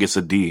 This song gets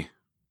a D.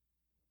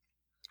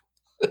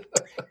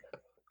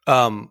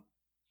 And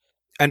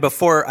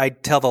before I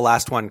tell the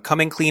last one,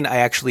 Coming Clean, I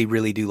actually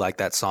really do like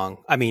that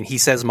song. I mean, he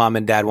says mom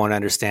and dad won't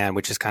understand,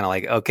 which is kind of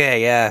like,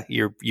 okay, yeah,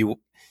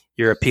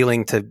 you're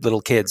appealing to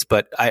little kids,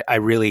 but I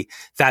really,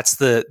 that's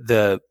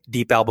the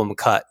Deep album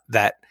cut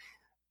that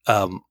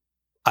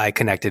I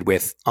connected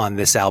with on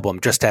this album,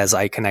 just as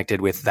I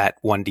connected with that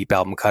One Deep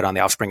album cut on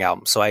the Offspring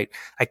album. So I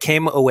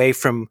came away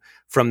from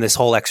this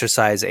whole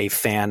exercise a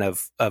fan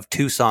of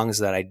two songs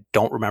that I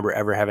don't remember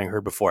ever having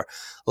heard before.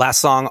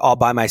 Last song, All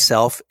By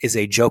Myself, is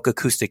a joke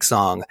acoustic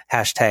song,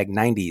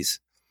 #90s.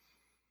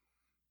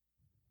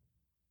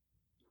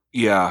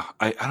 Yeah,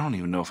 I don't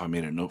even know if I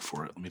made a note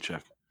for it. Let me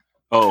check.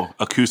 Oh,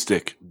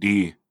 acoustic,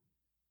 D.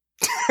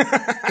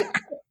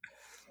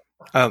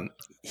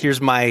 Here's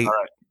my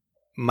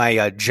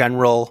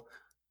general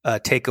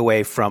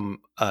takeaway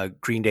from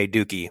Green Day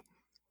Dookie.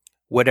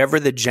 Whatever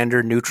the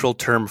gender neutral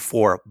term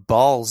for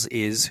balls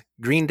is,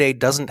 Green Day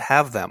doesn't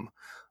have them.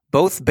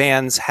 Both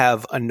bands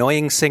have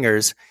annoying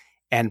singers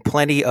and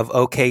plenty of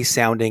okay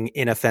sounding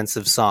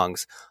inoffensive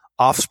songs.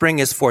 Offspring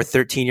is for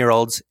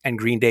 13-year-olds and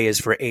Green Day is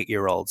for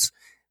 8-year-olds.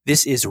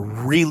 This is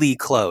really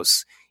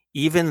close.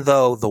 Even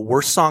though the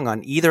worst song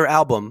on either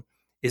album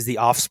is the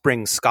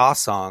Offspring ska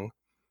song,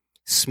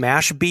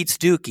 Smash beats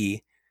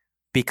Dookie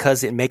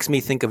because it makes me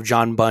think of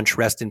John Bunch,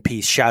 rest in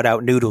peace. Shout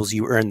out Noodles,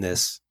 you earned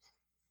this.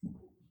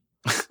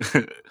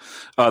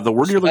 The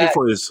word you're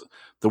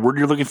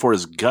looking for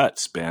is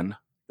guts, Ben.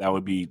 That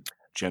would be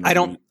gender.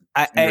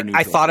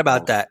 I thought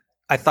about that.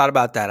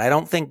 I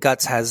don't think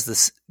guts has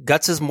this.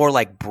 Guts is more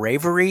like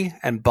bravery,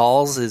 and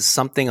balls is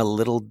something a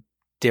little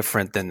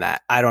different than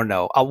that. I don't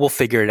know. We'll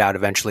figure it out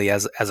eventually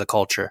as a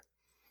culture.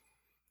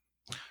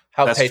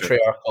 How That's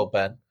patriarchal,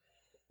 Ben.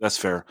 That's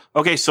fair.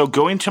 Okay, so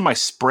going to my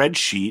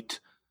spreadsheet,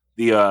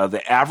 the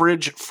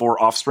average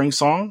for Offspring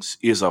songs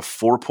is a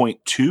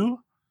 4.2,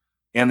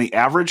 and the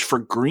average for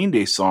Green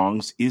Day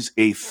songs is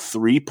a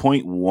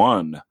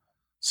 3.1.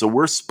 So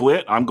we're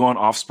split. I'm going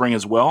Offspring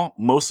as well,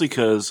 mostly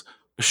because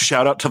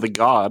shout out to the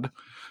God,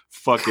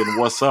 fucking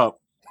what's up.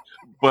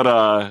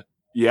 But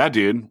yeah,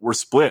 dude, we're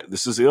split.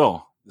 This is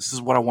ill. This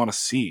is what I want to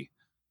see.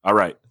 All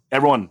right,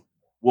 everyone,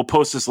 we'll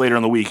post this later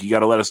in the week. You got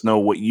to let us know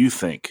what you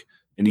think.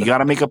 And you got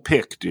to make a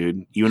pick,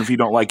 dude, even if you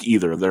don't like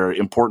either. They're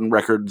important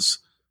records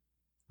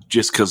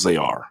just because they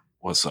are.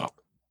 What's up?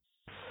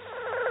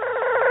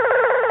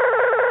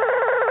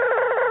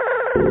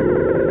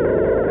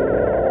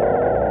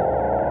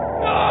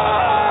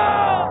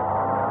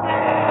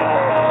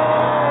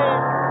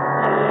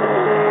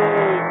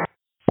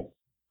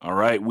 All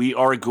right, we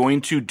are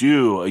going to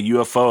do a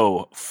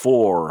UFO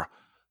for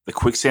the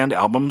Quicksand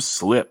album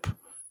Slip.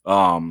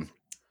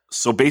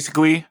 So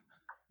basically,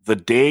 the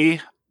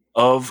day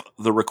of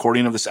the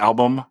recording of this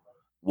album,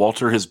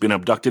 Walter has been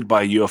abducted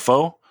by a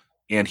UFO,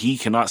 and he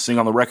cannot sing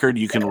on the record.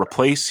 You can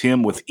replace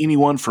him with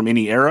anyone from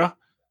any era.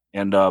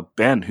 And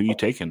Ben, who you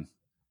taking?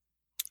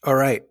 All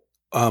right.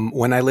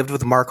 When I lived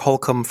with Mark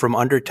Holcomb from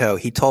Undertow,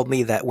 he told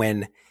me that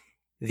when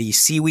the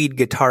Seaweed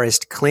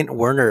guitarist Clint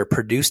Werner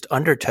produced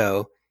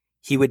Undertow,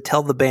 he would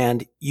tell the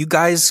band, you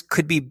guys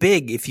could be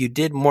big if you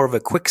did more of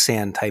a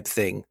Quicksand type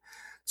thing.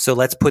 So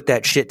let's put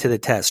that shit to the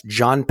test.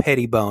 John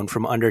Pettibone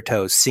from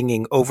Undertow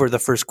singing over the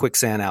first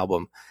Quicksand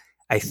album.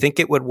 I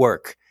think it would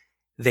work.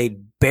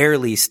 They'd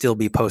barely still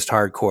be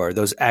post-hardcore.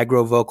 Those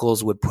aggro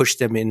vocals would push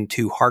them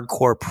into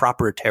hardcore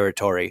proper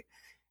territory.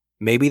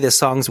 Maybe the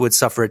songs would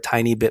suffer a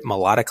tiny bit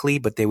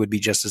melodically, but they would be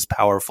just as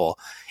powerful.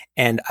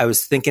 And I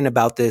was thinking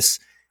about this.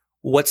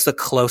 What's the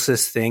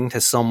closest thing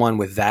to someone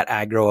with that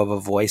aggro of a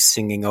voice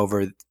singing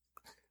over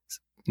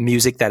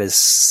music that is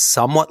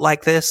somewhat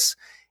like this?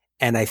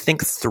 And I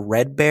think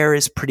Threadbare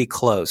is pretty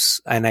close.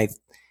 And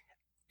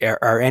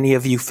are any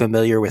of you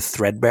familiar with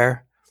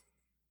Threadbare?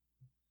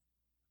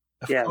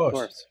 Of Of course.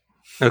 course.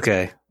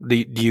 Okay.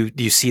 Do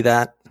you see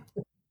that?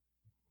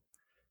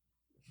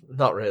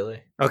 Not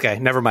really. Okay,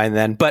 never mind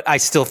then. But I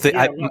still think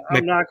Yeah,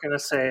 I'm not going to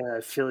say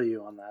I feel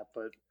you on that,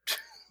 but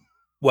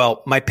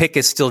well, my pick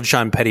is still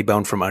John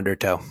Pettibone from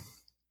Undertow.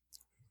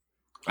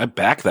 I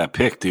back that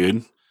pick,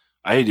 dude.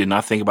 I did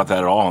not think about that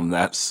at all, and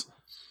that's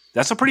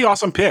a pretty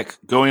awesome pick.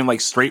 Going like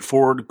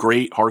straightforward,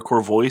 great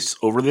hardcore voice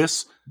over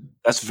this.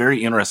 That's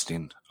very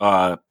interesting.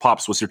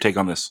 Pops, what's your take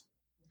on this?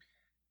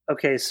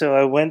 okay, so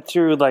I went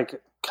through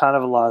like kind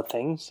of a lot of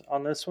things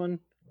on this one.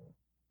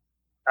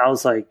 I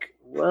was like,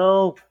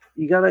 well,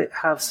 you got to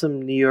have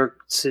some New York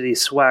City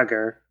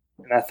swagger.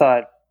 And I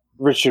thought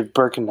Richard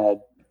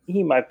Birkenhead,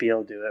 he might be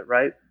able to do it,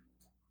 right?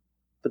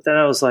 But then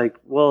I was like,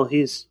 well,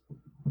 he's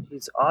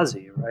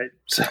Ozzy, right?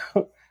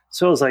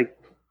 So I was like,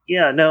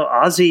 yeah, no,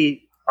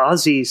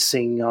 Ozzy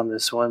singing on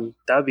this one,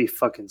 that'd be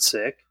fucking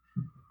sick.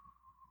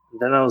 And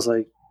then I was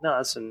like, no,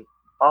 that's an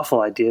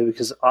awful idea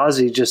because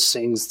Ozzy just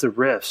sings the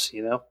riffs,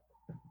 you know?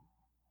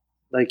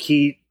 Like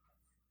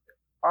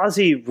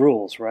Ozzy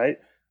rules, right?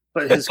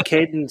 But his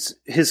cadence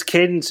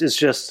is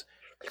just,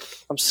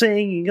 I'm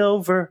singing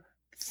over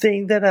the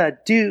thing that I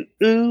do.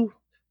 Ooh.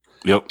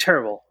 Yep.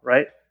 Terrible,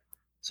 right?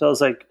 So I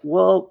was like,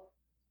 well,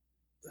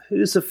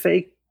 who's a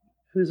fake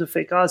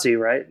Ozzy,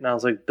 right? And I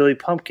was like, Billy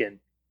Pumpkin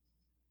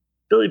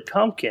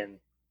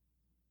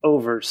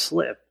over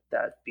Slip.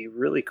 That'd be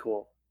really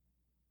cool.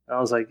 And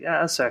I was like,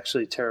 yeah, that's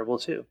actually terrible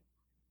too.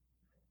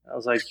 I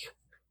was like,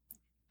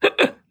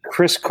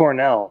 Chris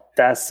Cornell,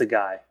 that's the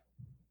guy.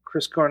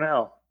 Chris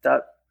Cornell.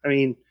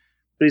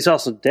 but he's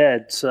also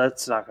dead, so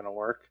that's not going to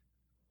work.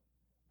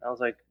 I was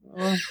like,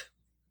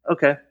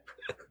 okay.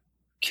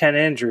 Ken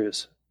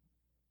Andrews.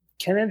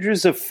 Ken Andrews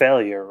is a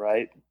failure,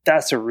 right?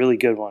 That's a really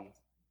good one.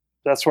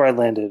 That's where I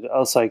landed. I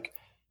was like,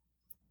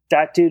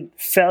 that dude,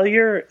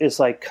 failure is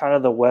like kind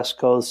of the West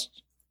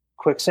Coast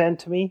Quicksand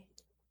to me.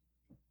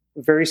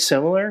 Very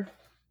similar.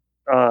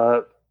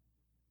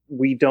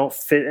 We don't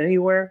fit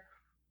anywhere.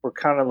 We're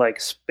kind of like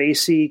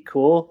spacey,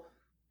 cool.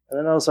 And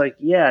then I was like,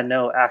 yeah,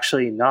 no,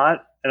 actually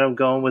not. And I'm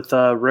going with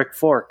Rick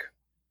Fork.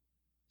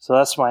 So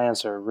that's my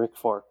answer, Rick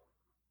Fork.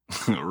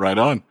 Right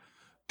on.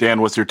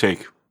 Dan, what's your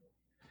take?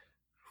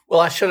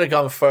 Well, I should have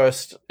gone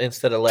first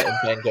instead of letting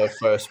Ben go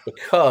first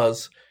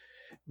because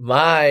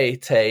my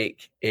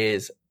take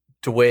is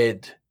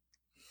Dwid.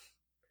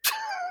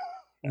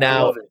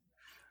 Now,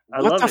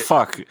 What the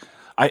fuck?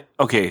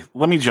 Okay,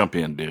 let me jump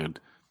in, dude.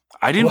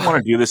 I didn't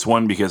want to do this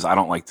one because I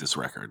don't like this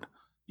record.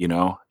 You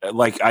know,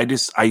 like I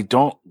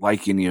don't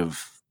like any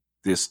of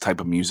this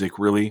type of music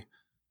really.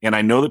 And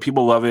I know that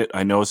people love it.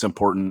 I know it's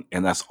important,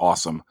 and that's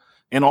awesome.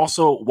 And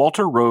also,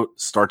 Walter wrote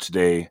Start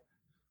Today,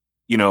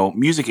 you know,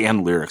 music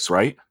and lyrics,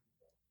 right?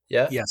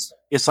 yeah. Yes.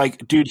 It's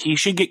like, dude, he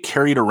should get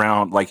carried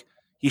around. Like,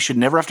 he should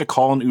never have to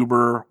call an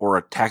Uber or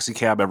a taxi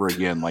cab ever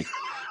again. Like,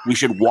 we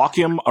should walk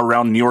him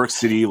around New York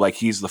City like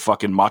he's the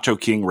fucking Macho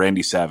King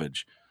Randy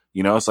Savage.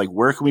 You know, it's like,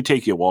 where can we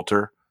take you,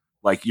 Walter?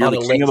 Like, you're On the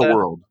a king of the litter?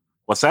 world.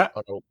 What's that?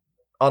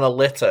 On a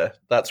litter.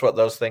 That's what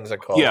those things are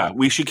called. Yeah,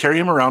 we should carry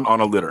him around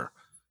on a litter.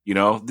 You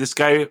know, this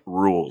guy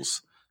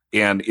rules.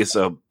 And it's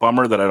a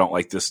bummer that I don't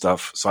like this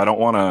stuff. So I don't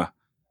want to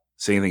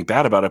say anything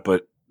bad about it.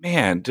 But,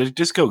 man, to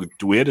just go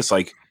Dwid, it's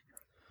like,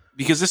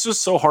 because this was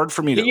so hard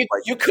for me to.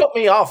 You cut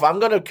me off. I'm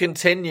going to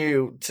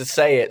continue to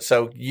say it.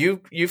 So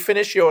you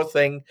finish your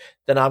thing,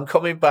 then I'm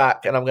coming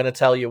back and I'm going to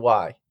tell you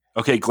why.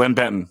 Okay, Glenn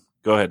Benton,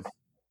 go ahead.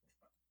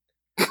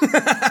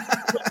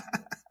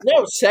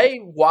 No, say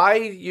why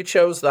you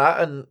chose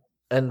that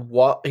and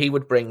what he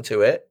would bring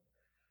to it.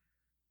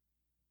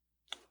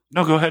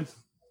 No, go ahead.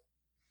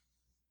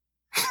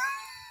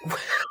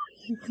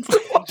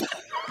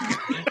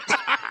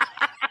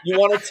 You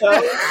want a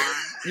toe?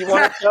 You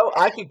want a toe?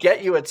 I could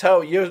get you a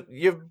toe.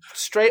 You're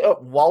straight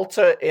up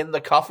Walter in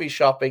the coffee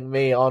shopping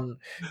me on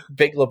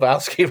Big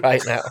Lebowski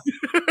right now.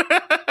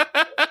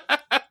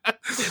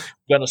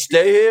 Gonna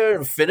stay here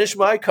and finish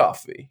my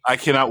coffee. I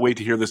cannot wait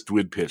to hear this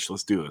Dwid pitch.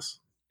 Let's do this.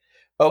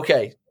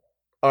 Okay.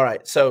 All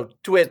right. So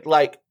Dwid,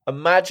 like,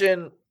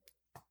 imagine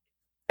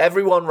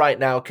everyone right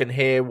now can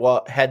hear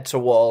what Head to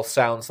Wall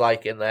sounds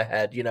like in their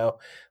head, you know,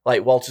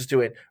 like Walter's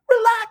doing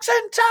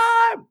relaxing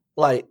time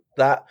like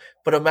that.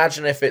 But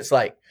imagine if it's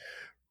like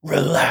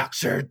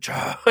relaxing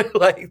time,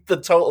 like the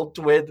total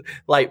Dwid,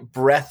 like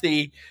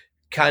breathy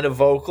kind of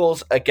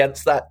vocals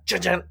against that.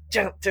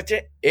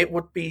 It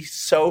would be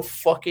so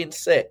fucking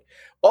sick.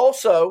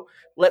 Also,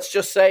 let's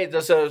just say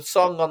there's a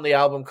song on the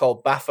album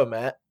called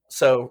Baphomet.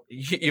 So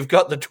you've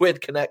got the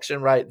Dwid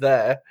connection right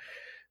there.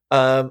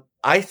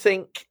 I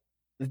think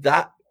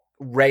that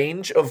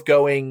range of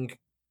going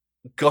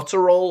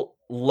guttural,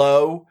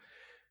 low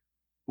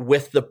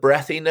with the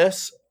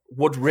breathiness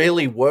would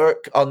really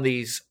work on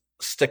these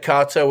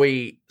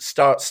staccato-y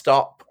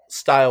start-stop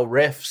style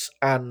riffs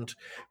and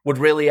would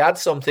really add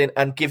something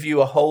and give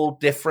you a whole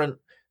different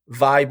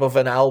vibe of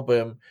an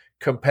album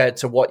compared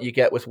to what you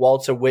get with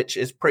Walter, which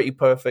is pretty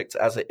perfect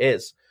as it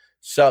is.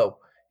 So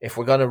if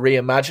we're going to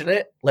reimagine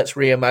it, let's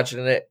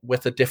reimagine it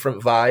with a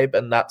different vibe,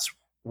 and that's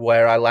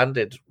where I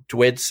landed.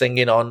 Dwid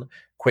singing on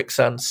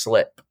Quicksand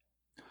Slip.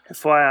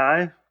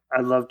 FYI,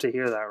 I'd love to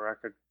hear that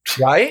record.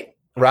 Right?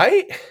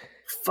 Right?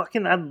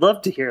 Fucking, I'd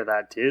love to hear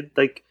that, dude.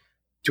 Like,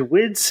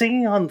 Dwid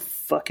singing on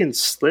fucking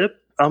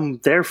Slip, I'm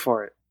there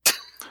for it.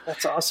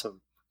 That's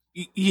awesome.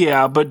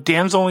 Yeah, but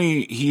he's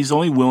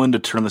only willing to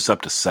turn this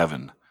up to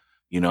 7,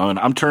 you know, and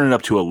I'm turning it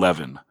up to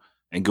 11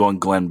 and going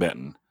Glenn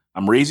Benton.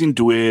 I'm raising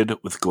Dwid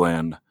with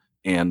Glenn,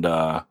 and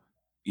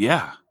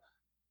yeah,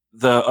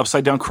 the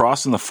upside down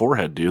cross in the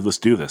forehead, dude. Let's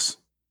do this.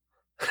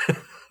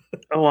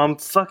 Oh, I'm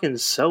fucking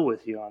so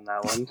with you on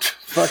that one.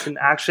 Fucking,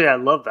 actually, I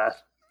love that.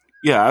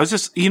 Yeah, I was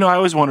just, you know, I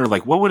always wondered,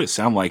 like, what would it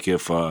sound like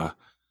if,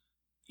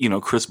 you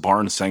know, Chris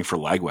Barnes sang for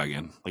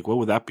Lagwagon? Like, what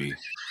would that be?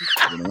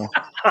 You know?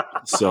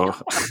 So,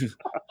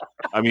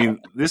 I mean,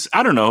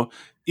 I don't know.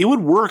 It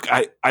would work.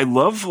 I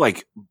love,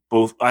 like,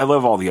 both. I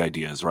love all the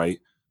ideas, right?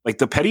 Like,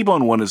 the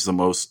Pettibone one is the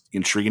most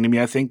intriguing to me,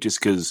 I think, just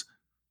because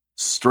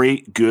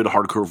straight, good,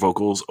 hardcore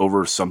vocals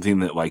over something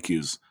that, like,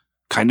 is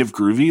kind of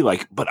groovy.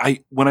 Like, but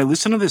when I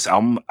listen to this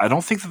album, I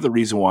don't think that the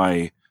reason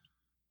why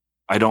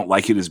I don't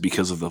like it is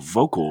because of the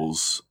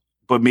vocals,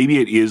 but maybe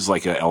it is,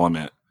 like, an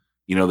element,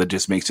 you know, that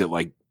just makes it,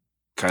 like,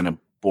 kind of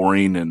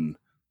boring, and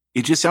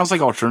it just sounds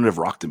like alternative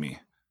rock to me.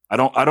 I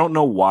don't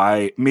know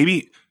why.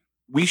 Maybe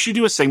we should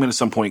do a segment at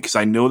some point, because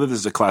I know that this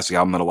is a classic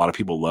album that a lot of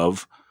people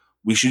love.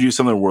 We should do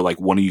something where,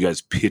 like, one of you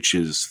guys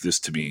pitches this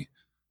to me,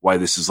 why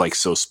this is, like,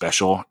 so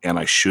special, and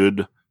I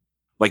should,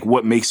 like,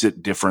 what makes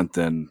it different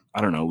than,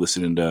 I don't know,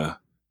 listening to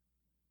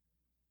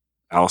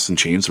Alice in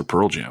Chains or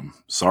Pearl Jam.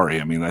 Sorry,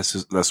 I mean,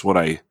 that's what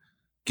I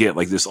get,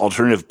 like, this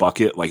alternative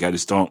bucket. Like, I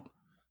just don't,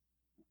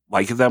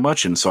 like it that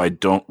much, and so I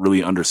don't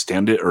really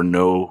understand it or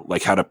know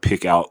like how to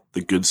pick out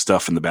the good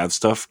stuff and the bad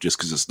stuff just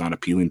because it's not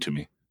appealing to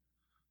me.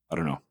 I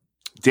don't know.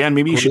 Dan,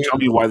 maybe you should tell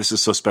me why this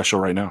is so special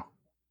right now.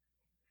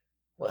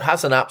 Well, it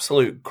has an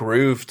absolute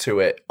groove to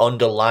it,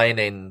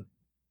 underlining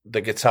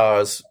the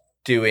guitars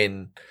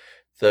doing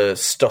the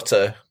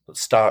stutter,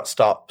 start,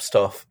 stop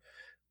stuff.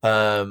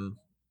 But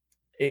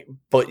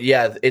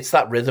yeah, it's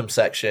that rhythm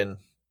section.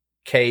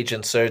 Cage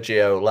and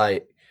Sergio,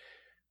 like,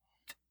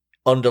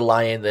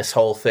 underlying this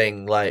whole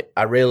thing. Like,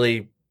 I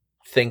really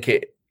think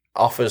it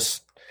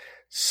offers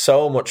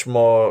so much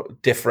more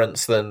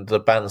difference than the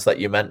bands that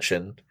you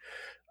mentioned.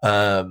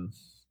 I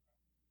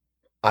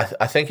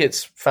think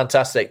it's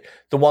fantastic.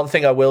 The one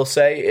thing I will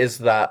say is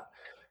that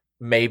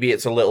maybe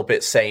it's a little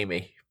bit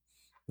samey,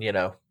 you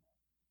know.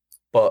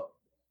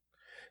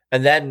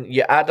 And then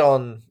you add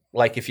on,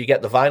 like, if you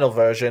get the vinyl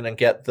version and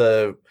get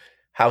the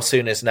How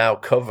Soon Is Now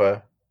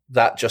cover,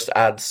 that just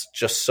adds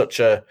just such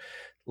a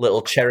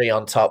little cherry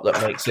on top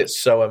that makes it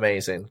so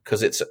amazing,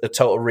 because it's a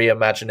total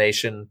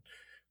reimagination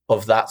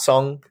of that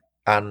song,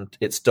 and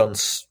it's done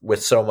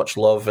with so much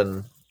love,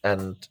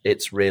 and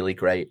it's really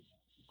great.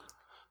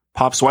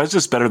 Pops, why is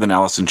this better than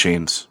Alice in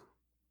Chains?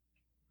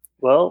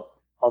 Well,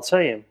 I'll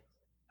tell you,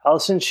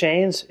 Alice in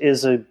Chains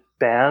is a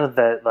band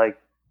that,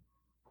 like,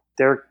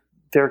 they're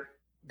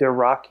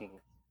rocking,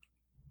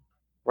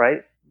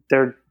 right?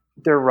 They're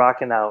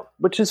rocking out,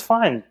 which is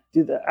fine.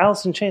 Dude, the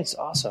Alice in Chains is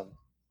awesome.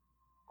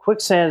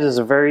 Quicksand is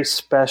a very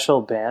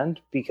special band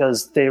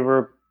because they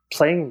were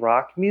playing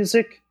rock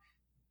music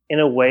in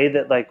a way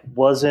that, like,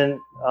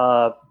 wasn't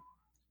was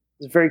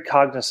very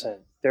cognizant.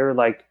 They were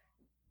like,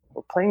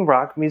 we're playing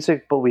rock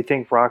music, but we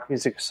think rock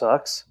music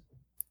sucks.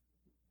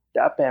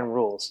 That band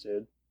rules,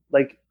 dude.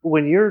 Like,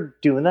 when you're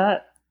doing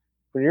that,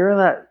 when you're in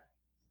that,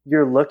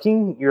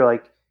 you're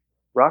like,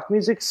 rock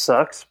music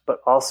sucks, but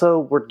also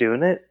we're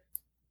doing it.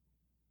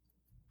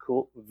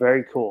 Cool.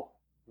 Very cool.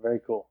 Very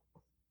cool.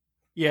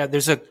 Yeah,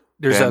 there's a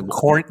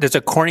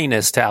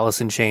corniness to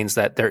Alice in Chains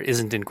that there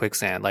isn't in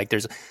Quicksand. Like,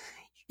 there's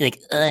like,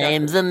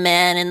 I'm the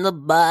man in the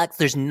box.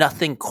 There's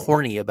nothing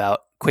corny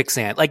about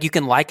Quicksand. Like, you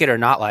can like it or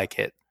not like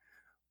it,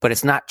 but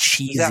it's not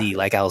cheesy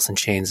like Alice in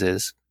Chains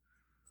is.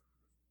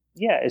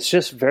 Yeah, it's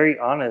just very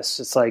honest.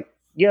 It's like,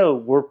 yo,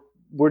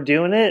 we're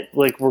doing it.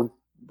 Like,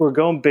 we're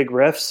going big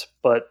riffs,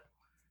 but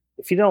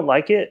if you don't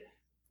like it,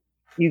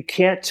 you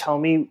can't tell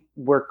me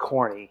we're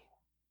corny.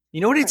 You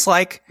know what it's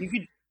like? You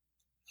could.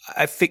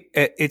 I think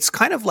it's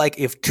kind of like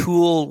if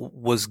Tool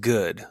was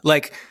good.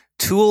 Like,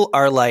 Tool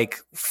are like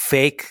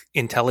fake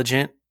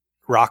intelligent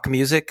rock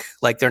music.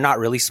 Like, they're not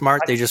really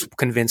smart. They just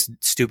convince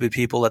stupid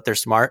people that they're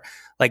smart.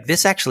 Like,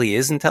 this actually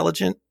is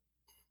intelligent.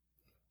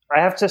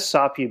 I have to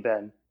stop you,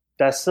 Ben.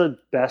 That's the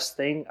best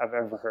thing I've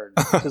ever heard.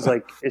 Because,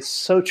 like, it's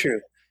so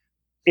true.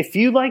 If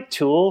you like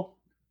Tool,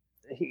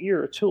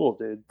 you're a Tool,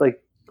 dude.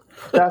 Like,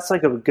 that's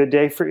like a good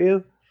day for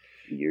you.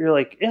 You're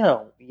like,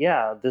 oh,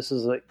 yeah, this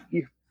is like,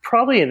 you're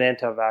probably an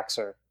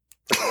anti-vaxxer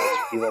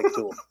if you like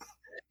Tool.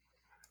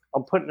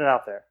 I'm putting it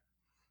out there.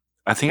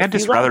 I think I'd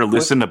just rather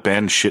listen to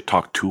Ben shit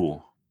talk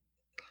Tool.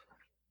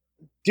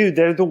 Dude,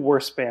 they're the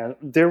worst band.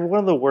 They're one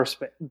of the worst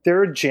bands.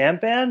 They're a jam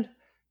band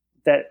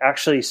that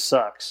actually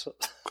sucks.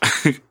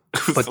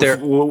 But they're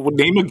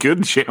name a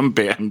good jam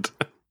band.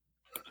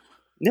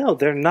 No,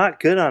 they're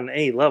not good on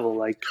any level.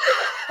 Like,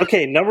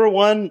 okay, number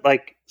one,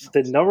 like,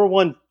 the number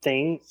one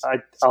thing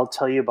I'll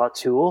tell you about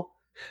Tool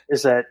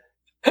is that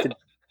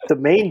the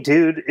main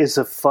dude is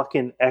a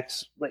fucking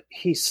like,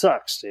 he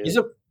sucks, dude. He's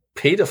a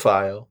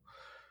pedophile.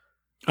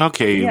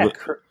 Okay. Yeah,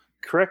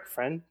 correct,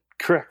 friend.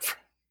 Correct.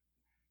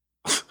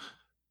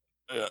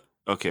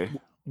 Okay.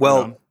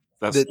 Well,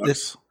 that's the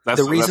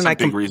reason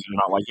that's a big reason to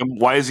not like him.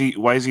 Why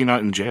is he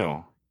not in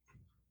jail?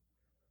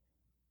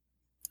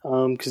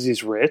 Because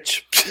he's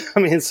rich. I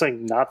mean, it's like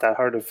not that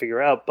hard to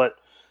figure out. But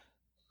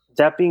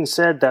that being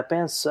said, that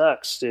band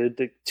sucks, dude.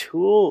 The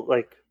Tool,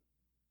 like,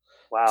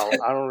 wow,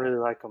 I don't really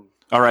like them.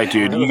 All right,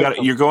 dude,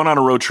 you're going on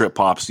a road trip,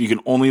 Pops. You can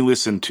only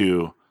listen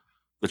to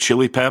the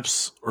Chili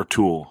Peps or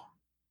Tool.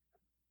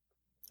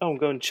 Oh, I'm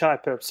going Chili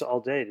Peps all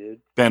day, dude.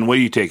 Ben, what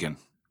are you taking?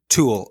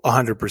 Tool,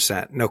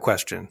 100%, no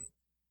question.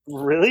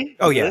 Really?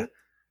 Oh, yeah.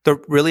 The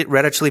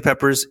Red Hot Chili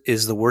Peppers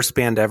is the worst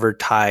band ever,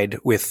 tied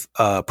with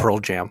Pearl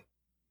Jam.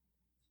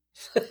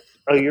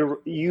 Oh,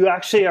 you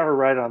actually are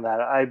right on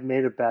that. I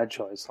made a bad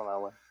choice on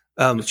that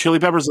one. The Chili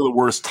Peppers are the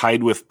worst,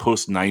 tied with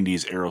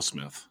post-90s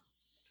Aerosmith.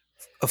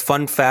 A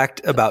fun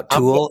fact about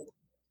Tool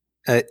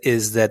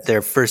is that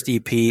their first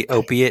EP,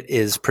 Opiate,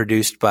 is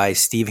produced by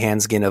Steve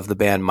Hansgen of the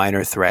band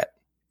Minor Threat.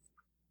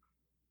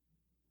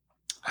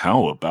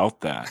 How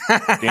about that?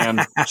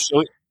 Dan,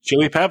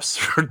 Chili Peps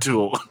or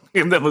Tool?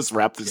 And then let's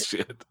wrap this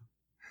shit.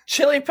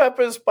 Chili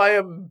Peppers by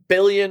a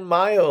billion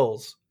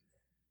miles.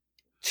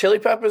 Chili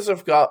Peppers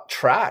have got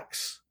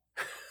tracks.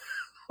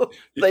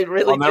 They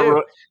really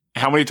do.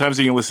 How many times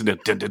are you going to listen to?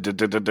 No,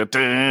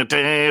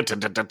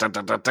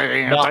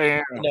 I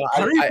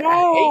hate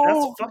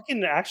that's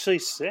fucking actually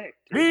sick.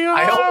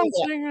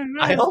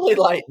 I only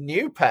like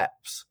new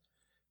Peps.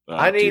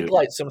 I need dude.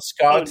 like some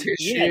scar Oh, tissue,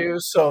 yeah.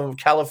 some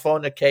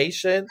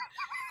Californication.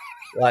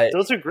 Like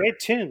Those are great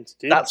tunes,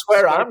 dude. that's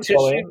where Scar I'm Tissue.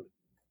 going.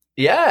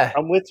 Yeah.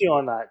 I'm with you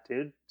on that,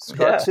 dude.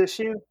 Scar Yeah.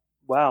 Tissue.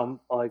 Wow, I'm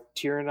like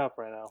tearing up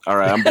right now. All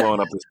right, I'm blowing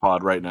up this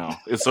pod right now.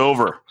 It's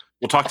over.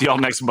 We'll talk to y'all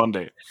next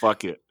Monday.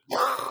 Fuck it.